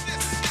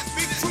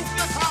 Speak truth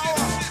to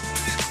power.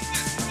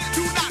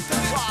 Do not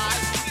comply.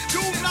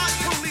 Do not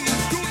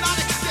believe. Do not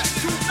accept.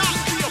 Do not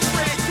be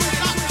afraid. Do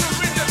not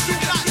surrender. Do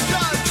not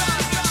judge.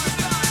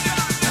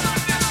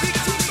 Speak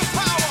truth to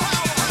power.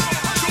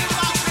 Do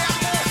not bear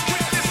false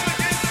witness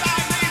against thy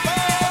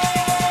neighbor.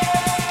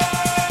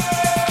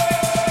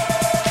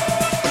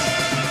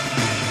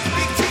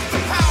 Speak truth to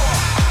power.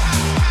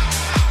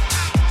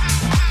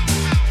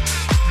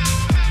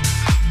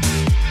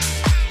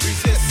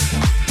 Resist.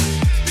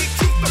 Speak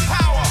truth to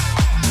power.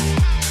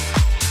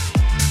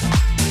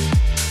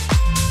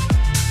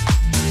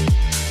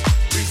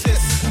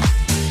 Resist.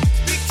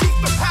 Speak truth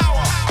to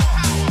power.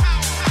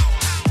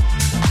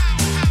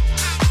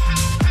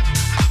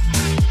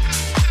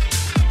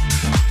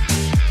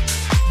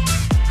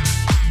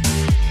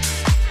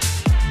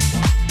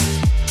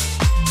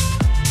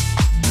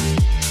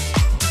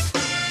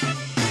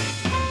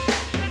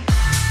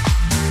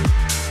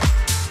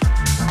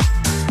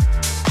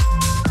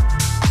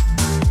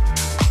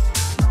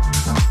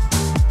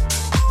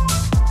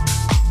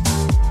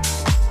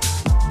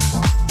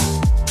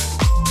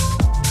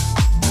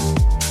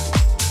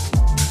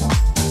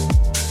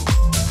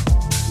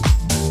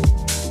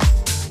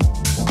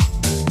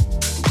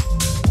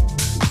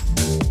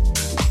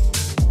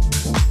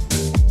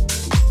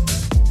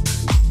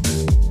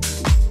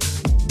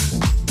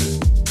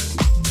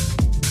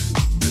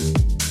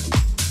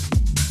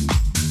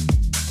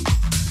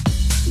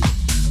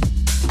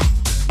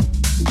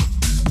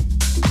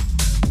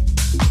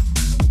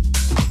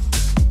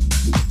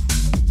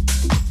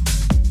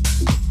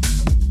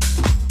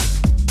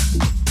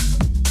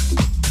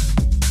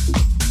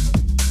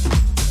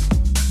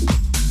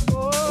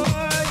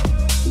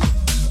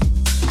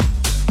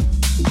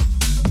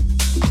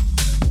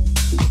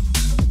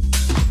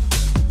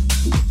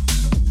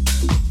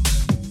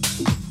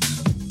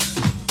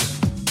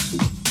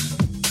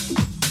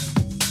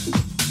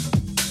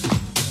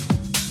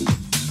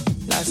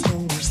 Last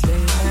one was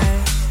late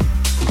night,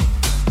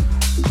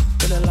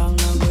 but a long,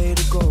 long way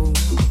to go.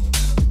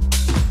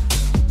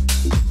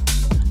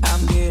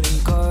 I'm getting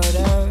caught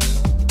up,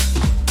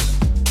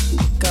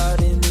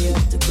 caught in the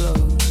afterglow.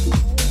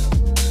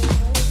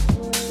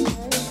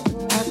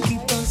 I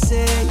keep on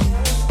saying,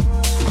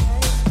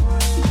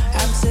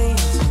 I'm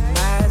saying to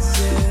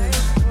myself,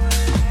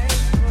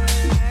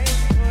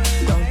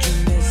 don't you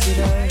mess it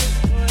up,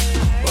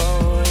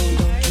 oh,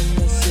 don't you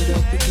mess it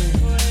up again.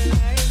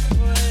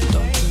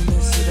 Don't you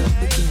mess it up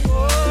again.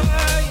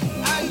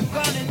 Are you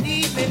gonna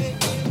need me?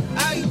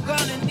 Are you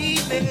gonna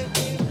need me?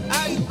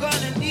 Are you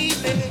gonna need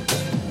me?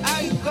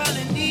 Are you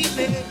gonna need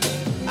me?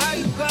 Are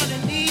you gonna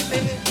need me?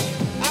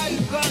 Are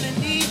you gonna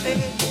need me?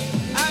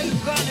 Are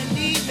you gonna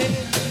need me?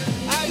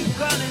 Are you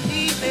gonna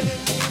need me?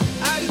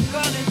 Are you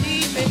gonna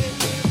need me?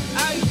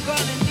 Are you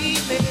gonna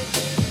need me?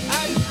 Are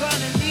you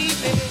gonna need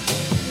me?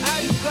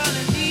 Are you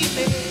gonna need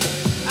me?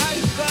 Are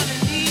you gonna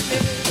need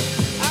me?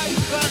 Are you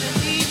gonna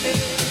need me?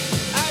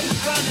 Are you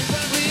gonna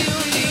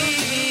will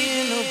leave me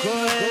in the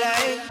cold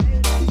light?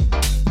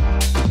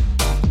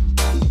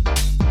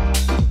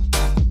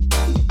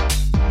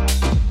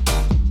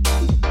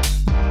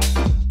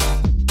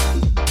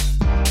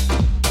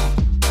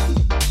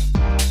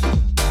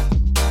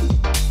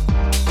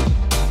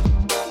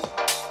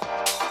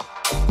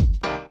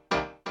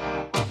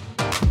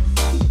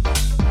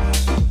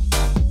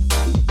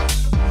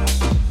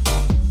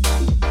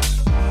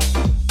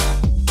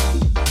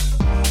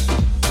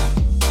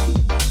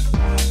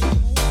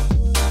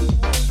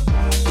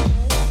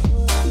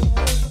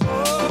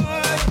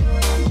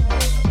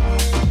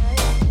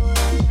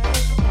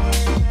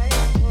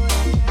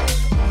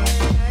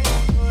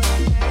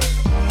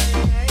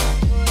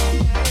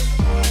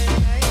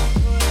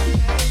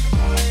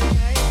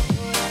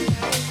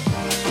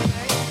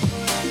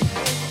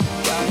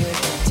 Y'all heard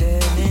them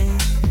telling,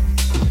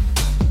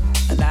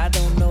 and I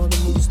don't know the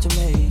moves to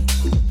make.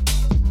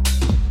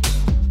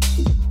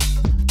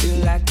 Feel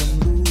like I'm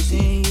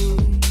losing you,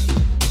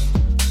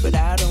 but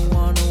I don't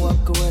wanna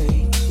walk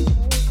away.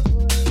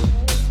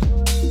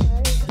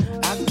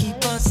 I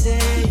keep on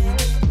saying,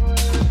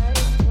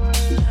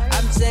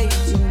 I'm saying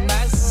to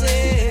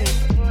myself,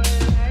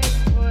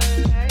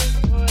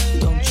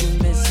 don't you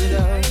mess it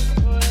up,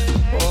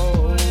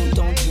 oh,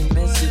 don't you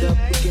mess it up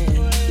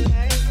again.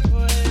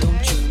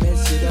 Don't you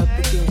mess it up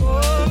again.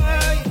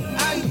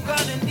 Are you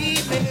gonna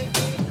need me?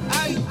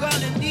 Are you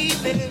gonna need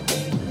me?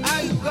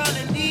 Are you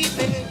gonna need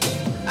me?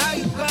 Are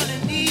you gonna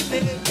need me?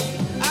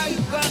 Are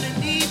you gonna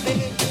need me?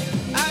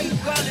 Are you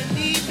gonna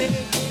need me?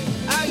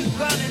 Are you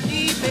gonna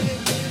need me?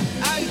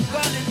 Are you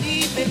gonna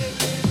need me?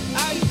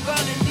 Are you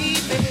gonna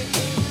need me?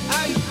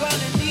 Are you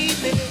gonna need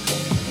me?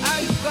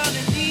 Are you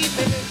gonna need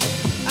me?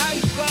 Are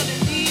you gonna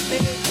need me?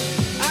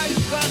 Are you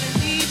gonna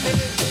need me?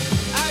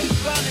 Are you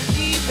gonna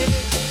need me?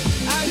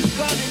 Are you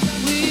gonna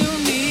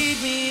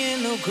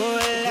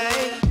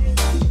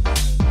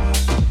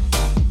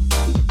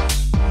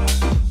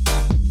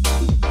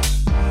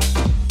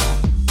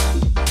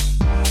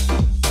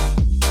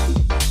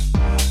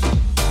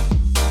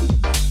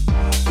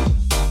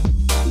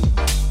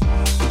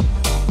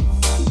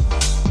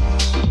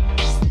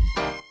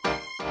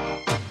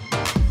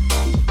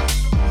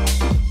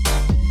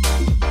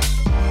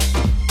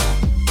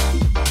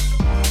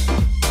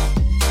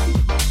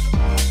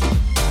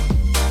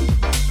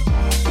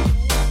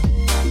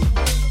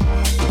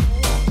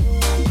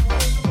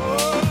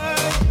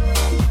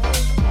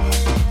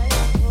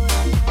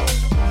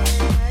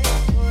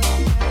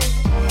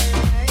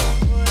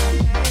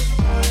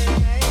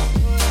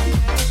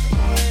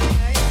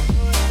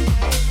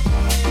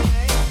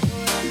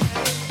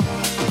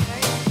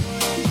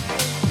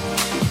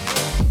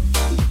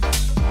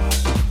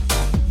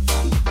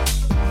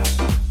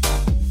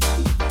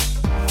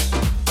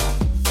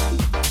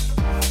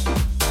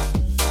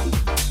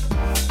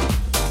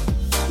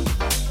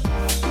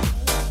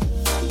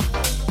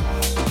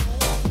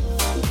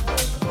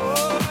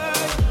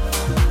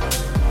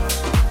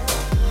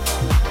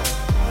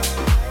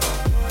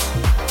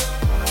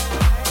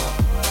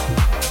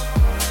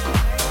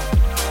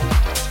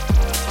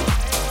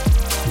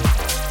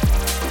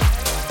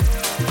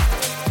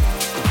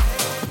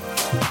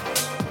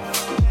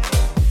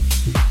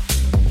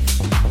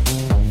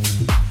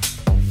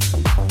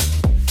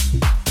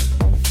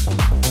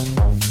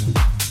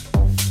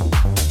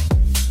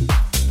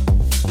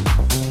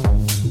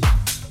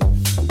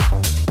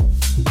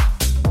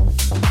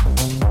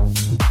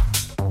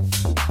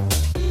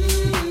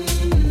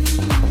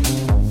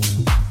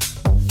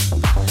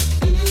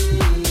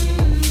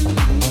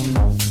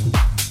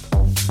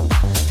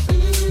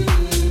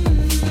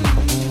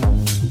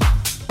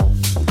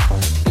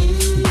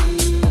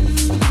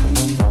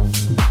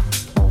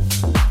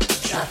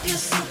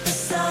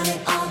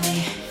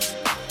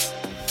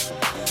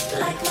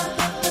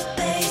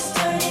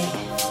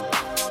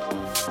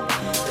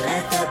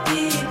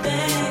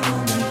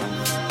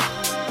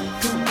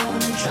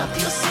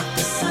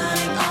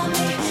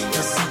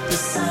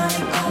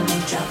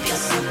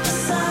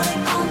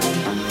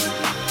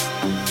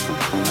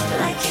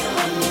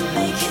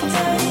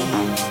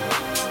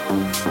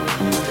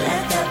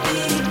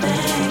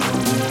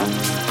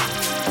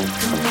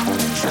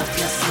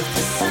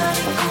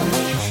on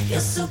me. You're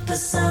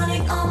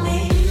supersonic on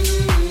me.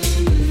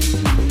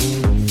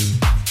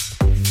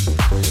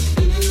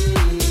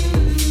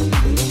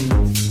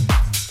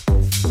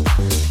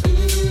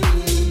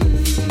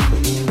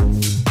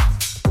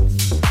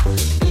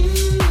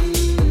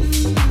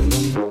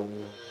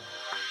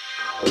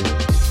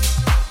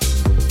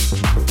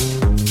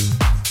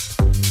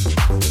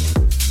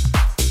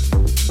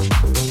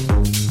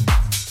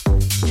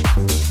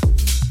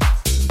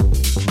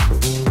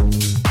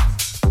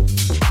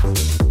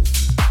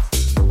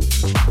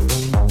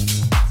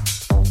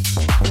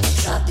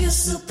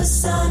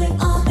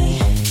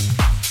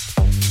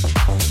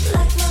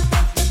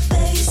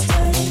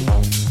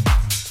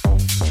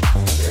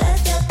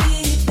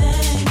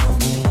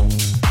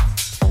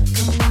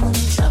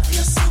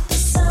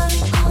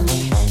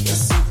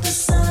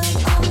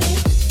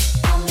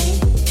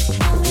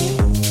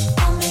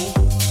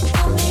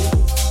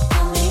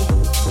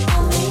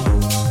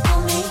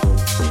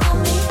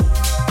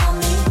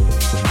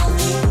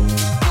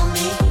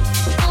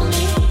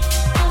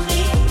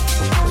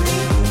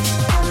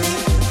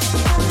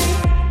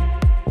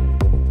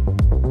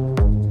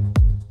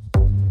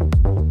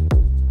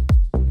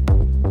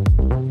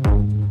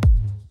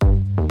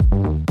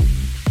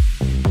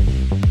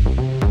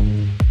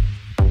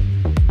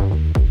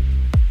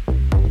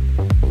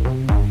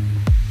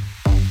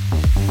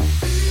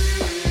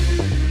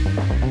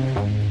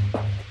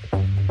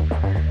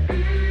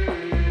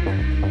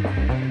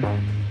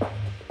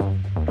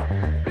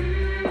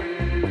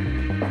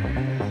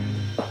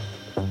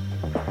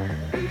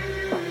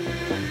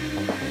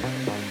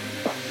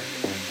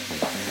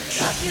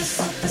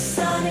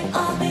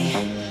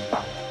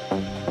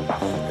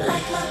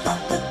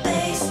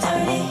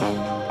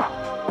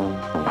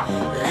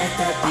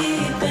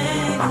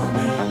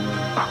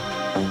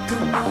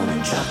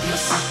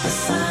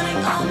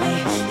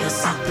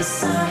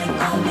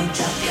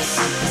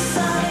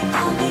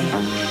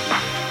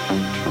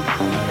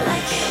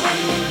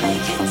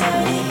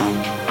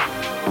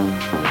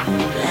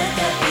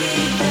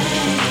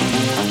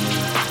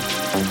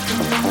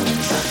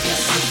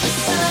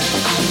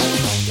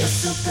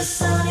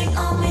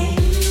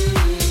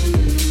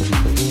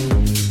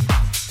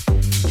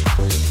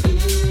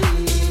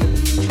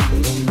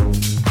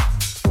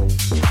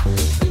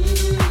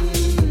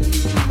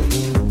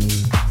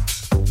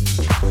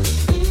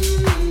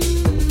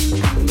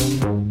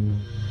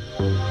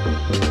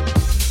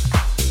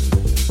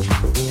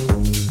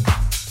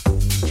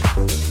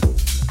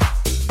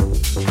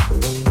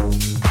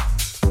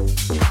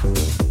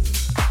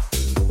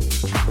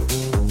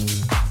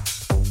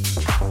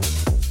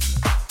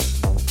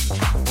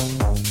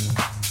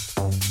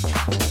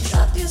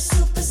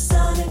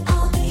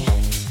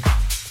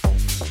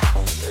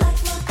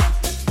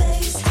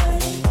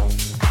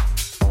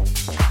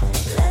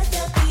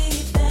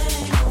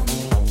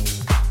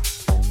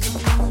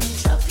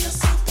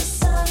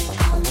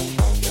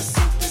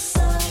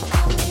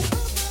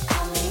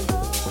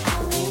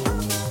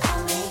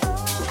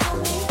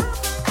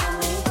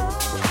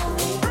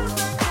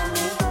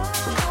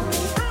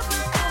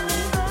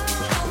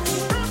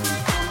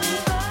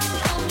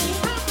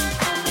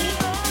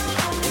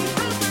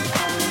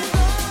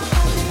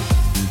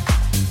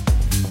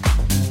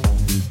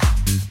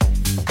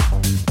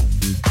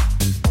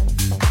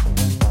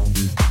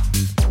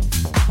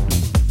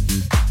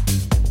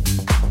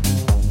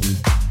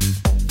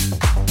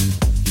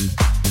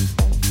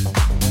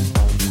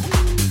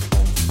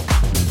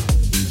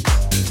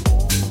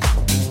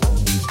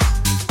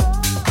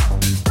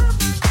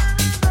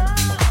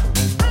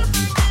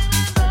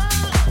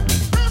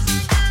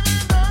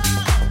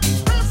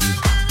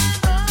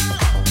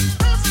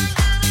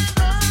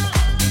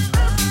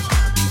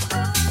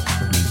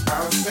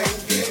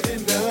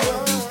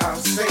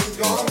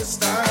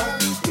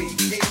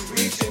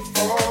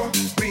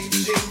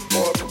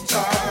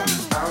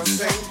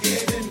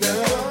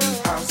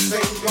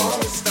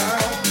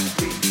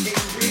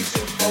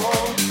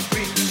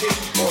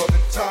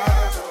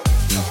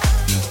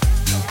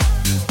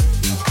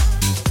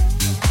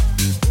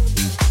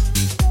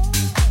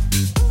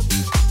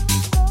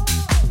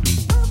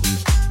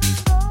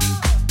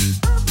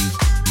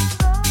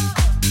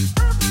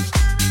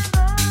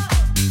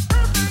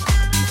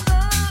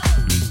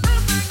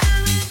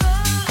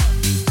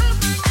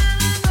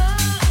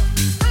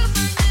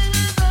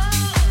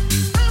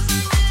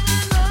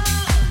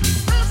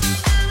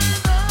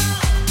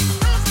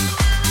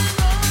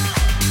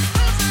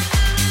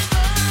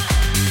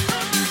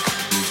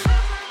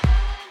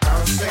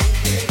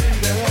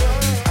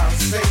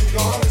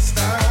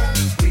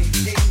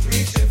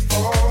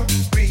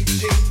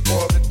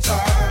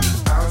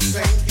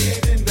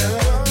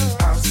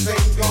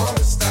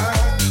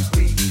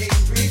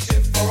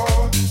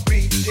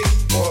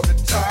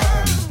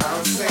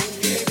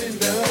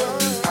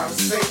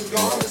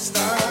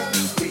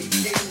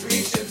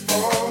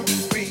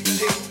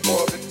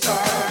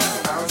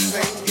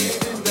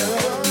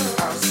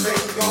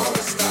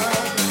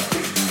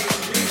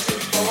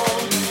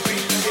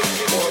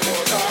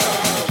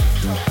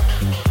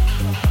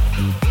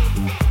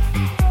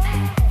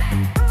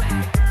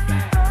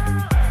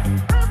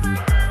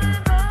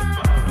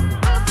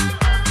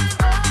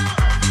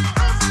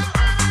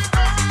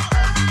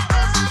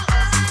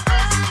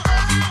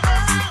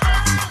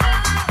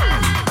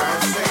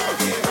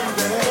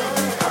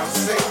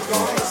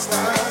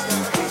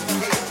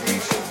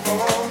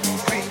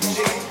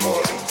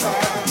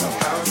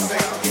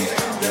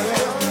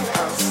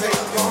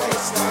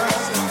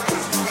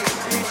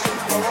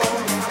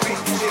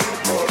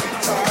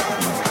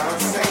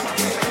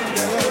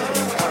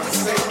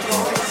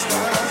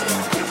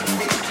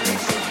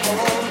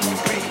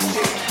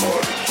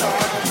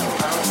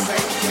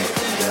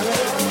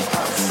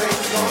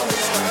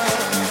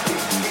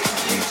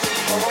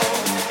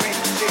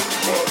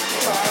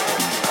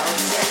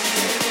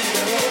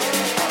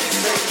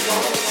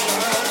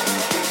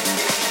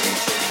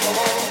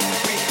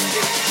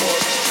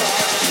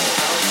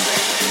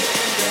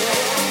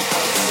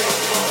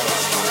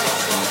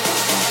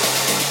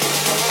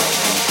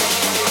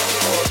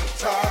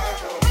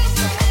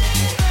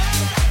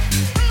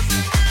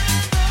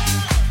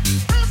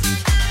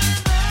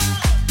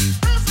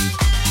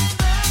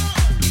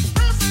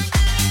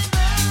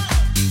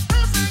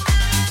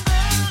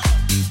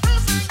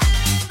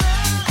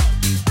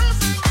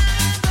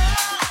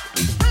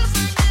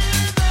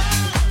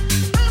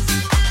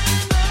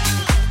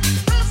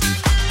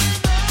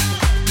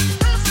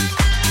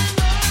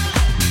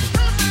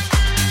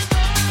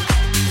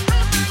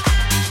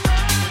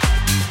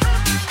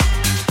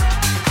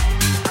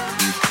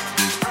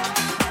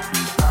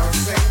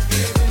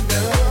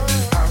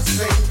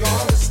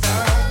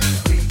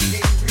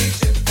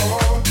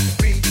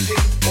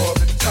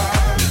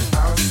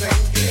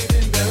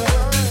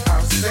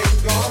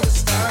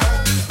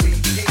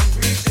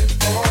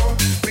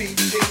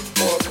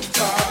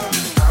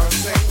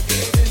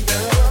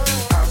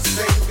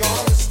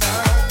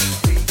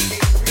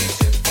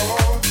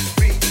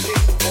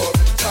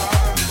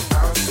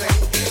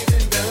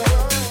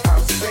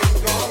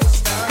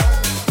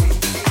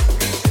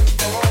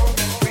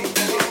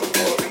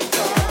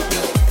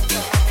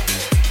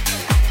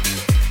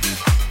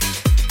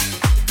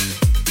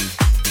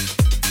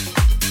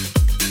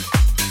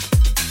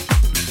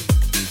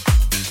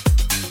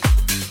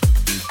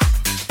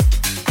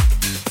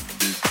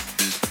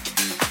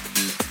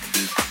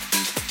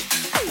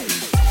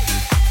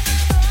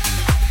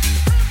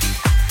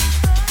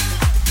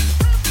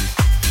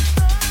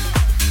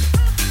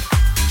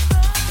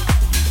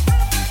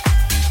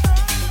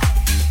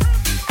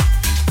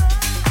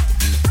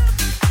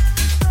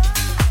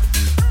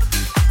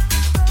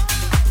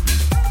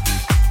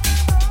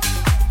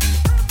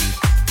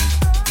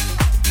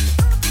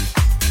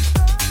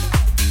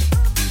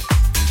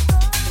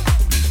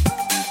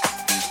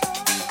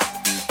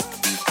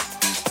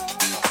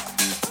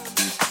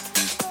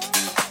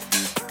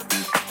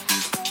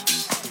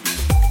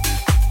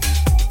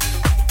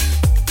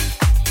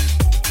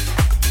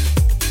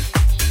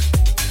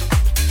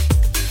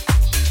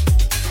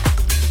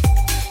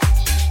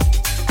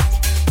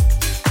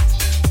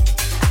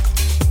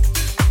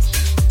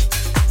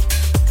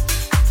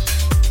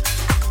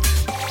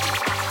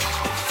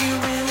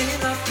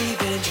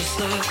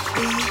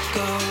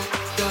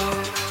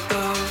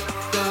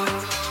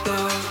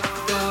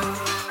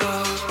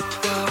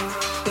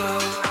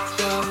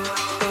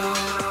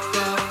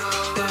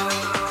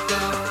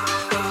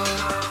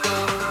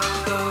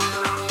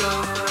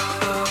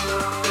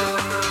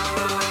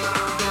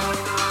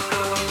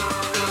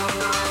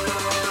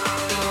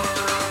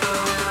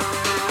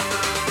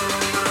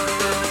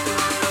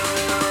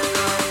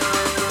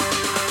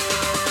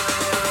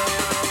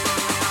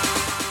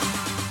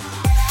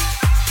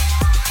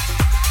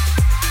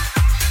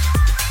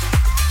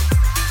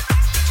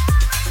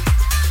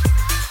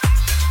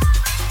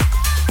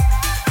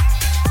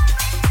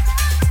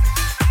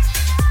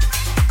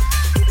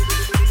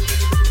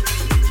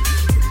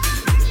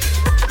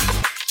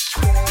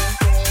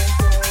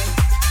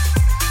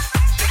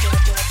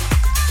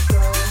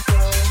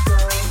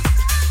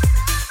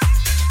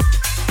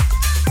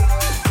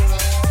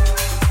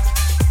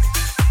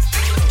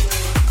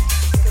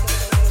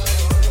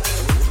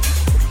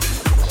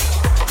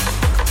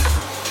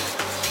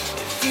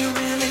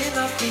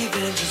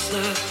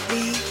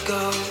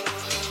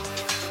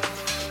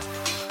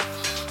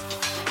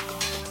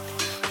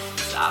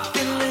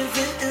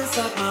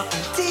 inside my own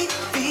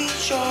TV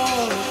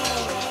show.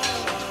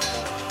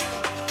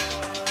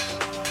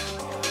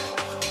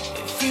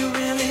 If you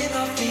really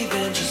love me,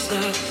 then just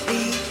let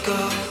me go.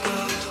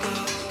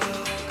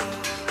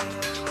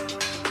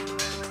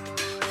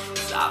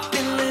 'Cause I've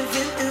been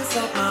living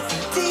inside my own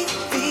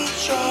TV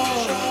show.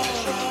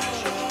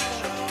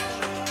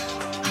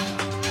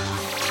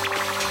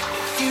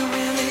 If you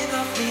really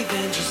love me,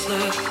 then just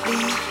let me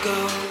go,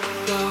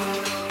 go,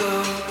 go,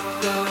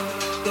 go,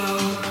 go,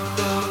 go,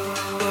 go,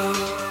 go,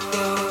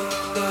 go,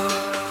 go,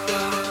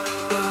 go,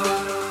 go,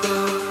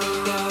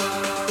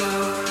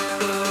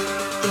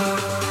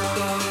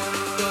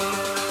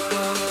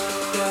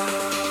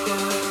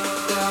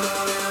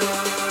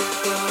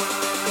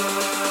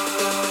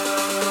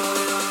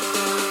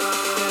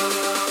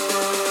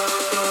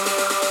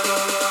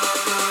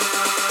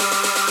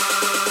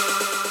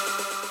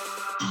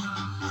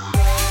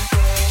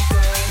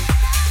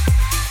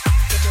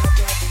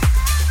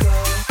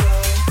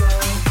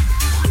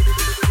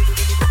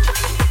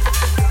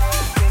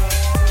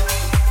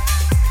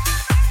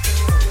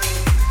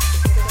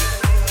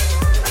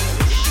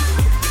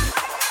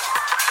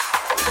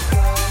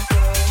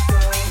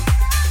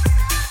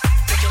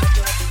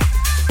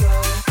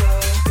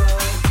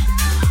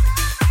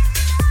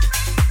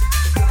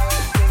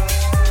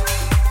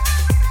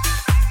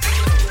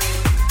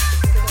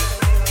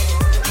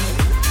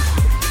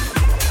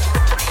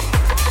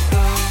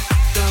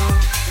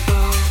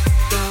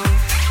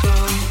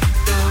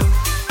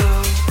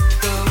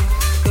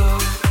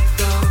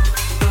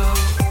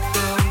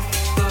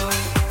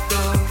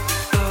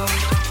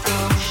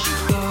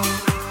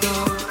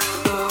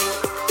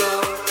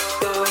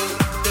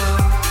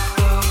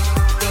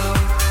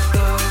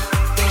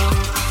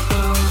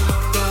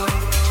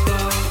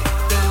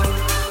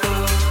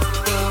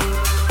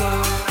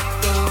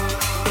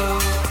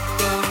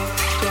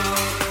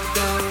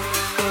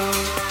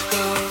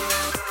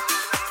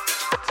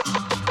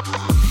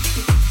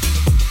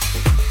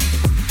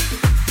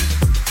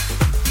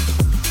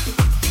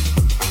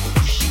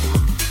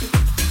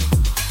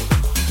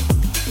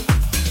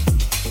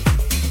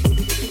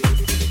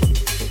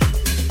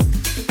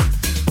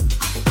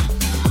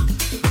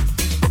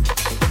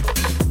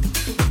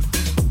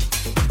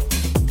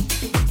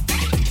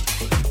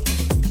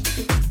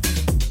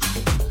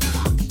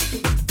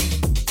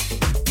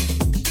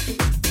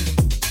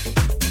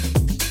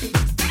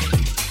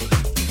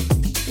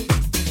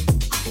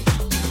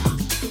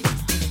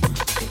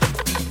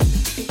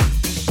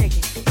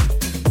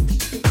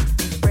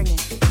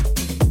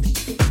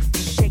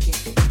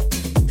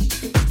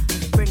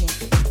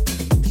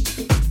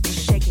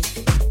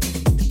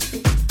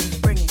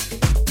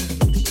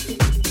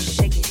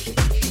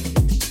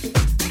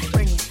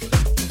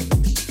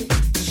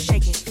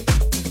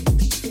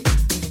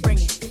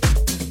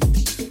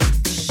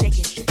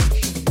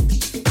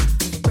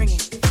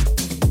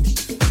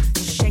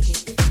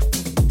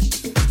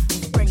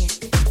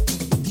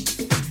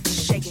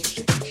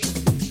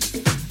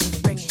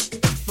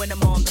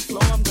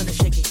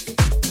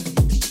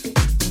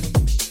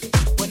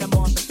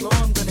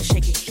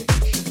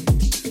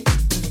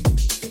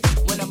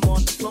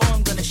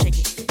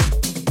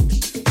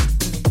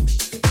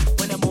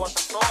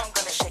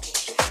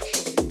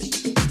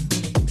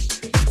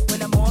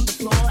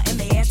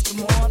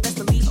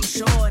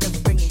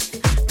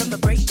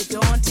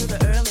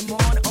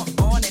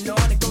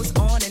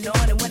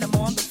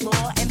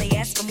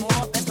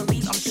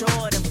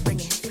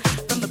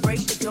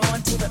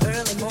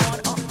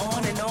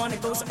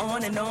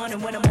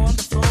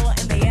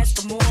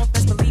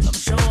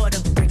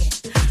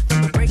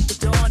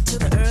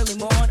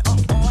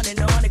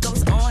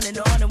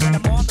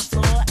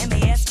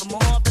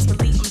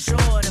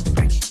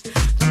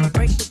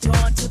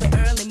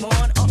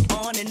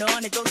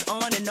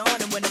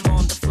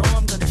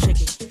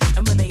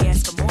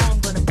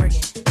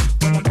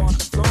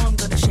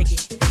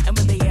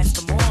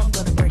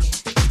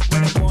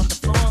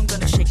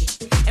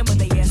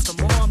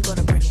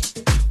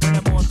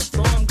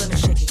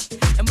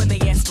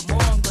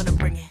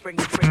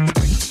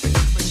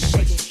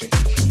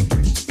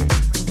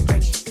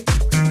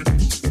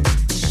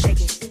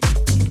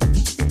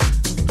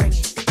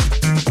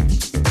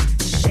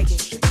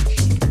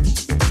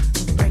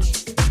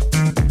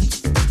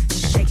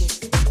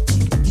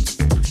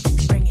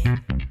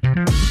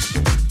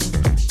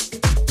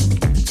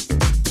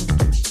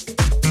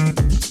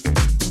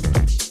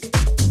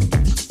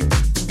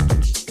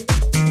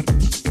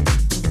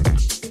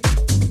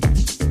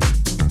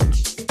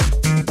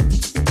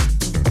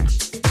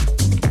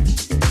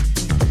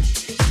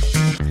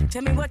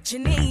 what you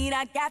need,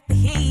 I got the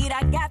heat,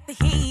 I got the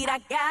heat, I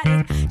got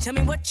it. Tell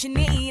me what you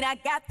need, I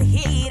got the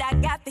heat, I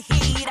got the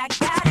heat, I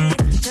got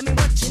it. Tell me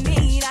what you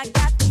need, I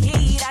got the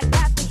heat, I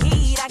got the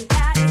heat, I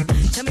got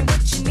it. Tell me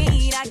what you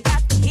need, I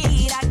got the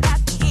heat, I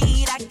got the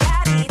heat, I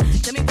got it.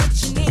 Tell me what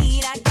you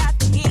need, I got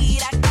the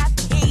heat, I got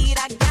the heat,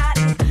 I got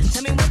it.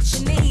 Tell me what you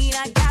need,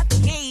 I got the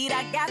heat,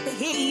 I got the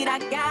heat, I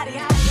got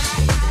it.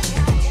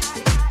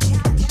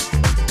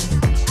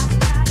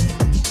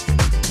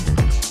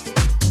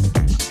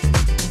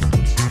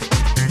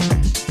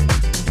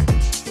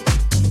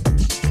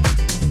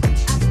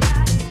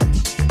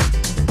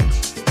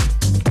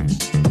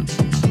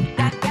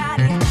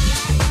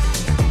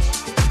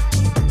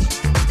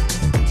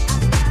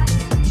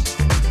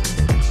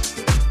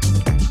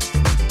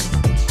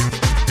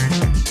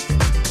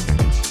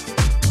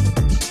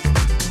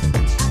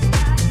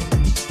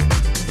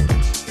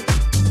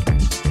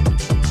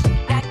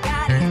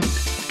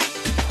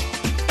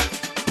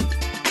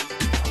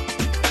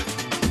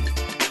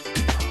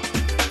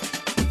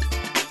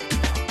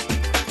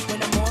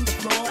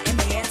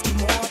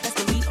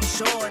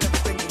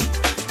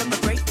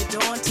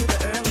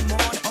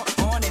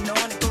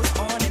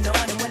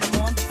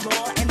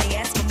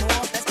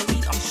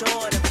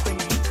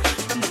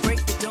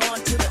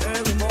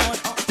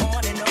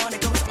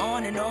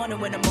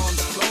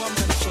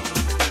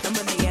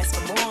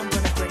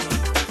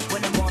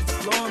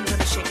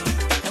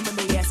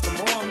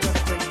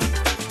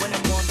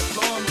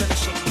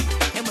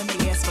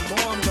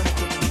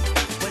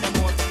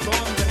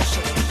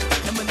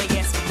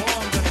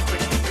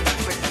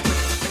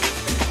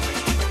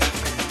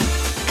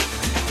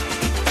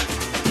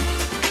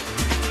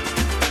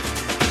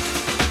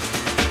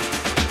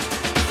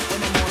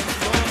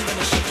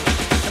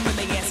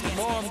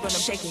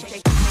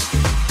 Heat.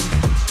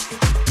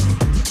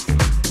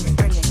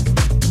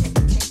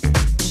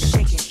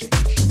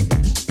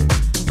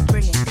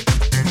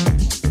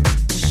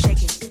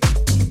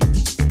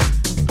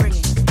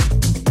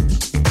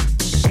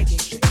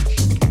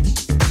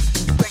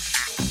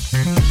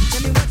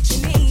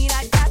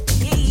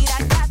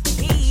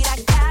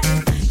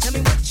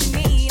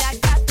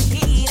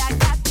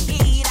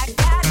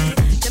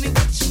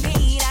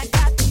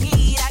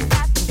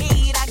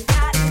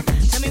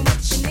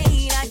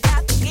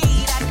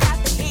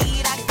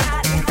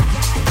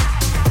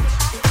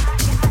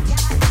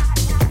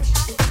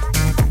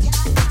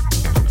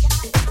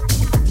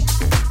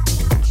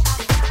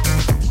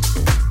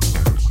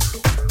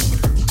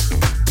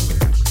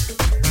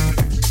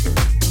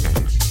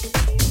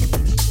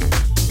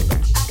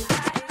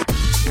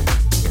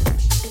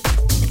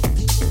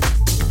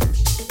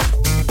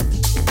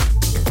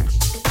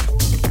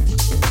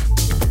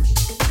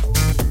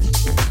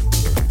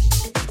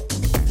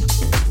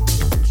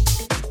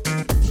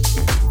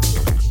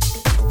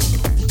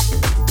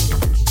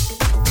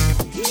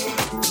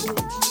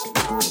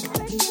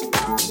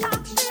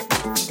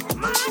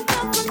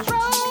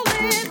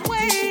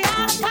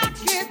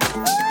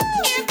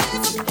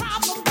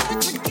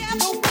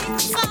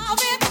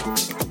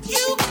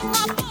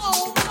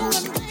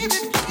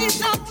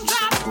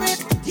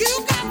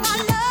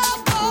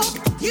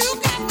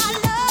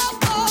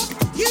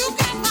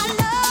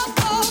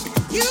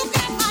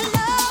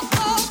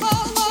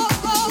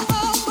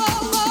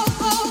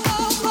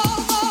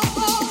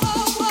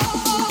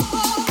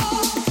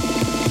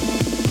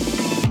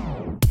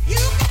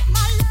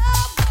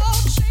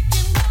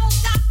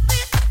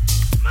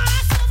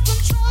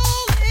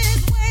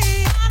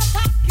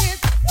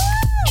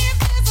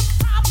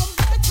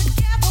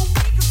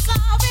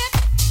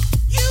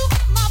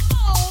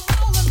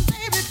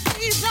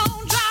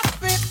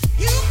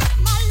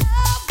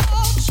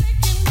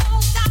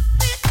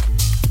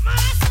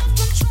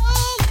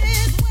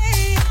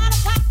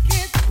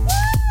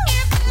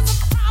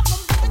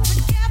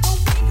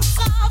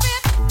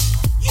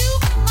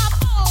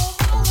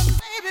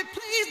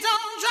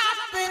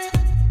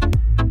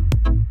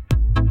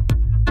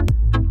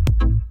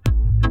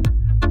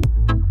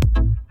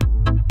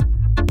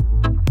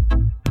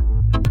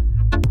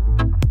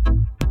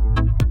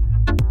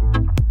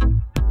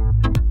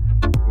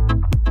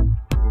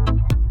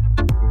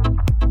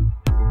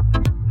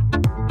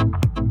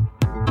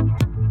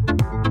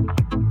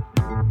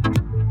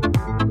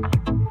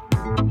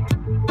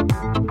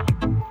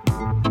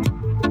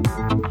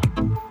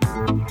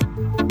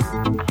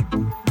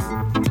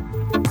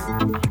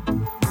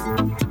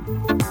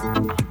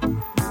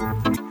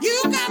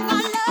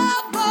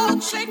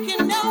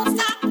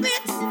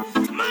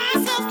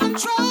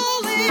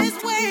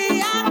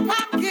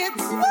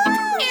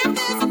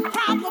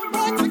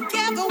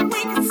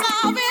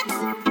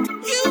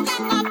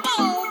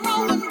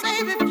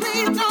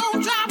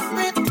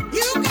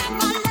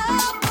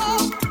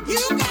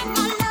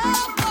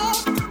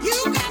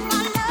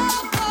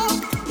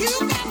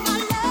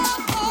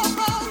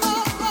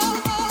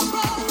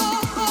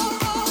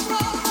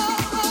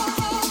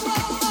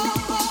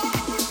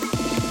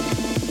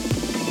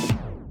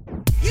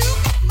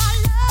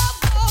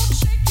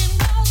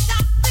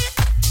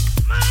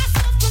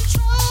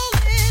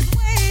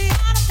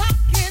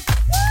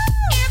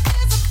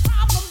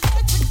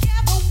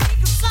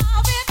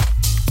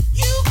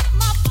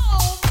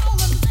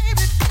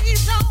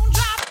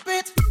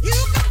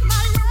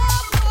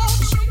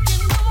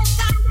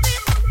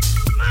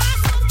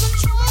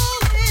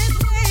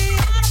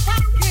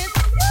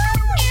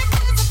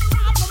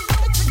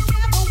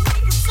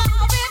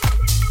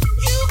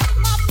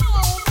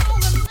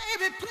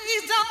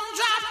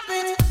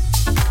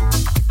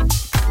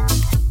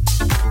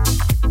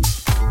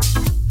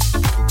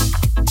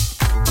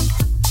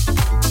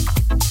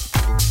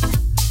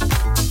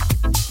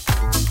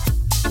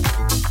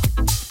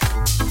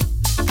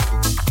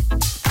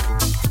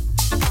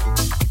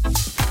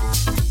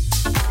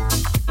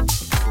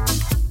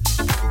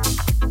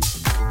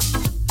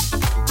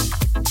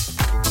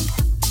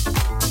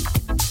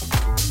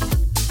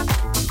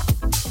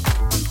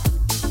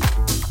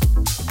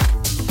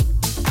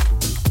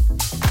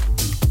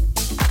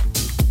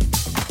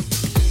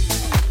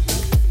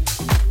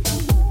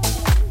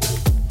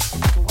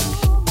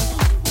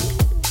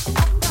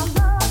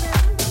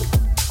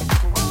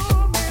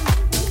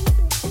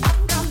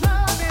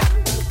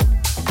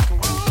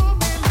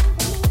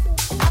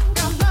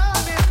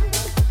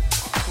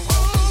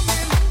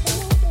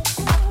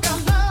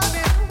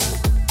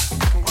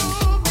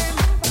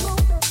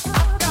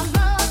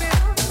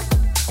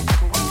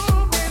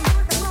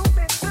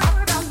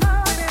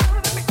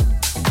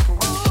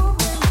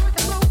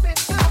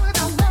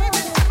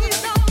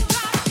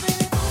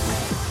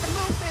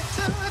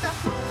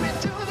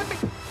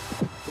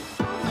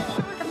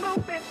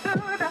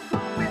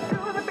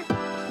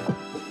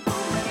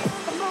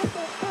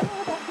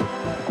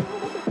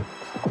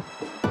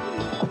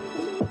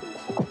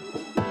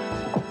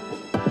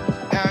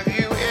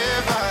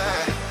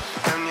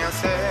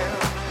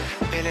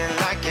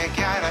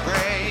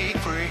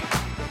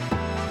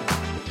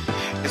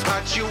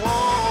 what you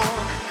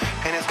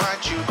want, and it's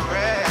what you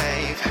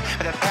crave,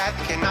 but the path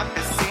cannot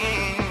be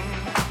seen.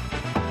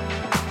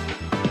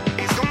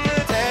 It's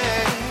gonna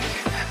take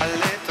a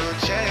little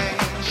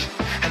change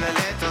and a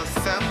little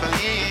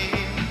self-belief,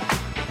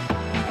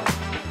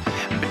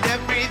 but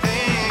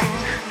everything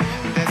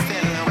that's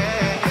in the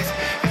ways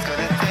is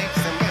gonna take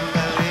some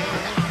belief.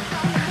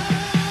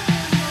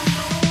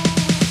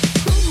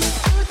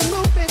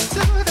 Move it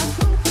to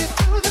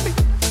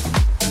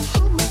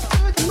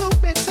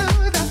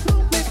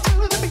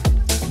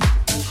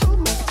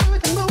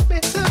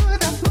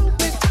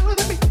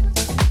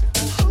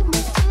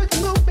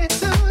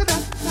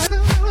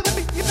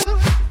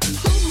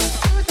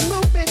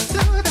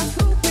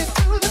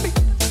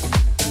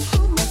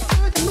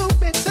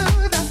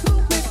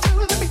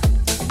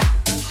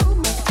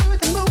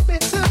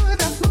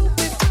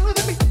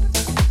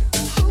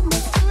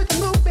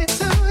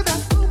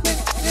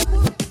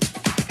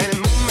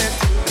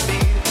the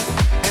beat.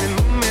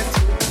 Move it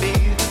to the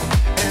beat.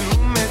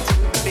 Move it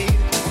to the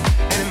beat.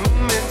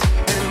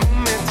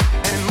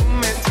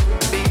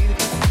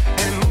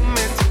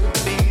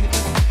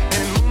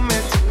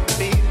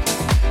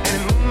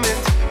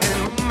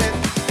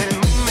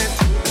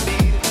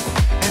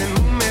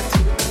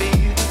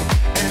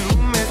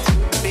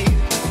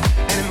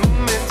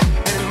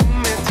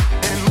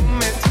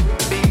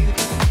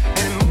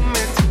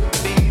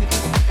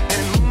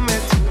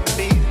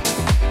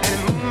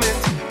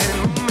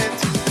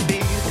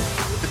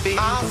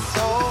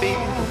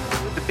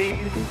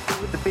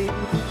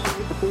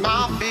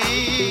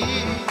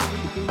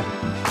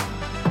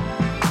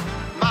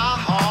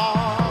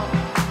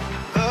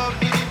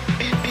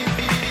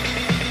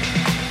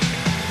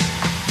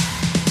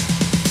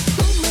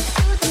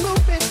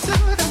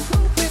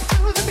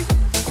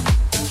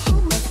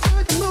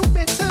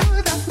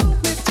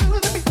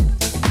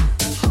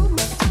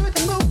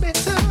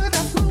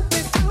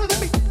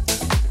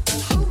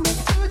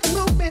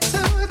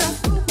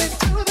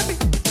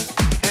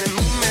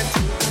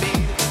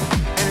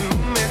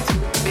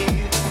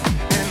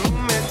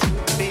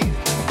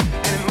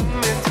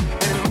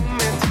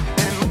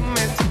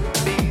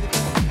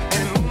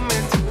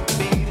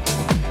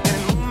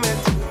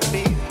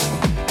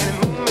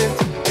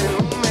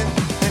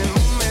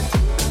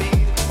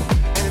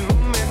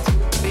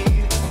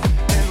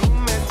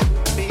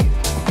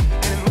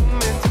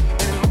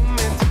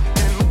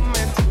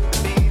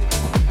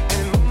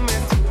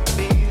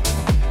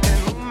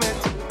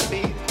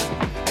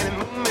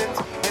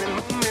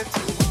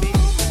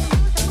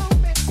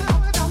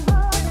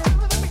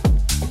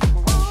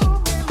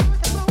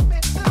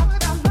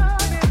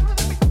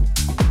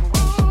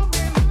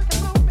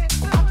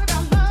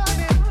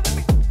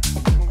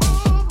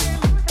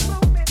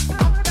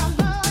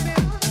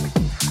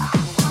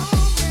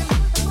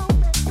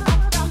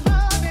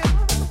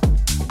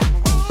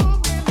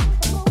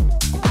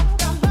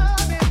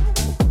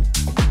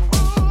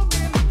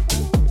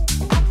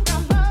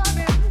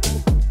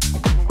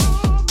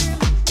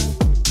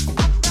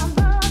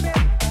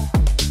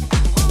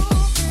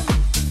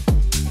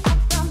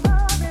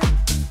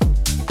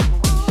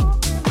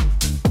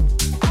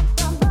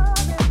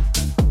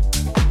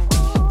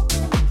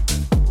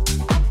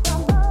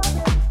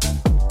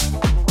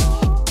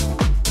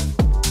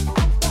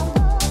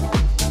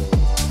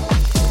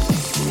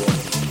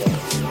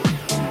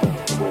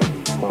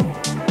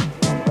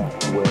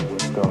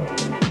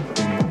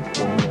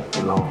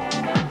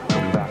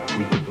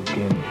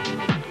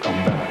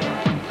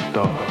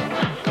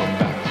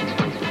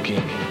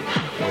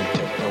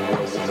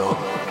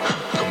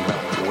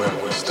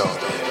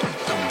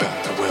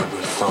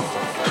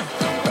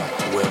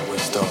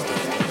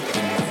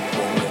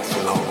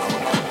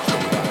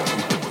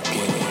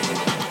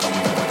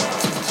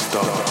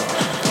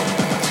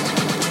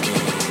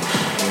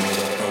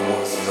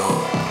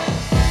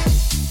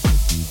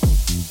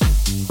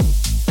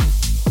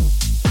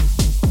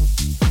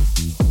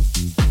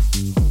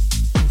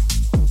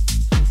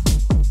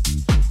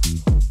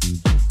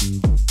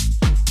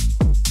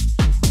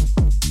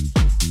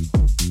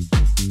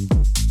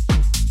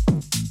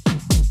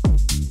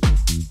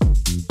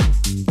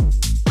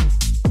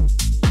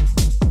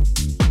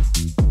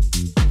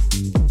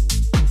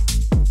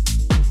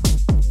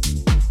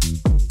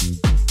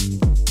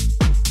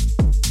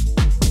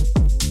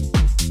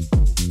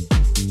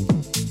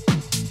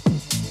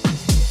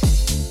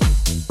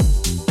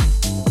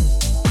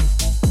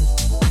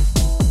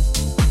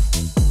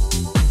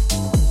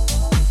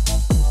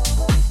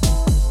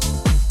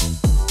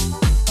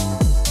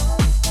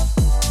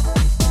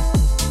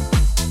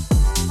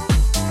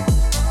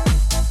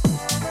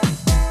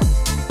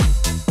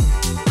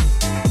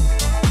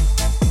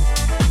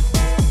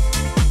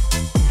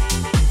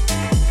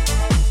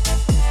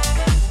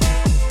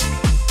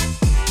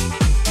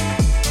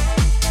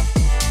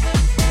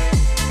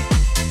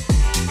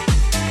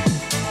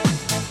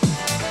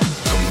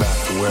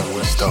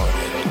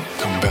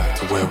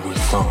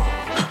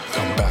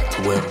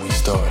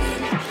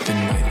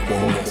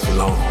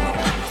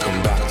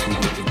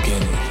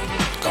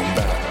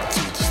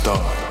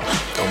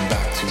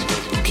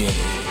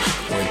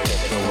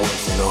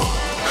 on.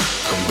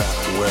 Come back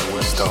to where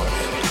we started.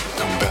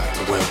 Come back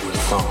to where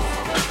we're from.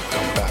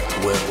 Come back to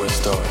where we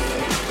started.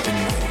 The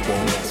night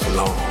won't last for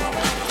long.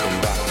 Come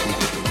back to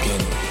the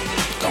beginning.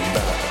 Come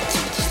back to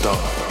the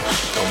start.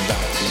 Come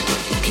back to the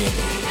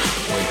beginning.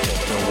 When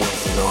techno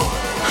wasn't on.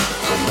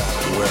 Come back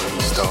to where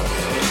we started.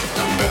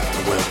 Come back to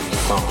where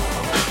we're from.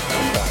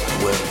 Come back to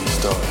where we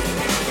started.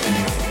 The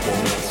night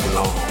won't last for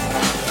long.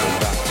 Come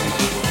back to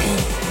the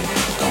beginning.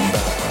 Come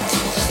back to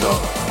the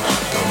start.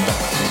 Come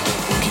back to the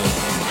beginning.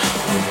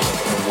 When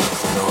techno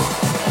wasn't on.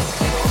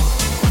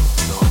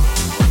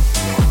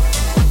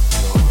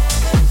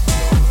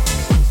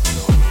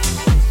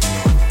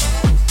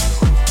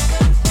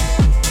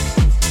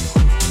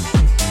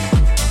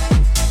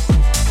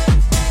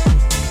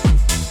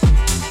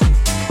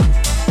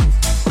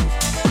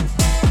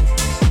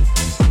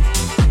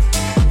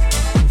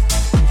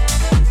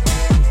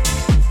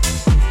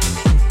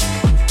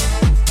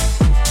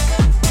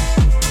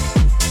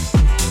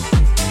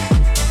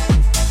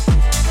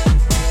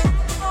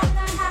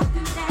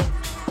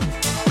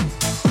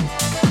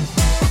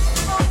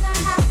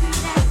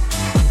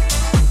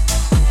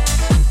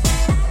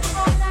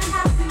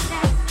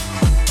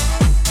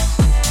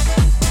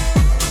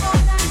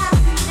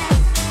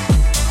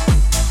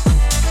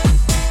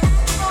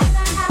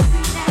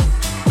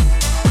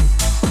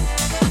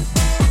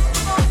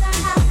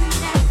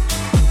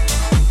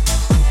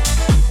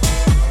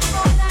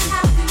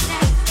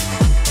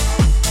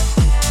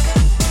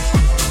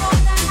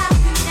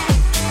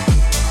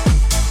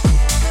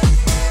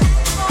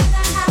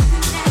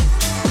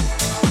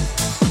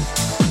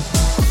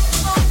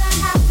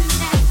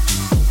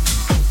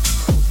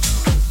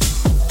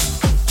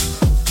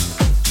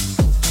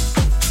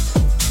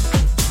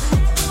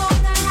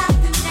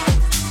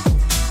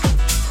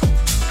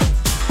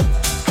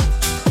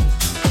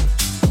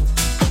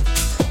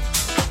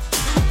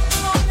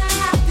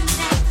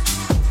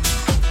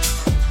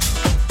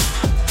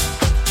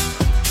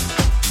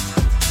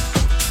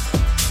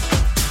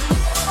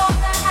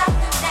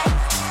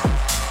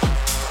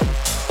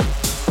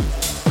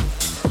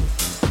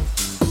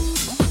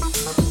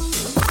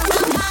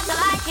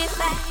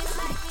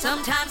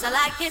 Sometimes I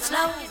like it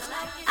slow.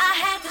 I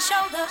had to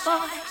show the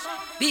boy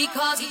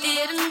because he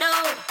didn't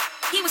know.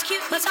 He was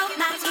cute but so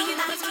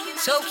naive.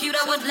 So cute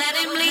I wouldn't let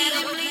him leave.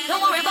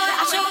 Don't worry boy,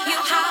 I'll show you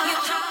how.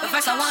 But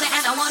first I want it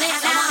and I want it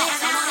now.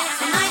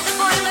 The night the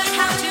boy learned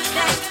how to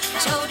dance, I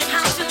showed him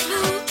how to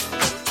move.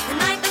 The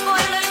night the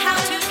boy learned how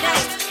to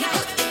dance, he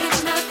put it in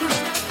the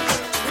groove.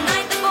 The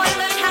night the boy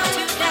learned how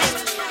to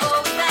dance, oh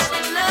we fell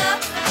in love.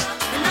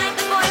 The night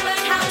the boy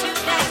learned how to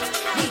dance,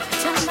 we could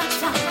turn my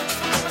tongue.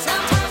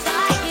 Sometimes I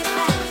like it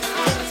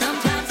fast,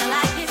 sometimes I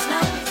like it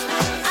slow.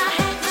 I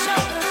had to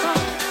show the boy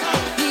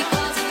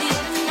because he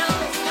didn't know.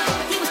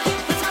 He was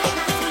cute but so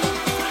naive.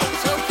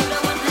 So cute I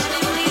wouldn't let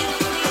him leave.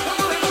 Don't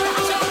worry,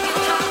 I'll show you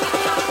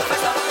how.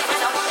 First I want it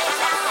and I want it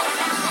now.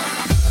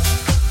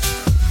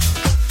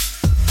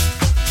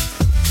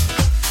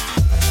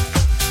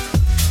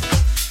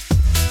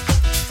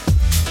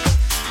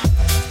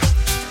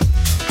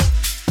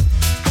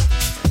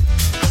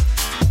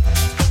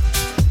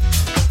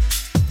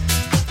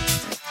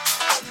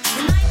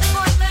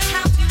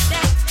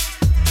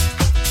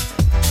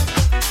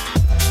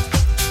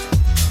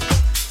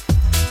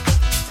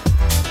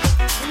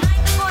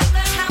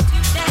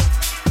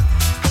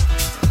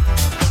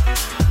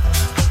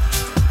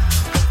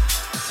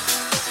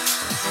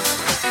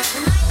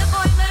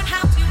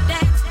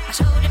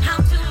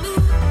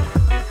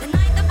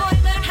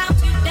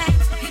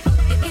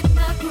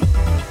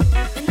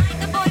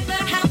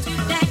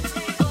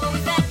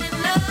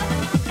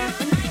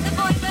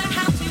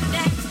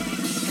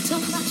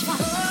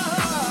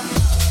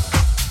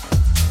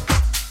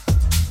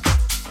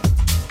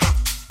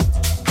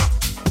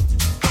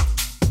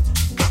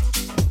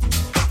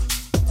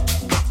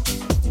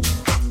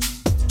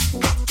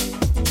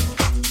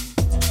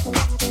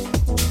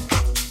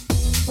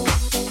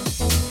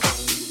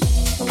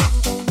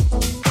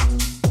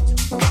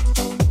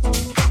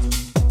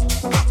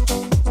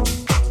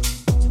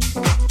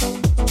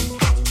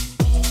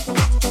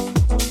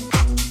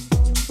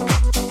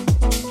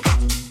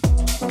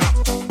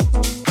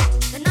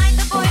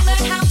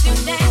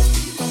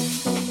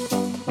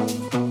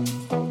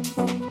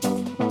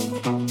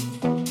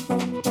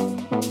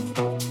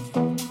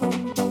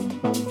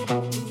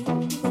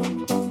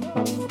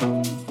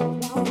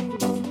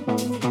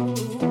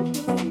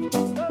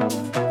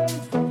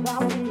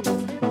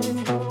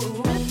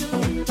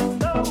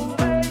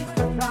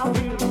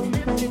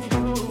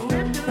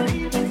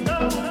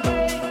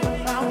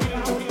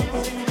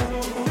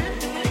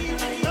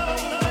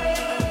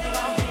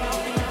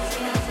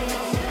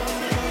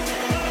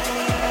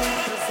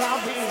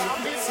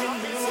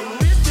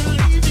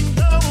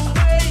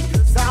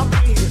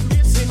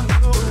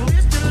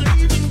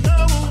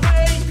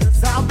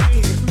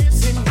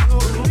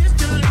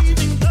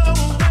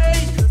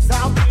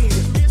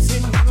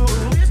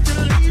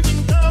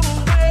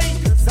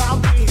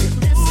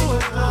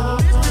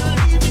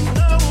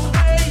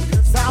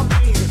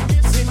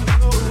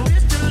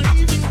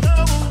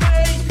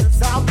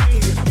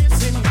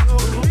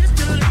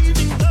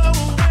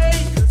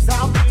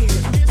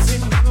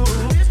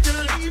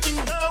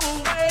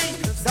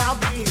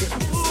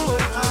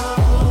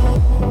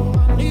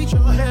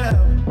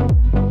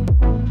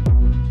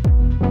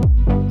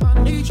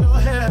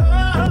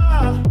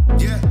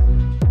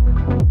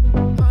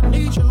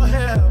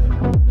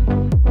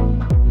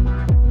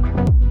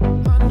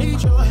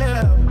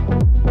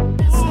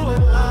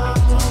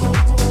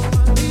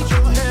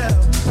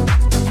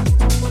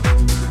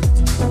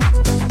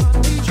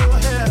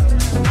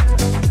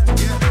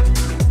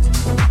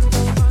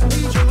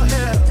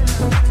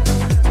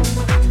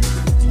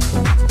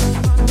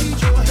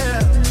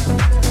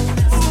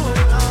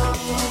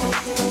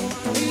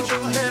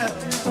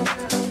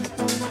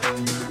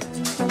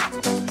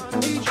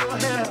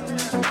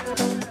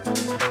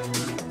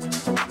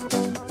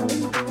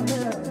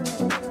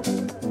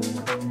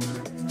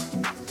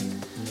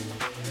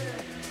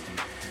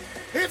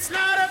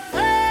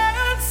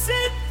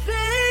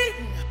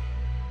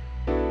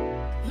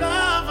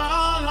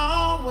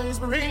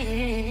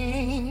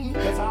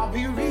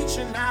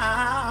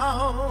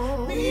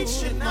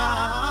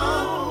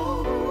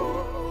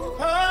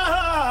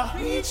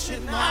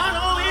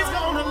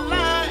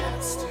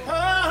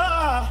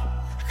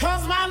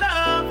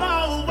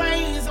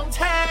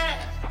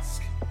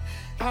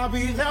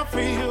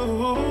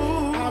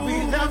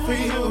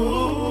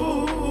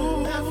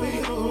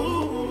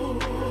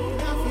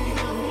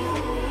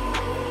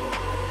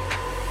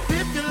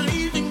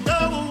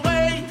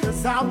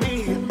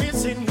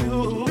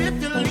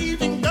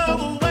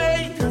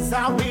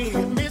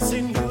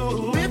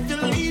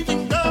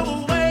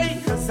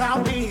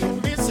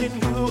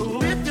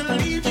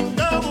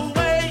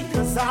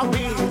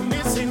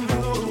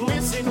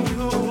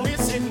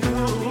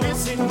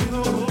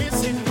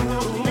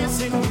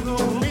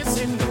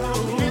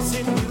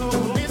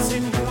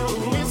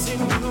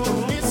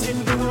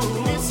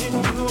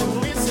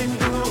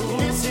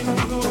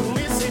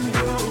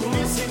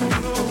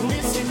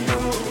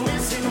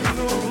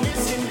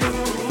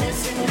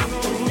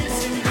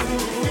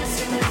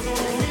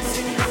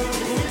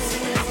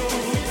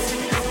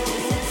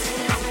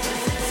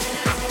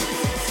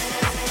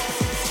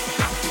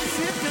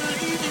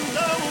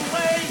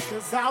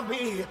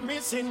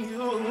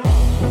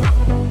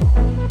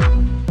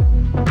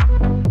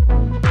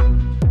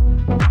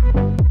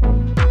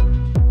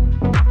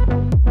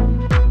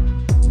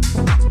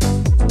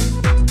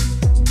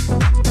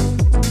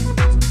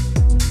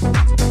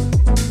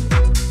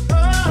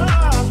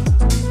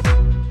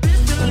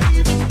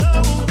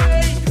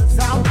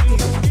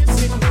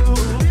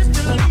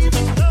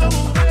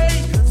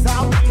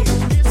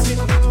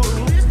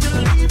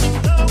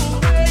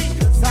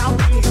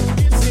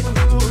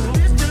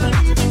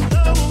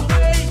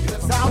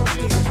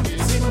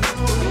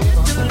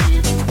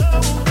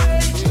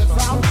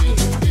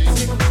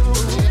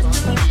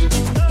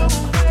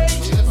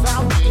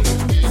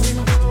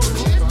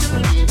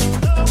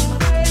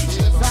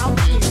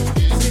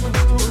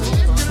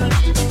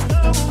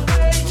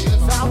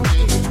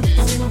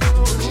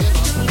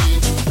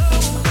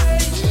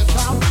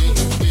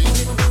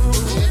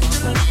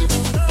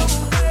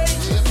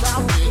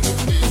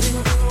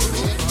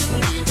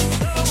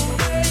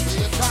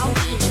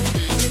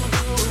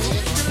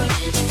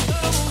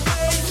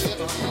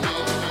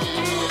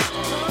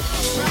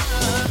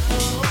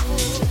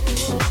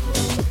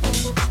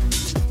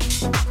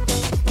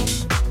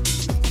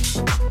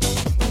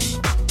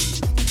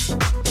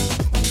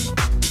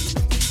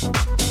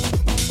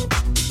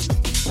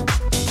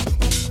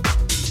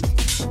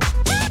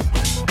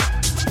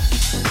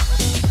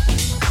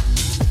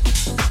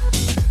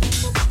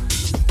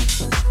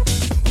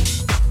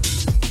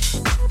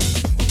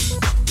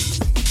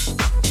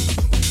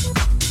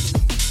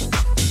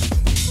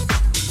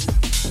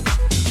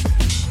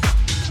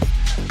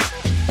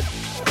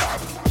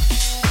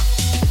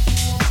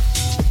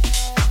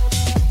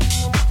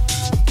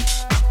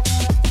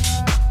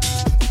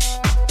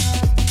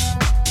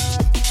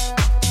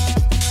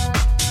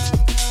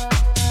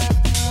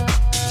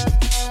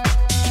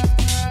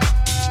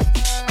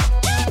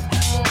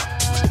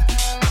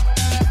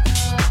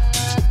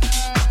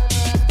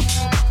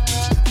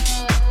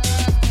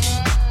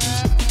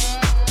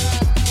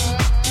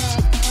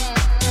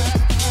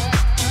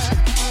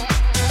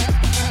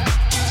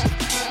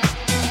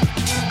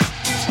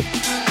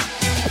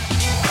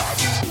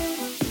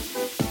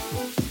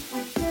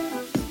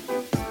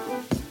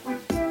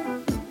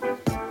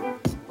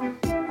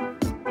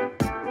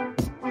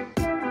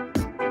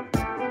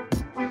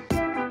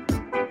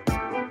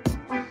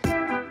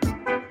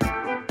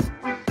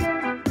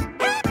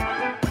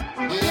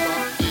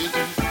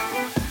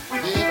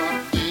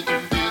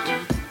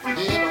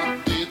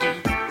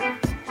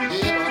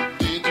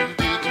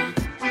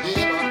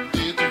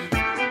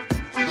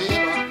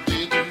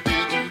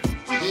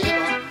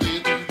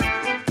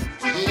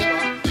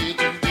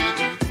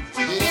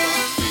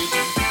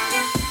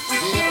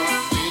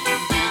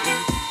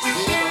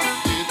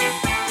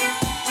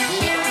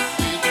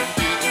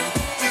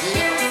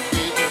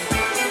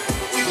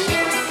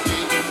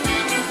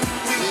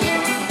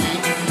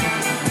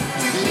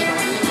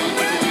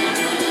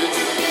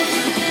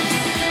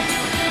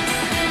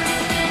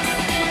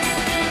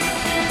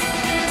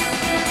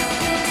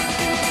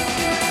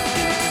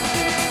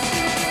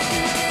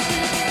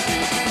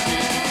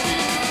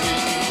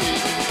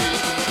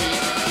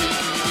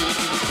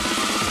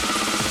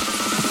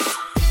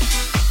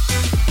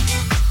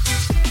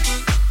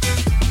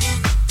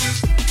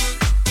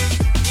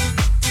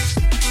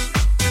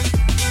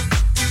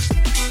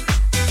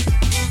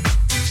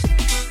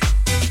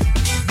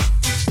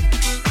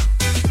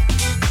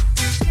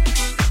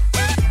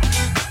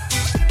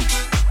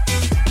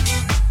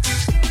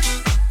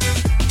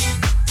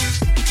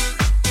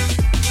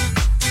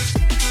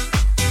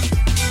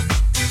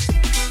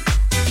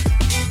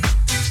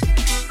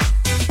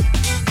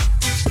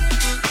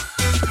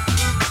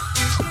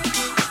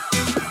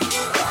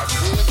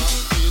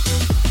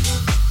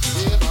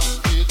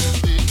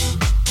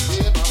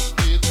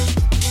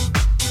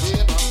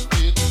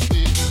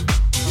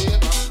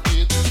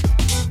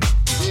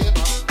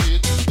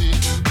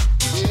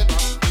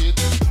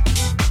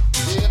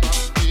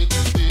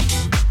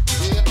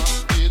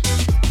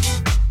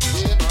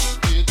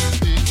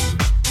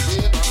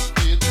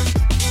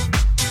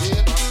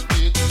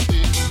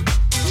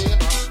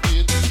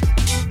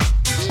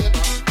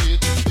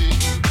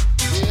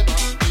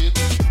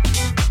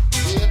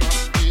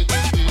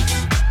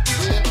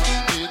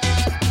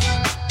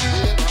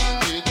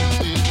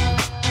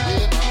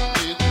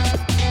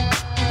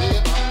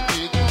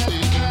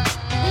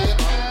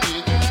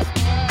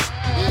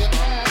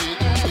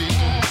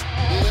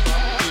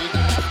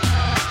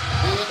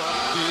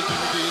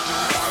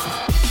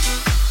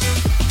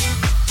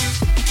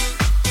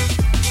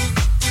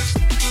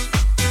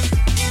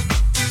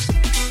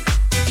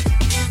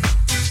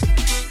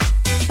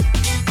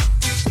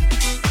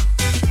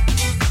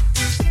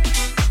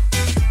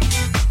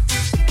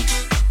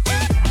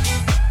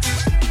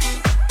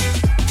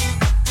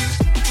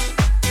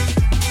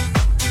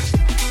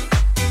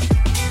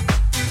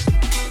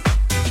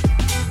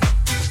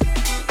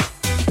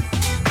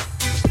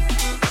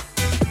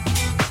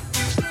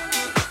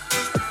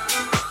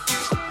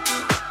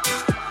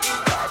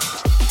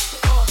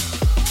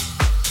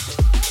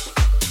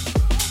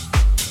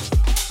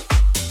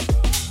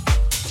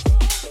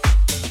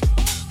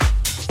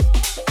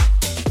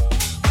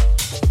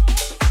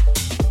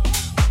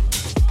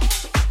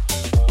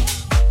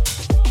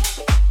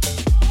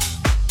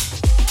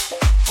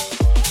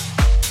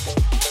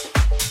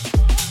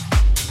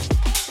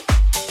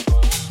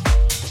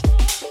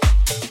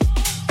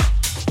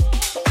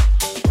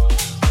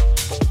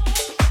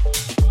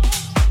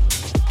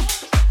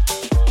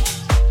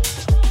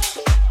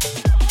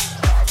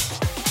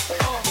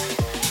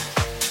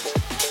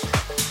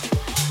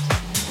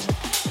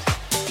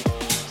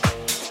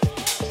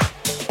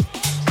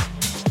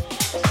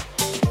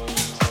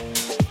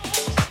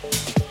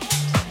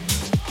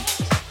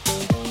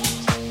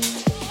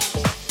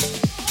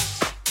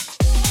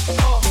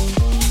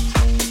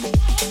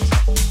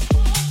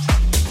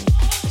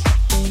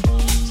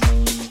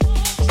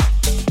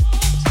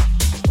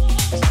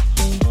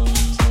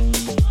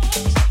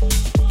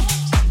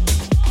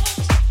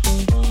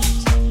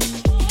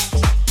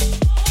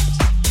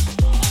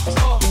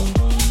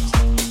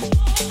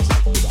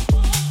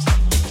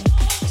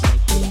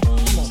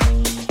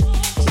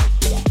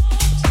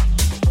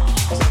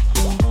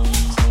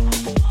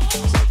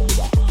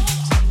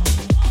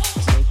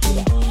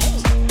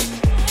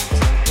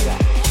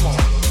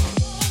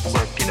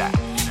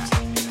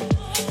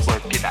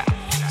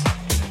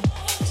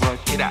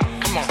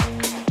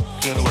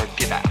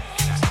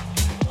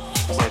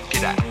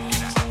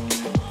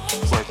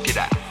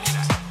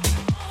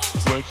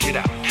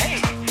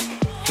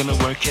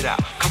 work it out.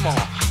 Come on,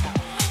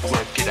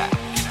 work it out.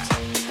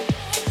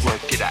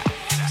 Work it out.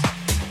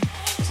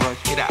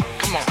 Work it out.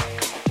 Come on,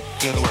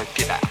 gonna work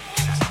it out.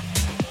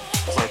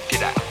 Work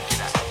it out.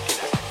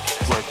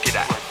 Work it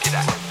out.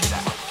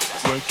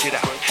 Work it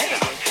out. Hey,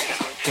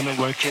 gonna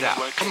work it out.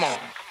 Come on.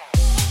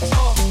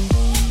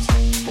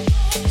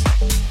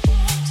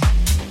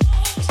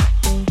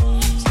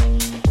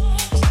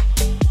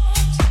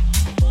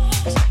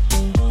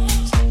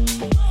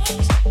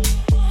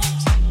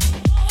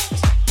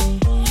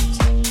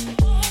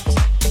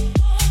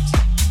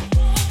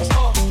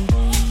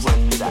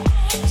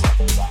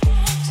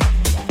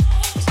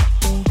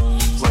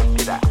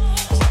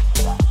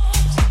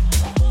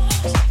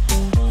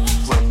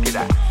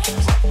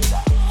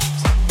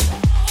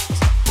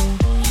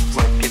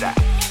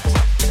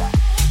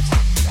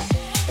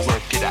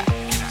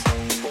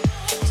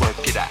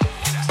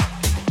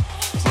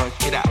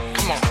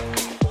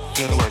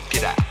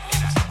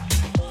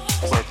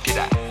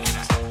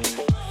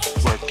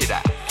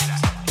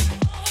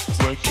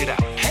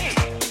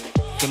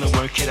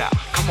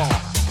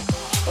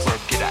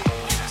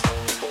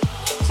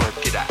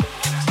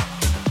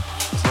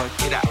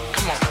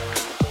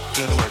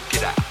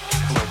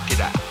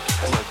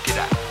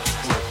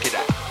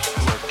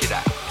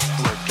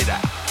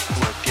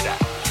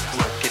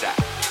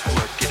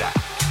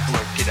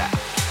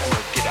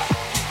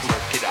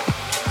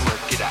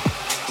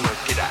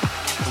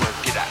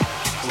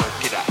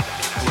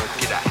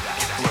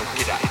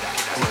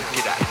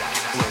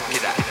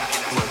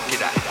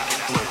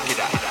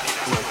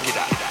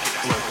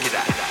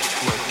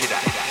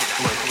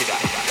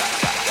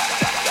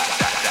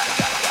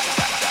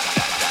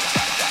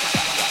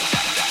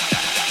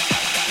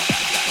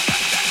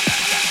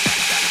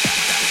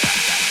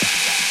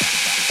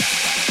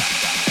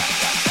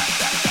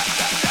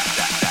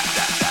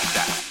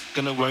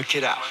 Gonna work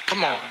it out.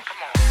 Come on.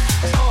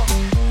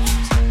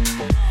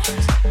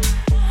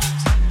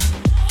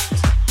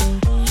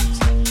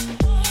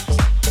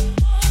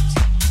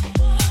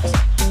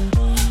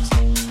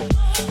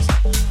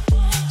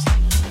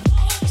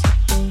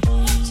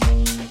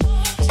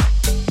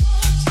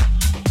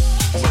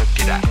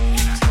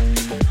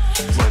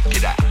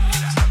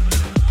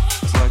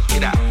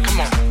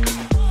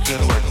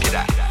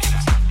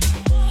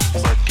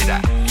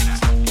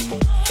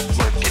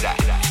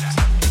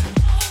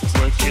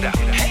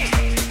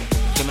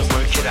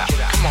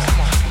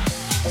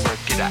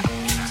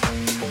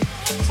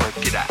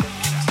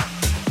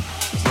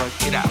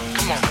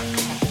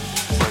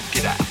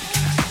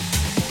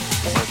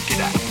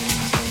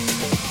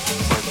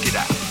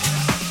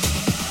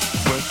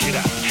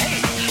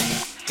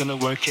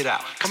 Work it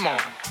out. Come on.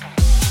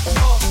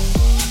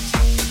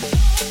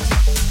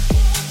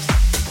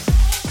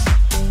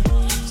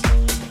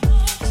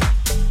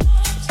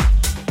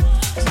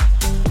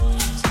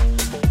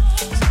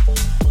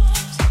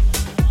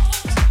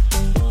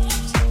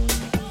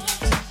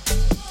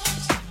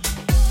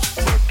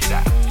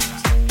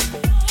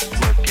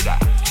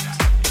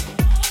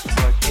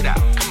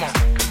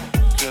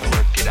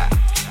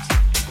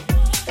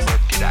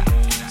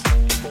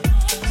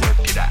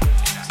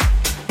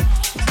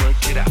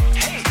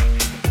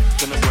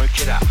 Gonna work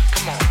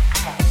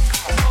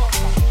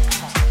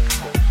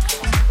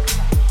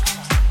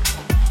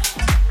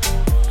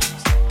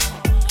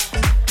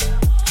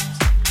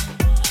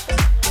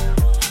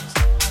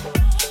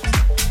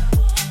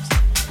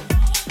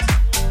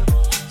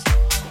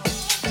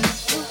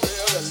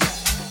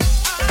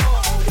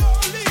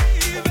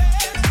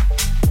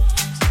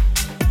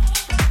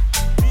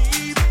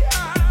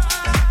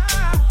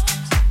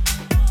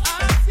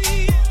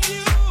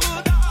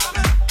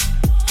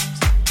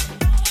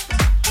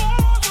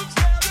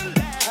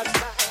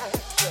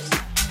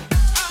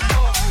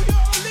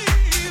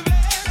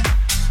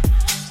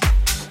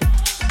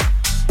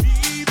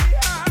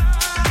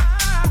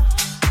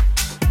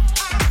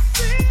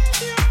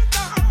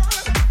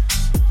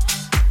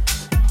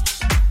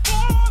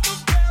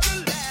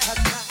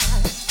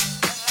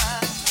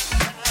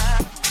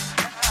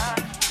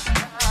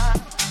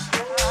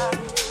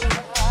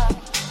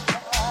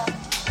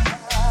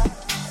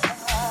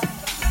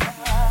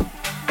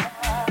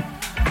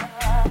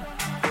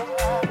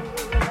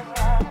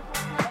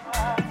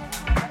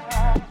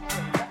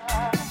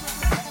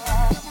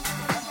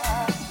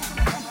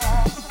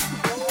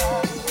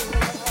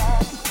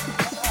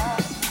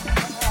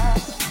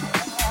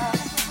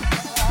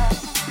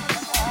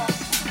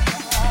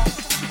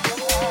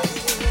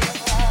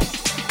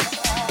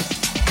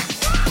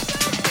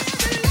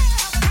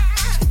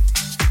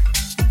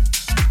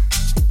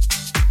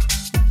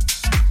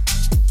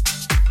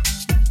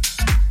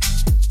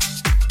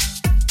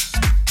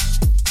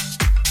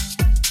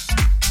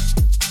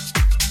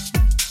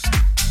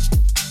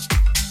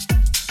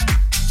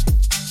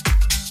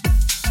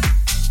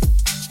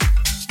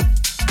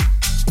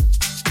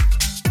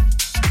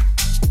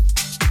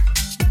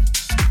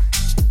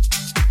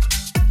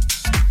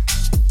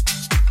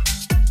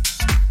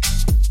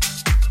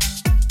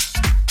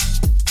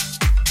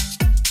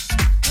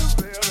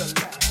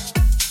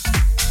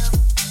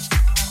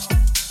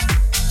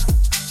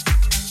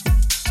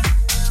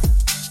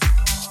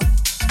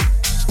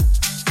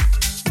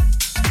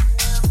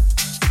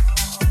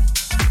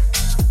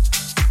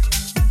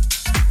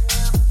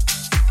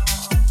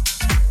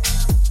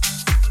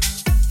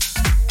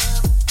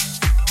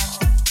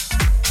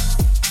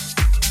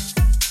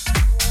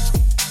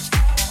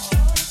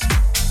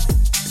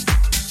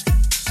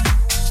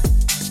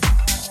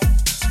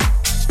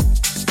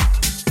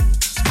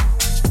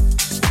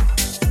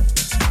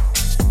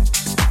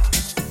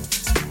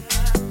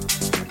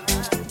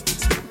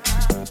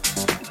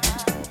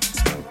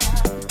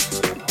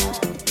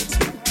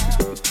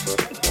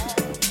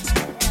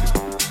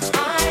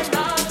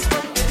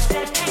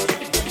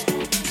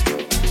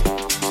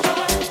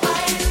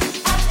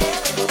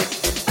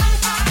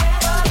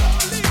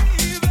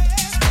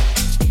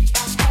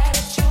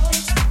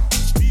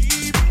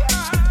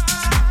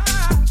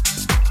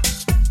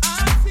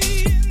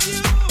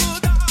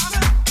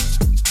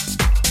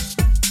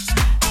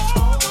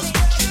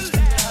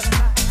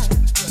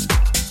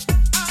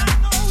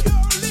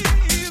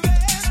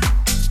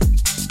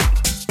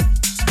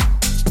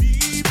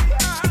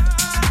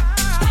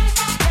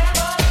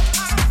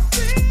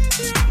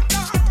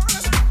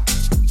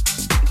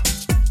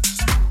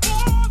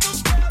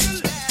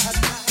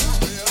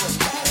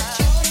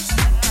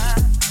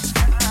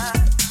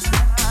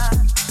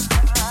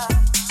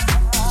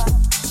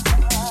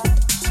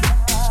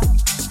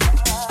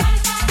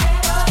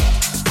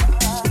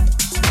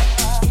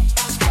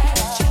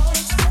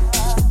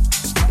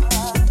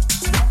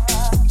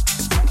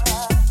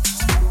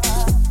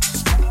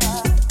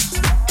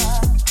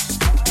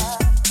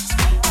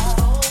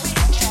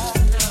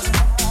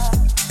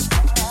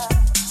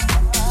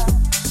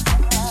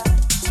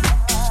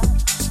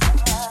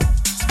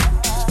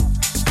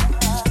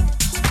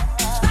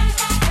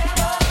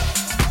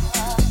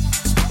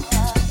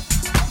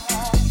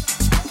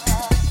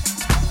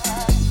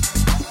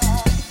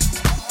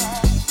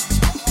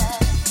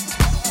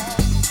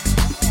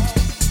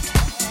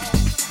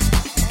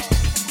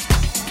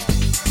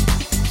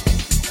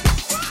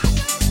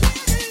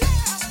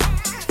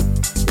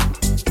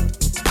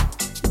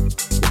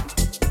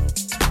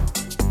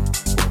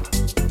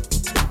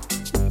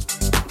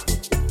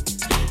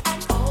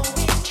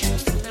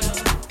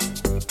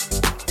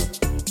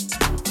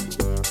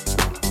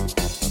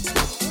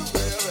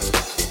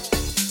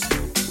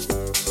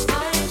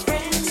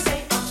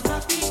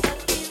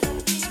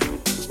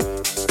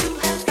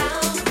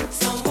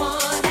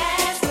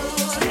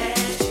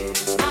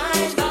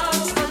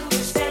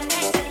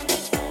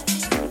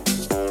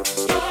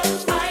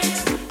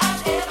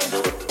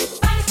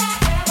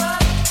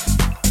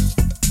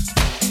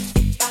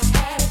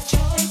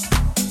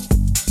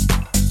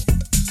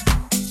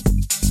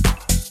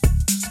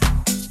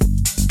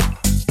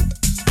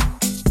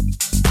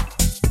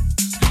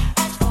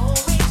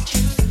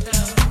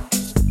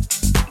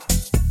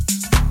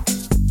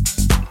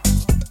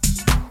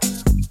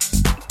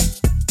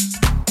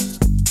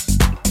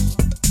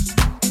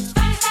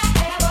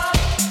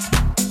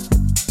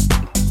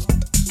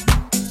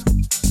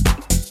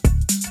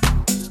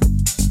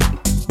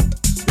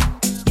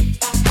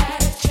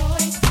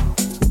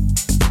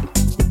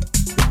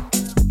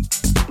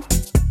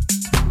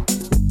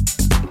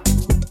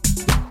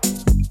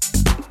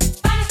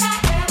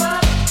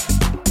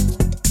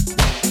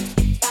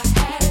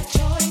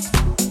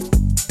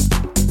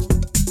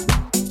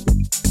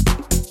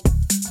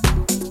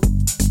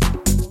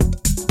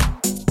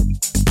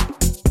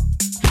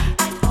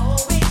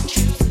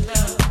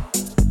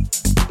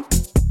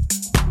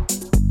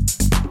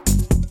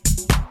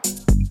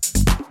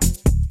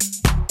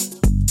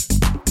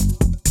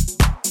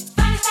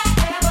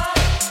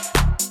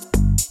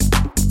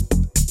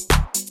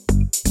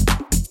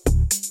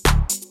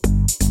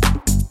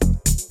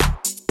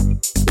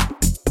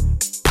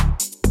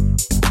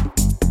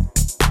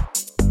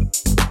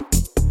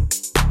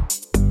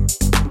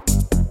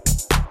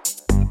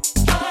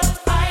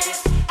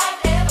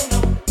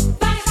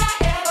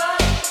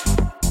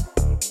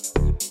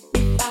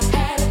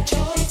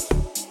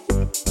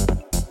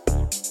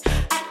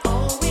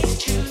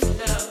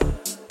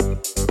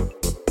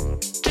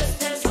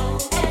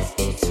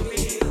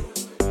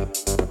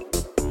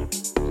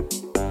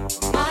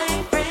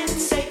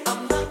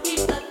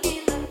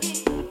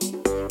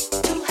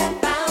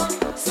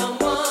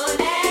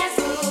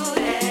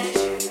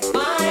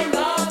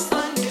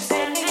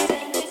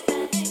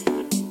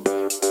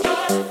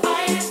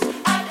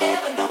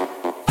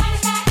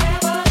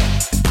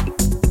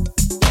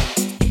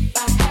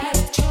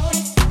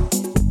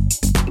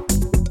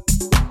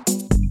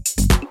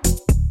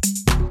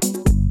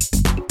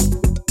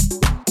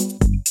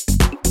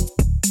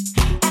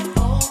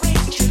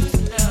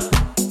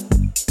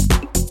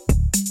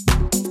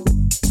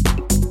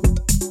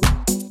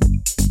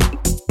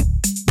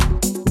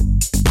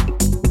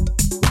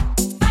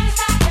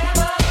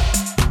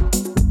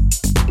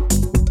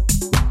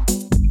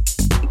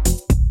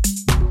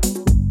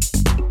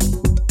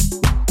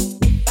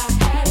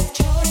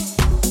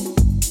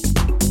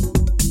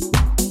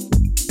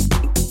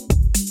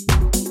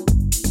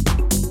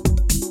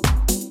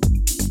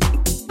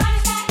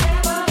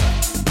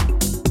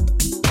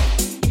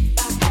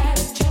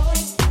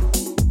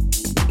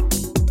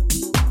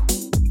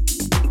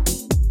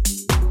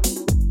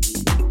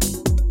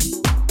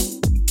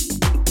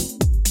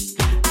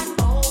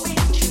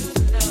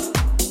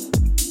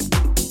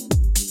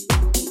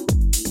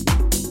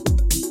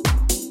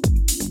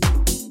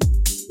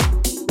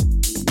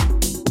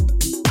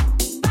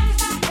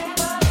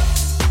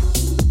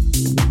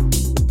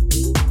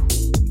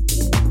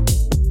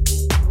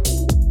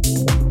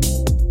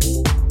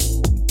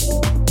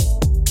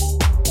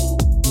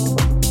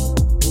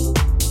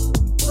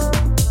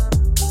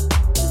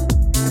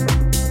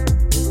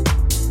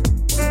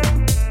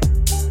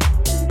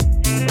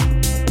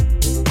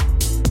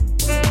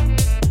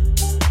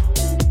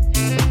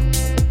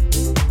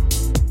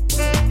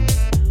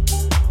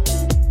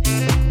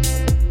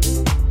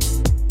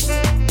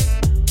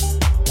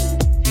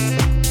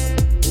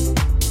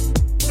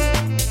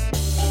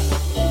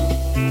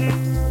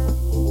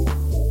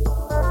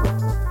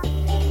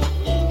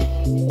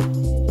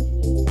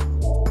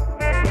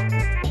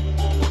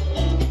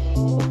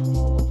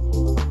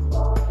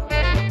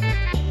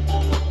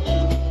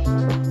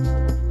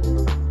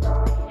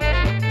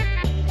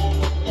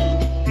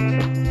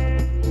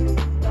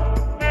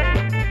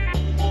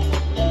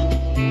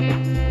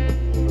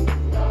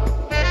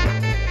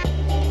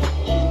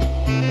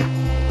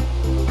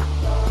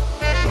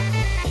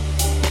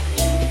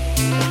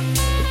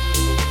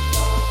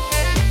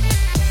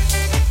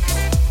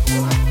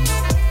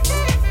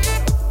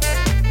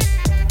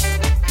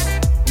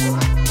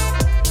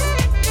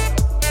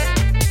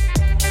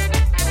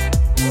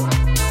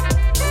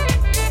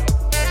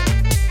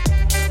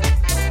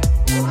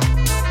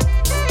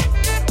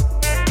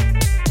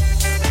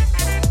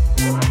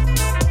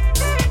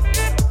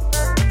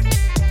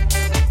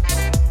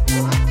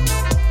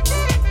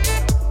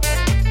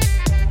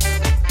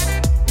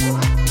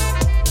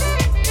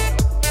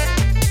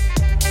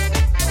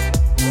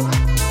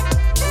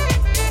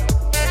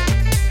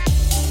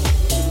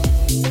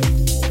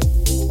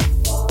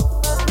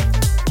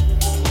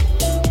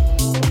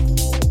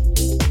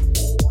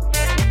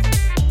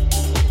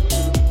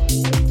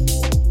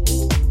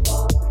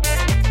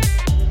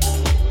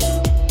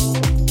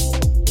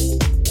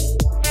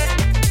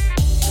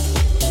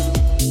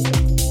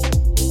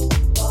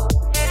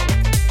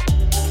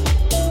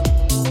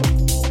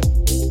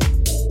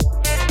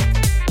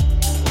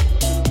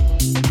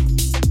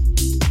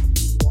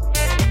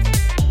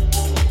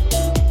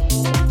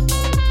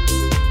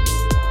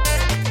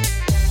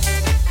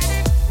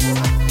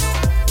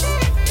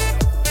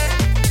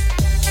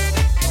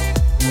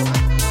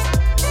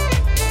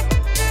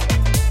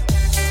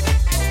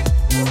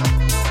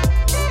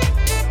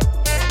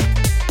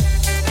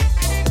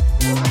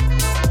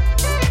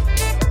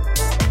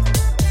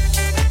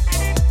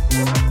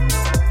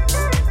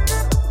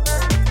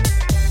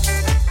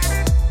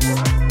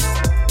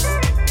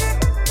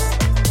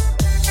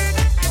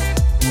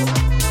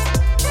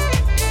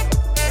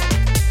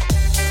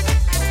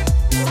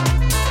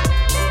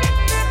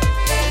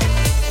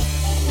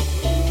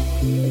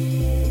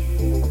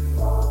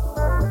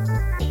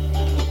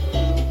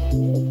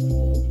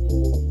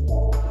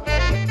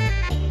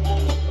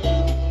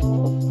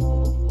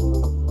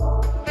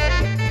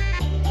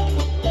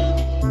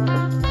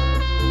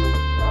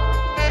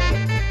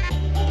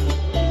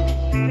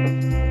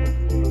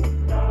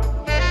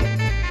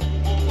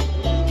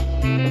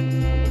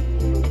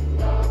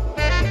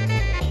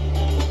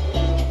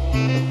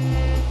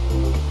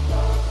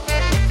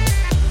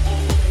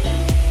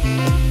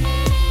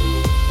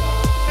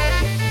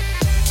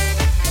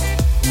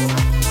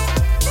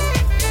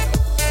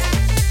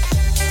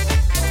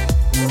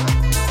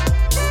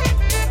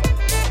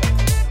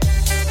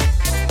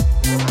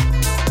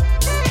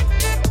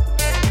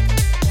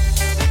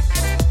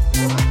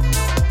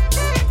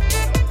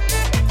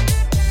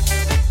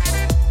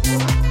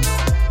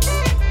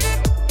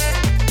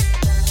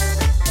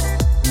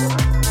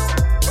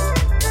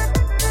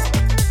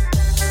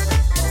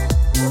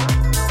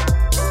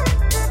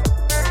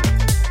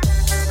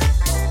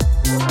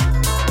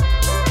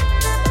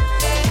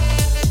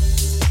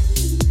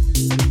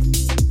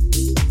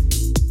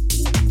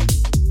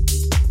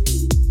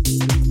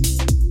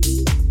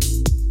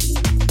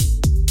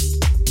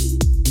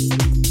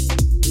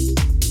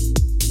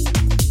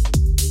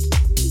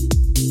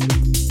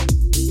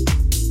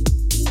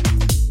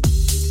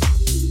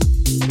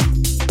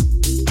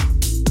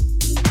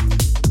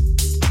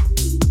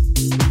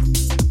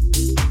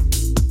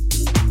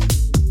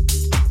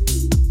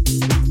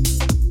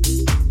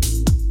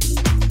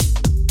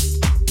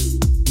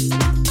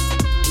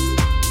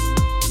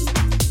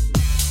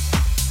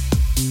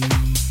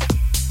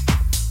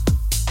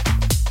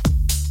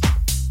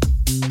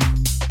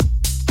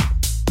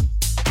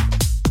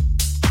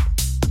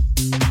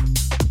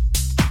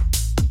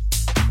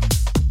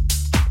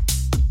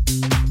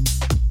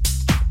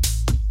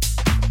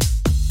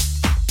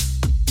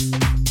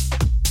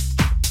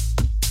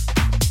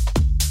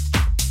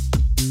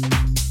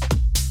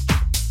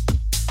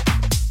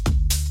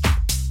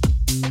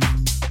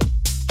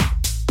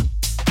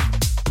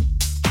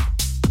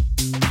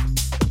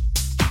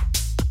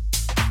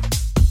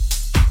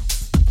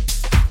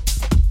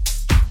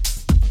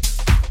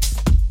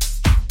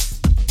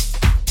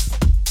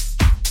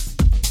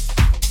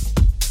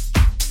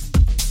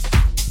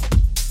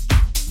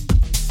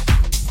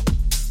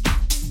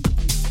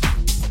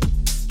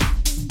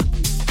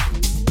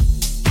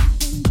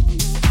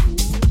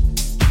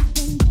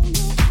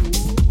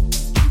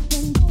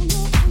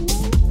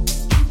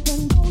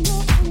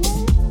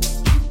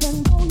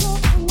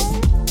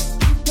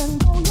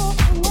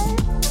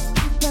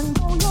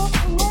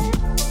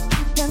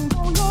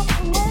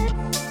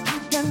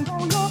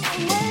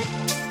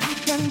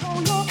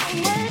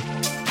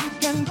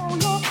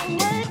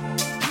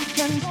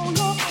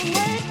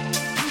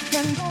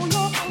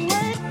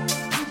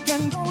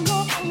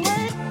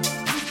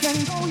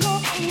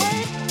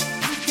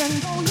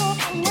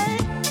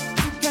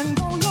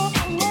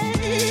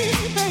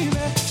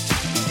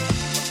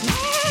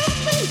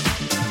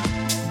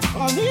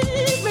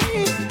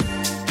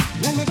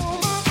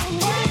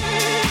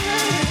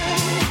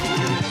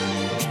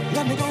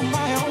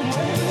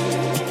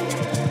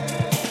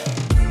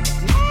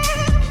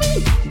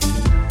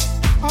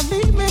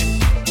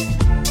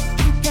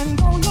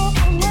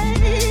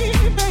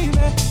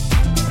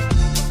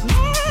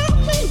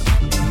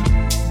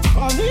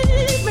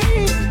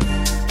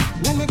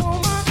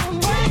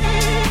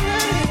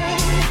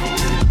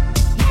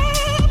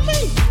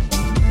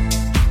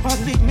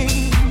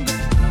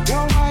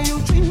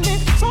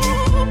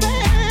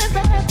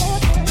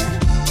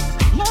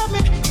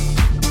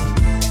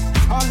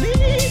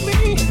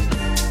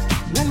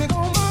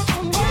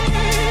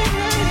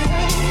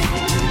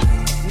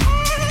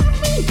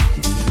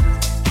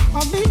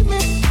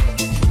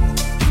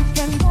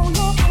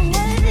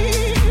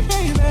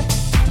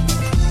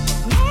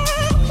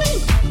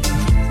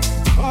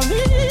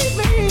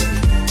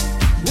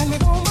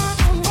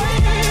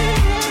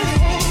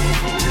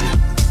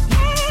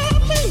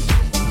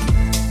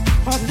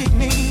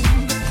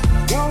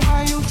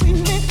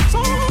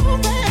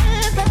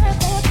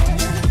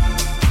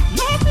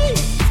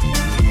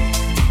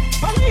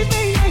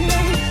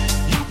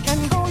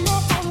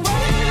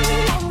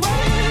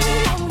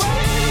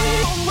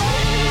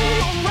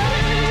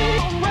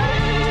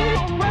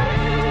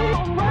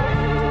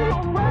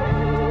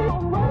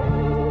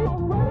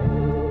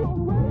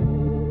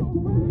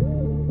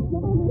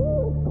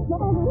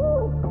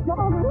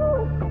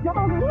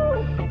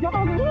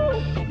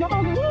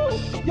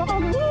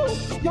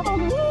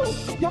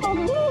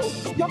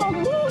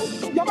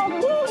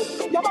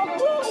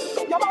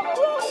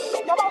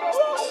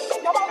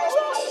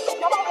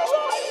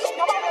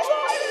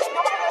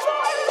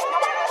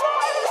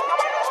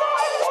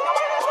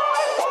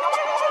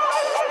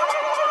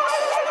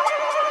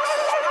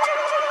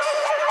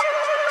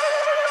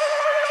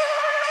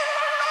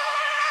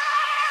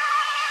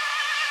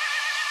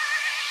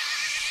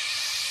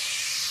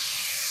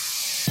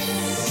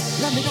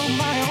Let me go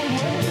my own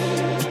way.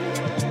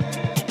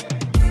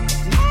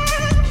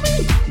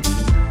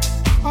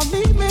 Or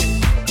leave me.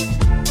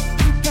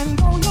 You can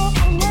go your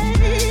own way,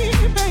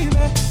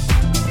 baby.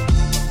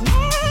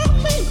 Love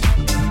me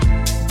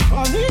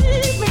or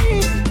leave me.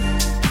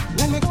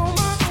 Let me go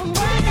my own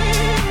way.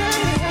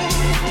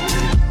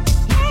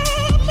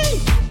 Love me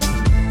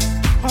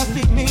or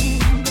leave me.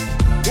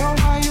 Girl,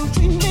 why you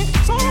treat me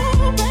so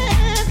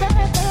bad?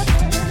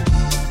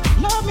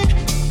 Love me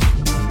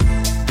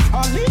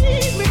or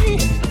leave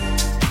me.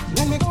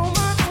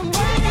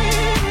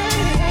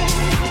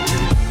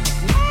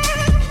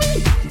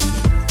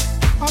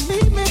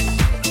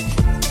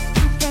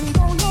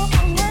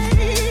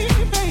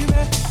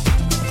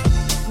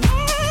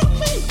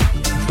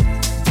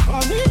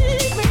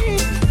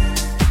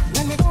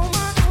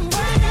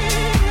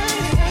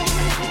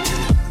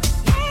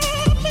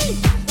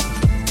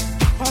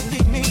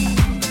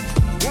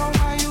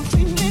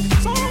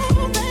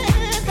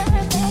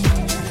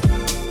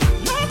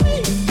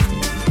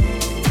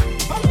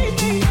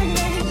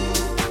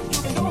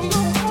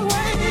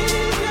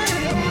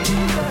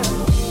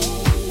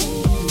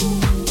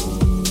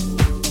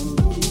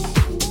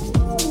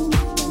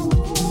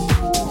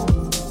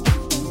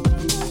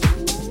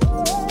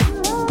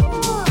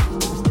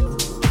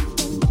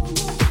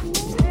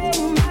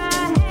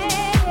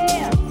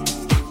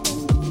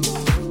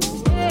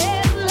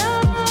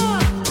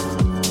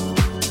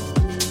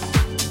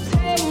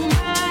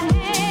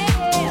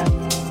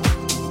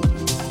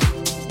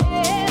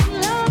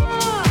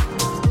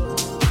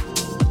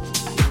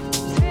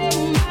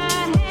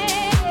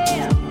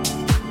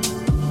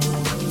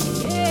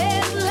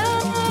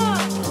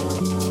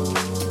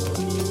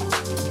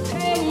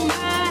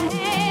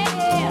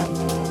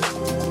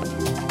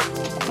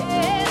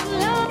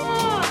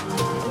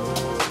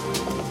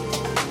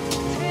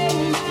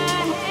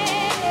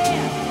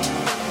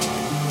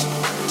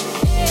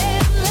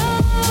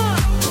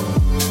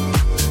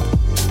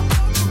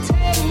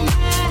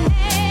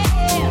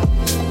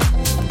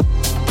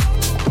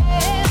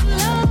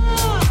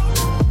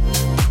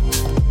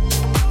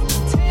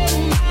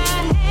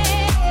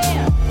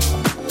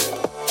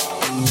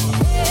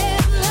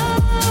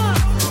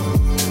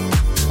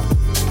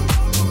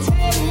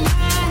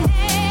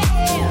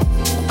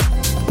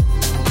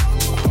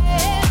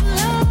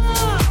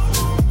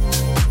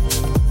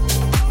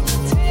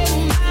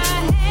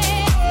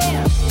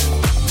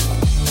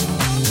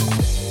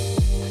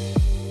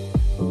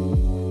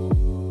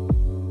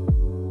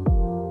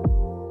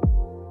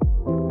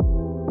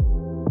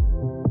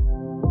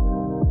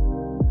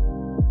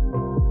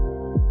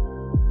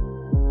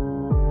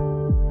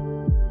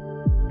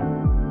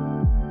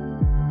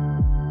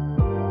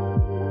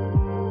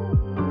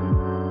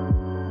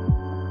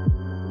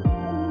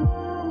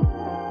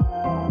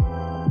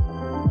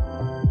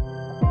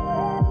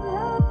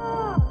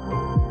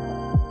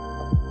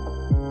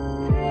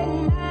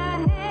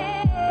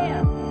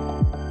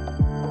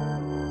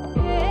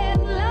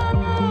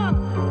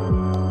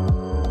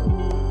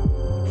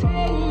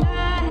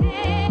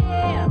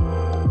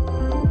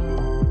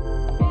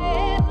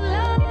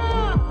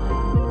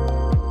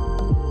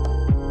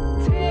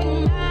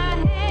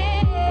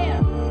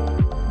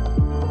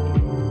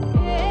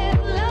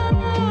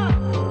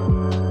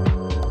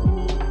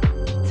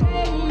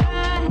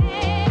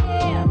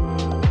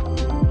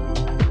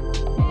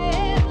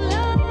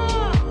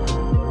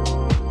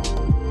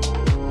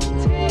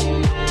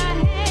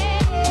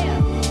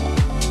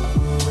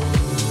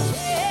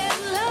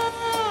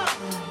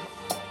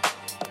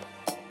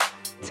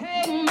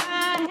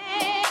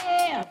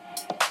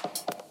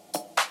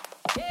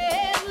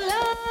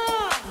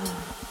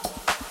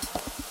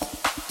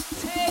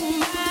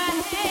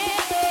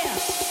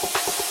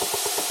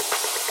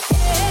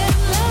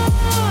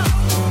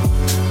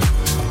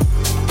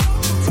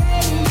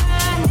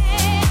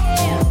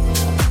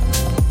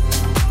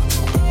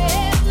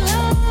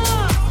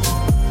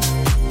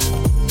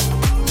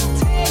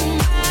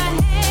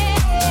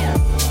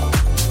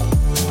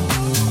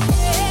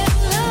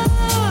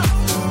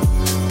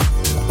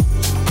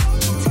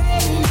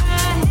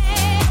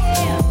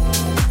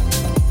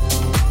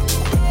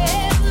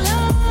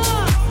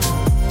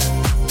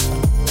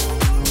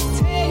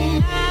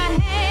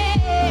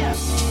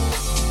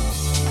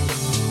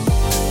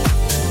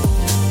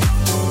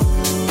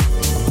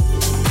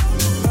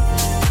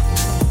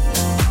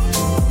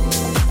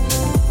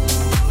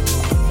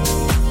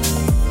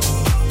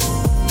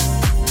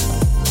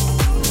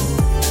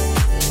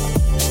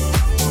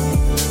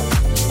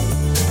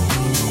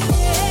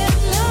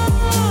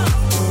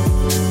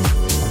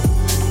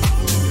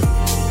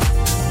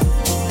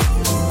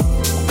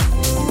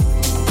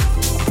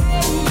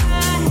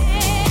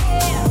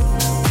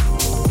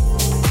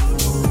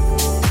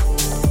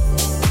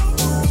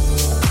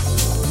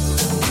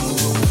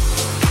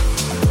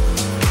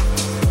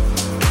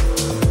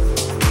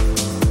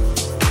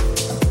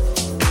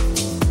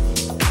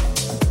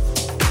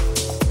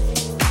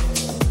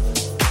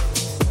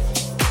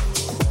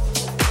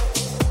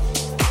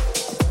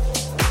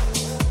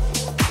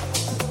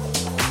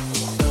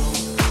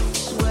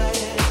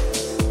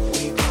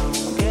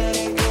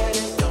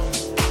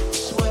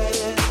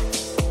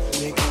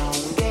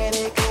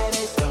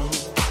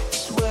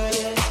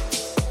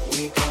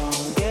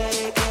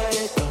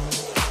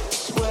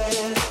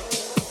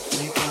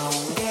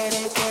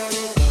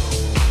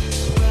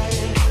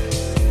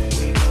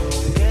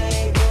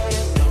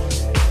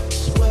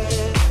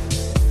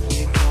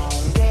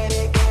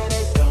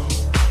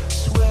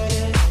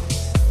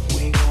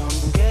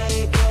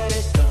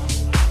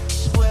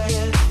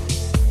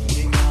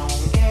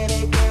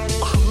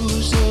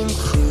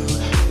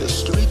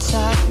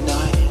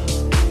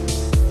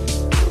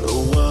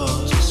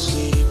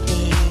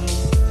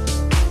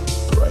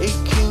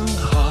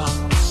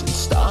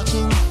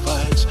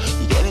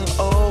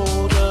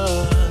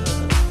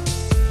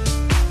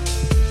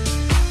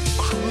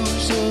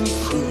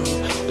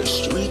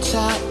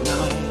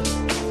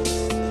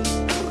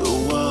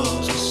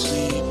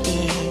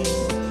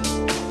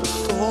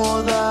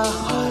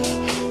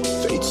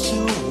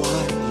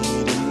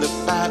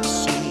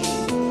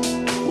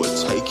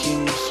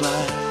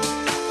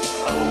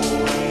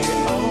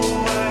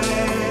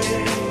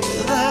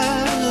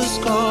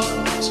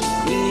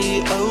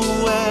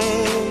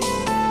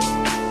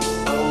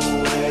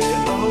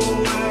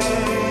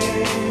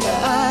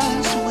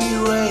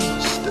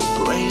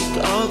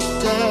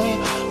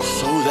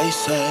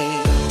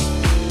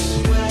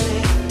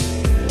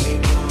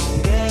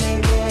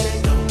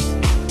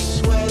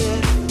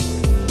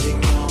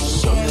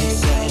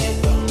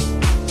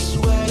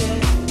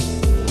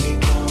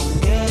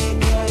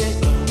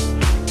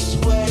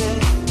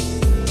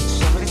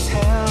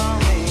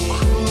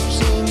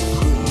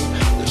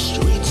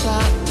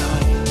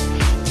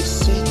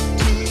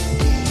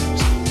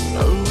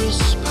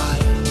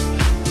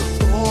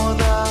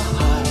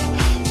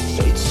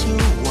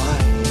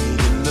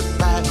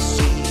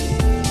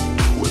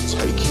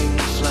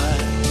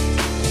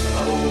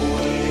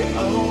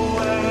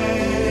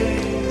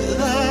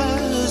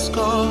 There's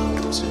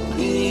got to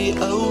be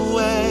a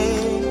way.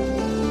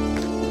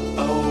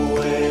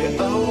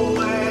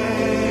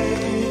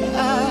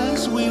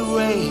 As we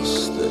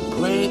race the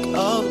break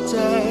of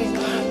day,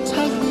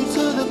 take me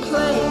to the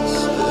place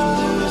the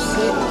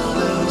music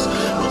plays,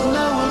 but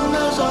no one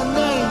knows our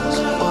names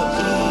or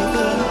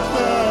even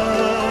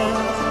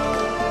cares.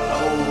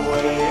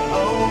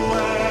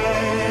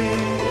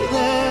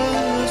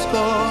 There's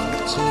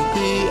got to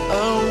be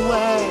a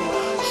way,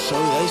 so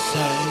they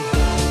say.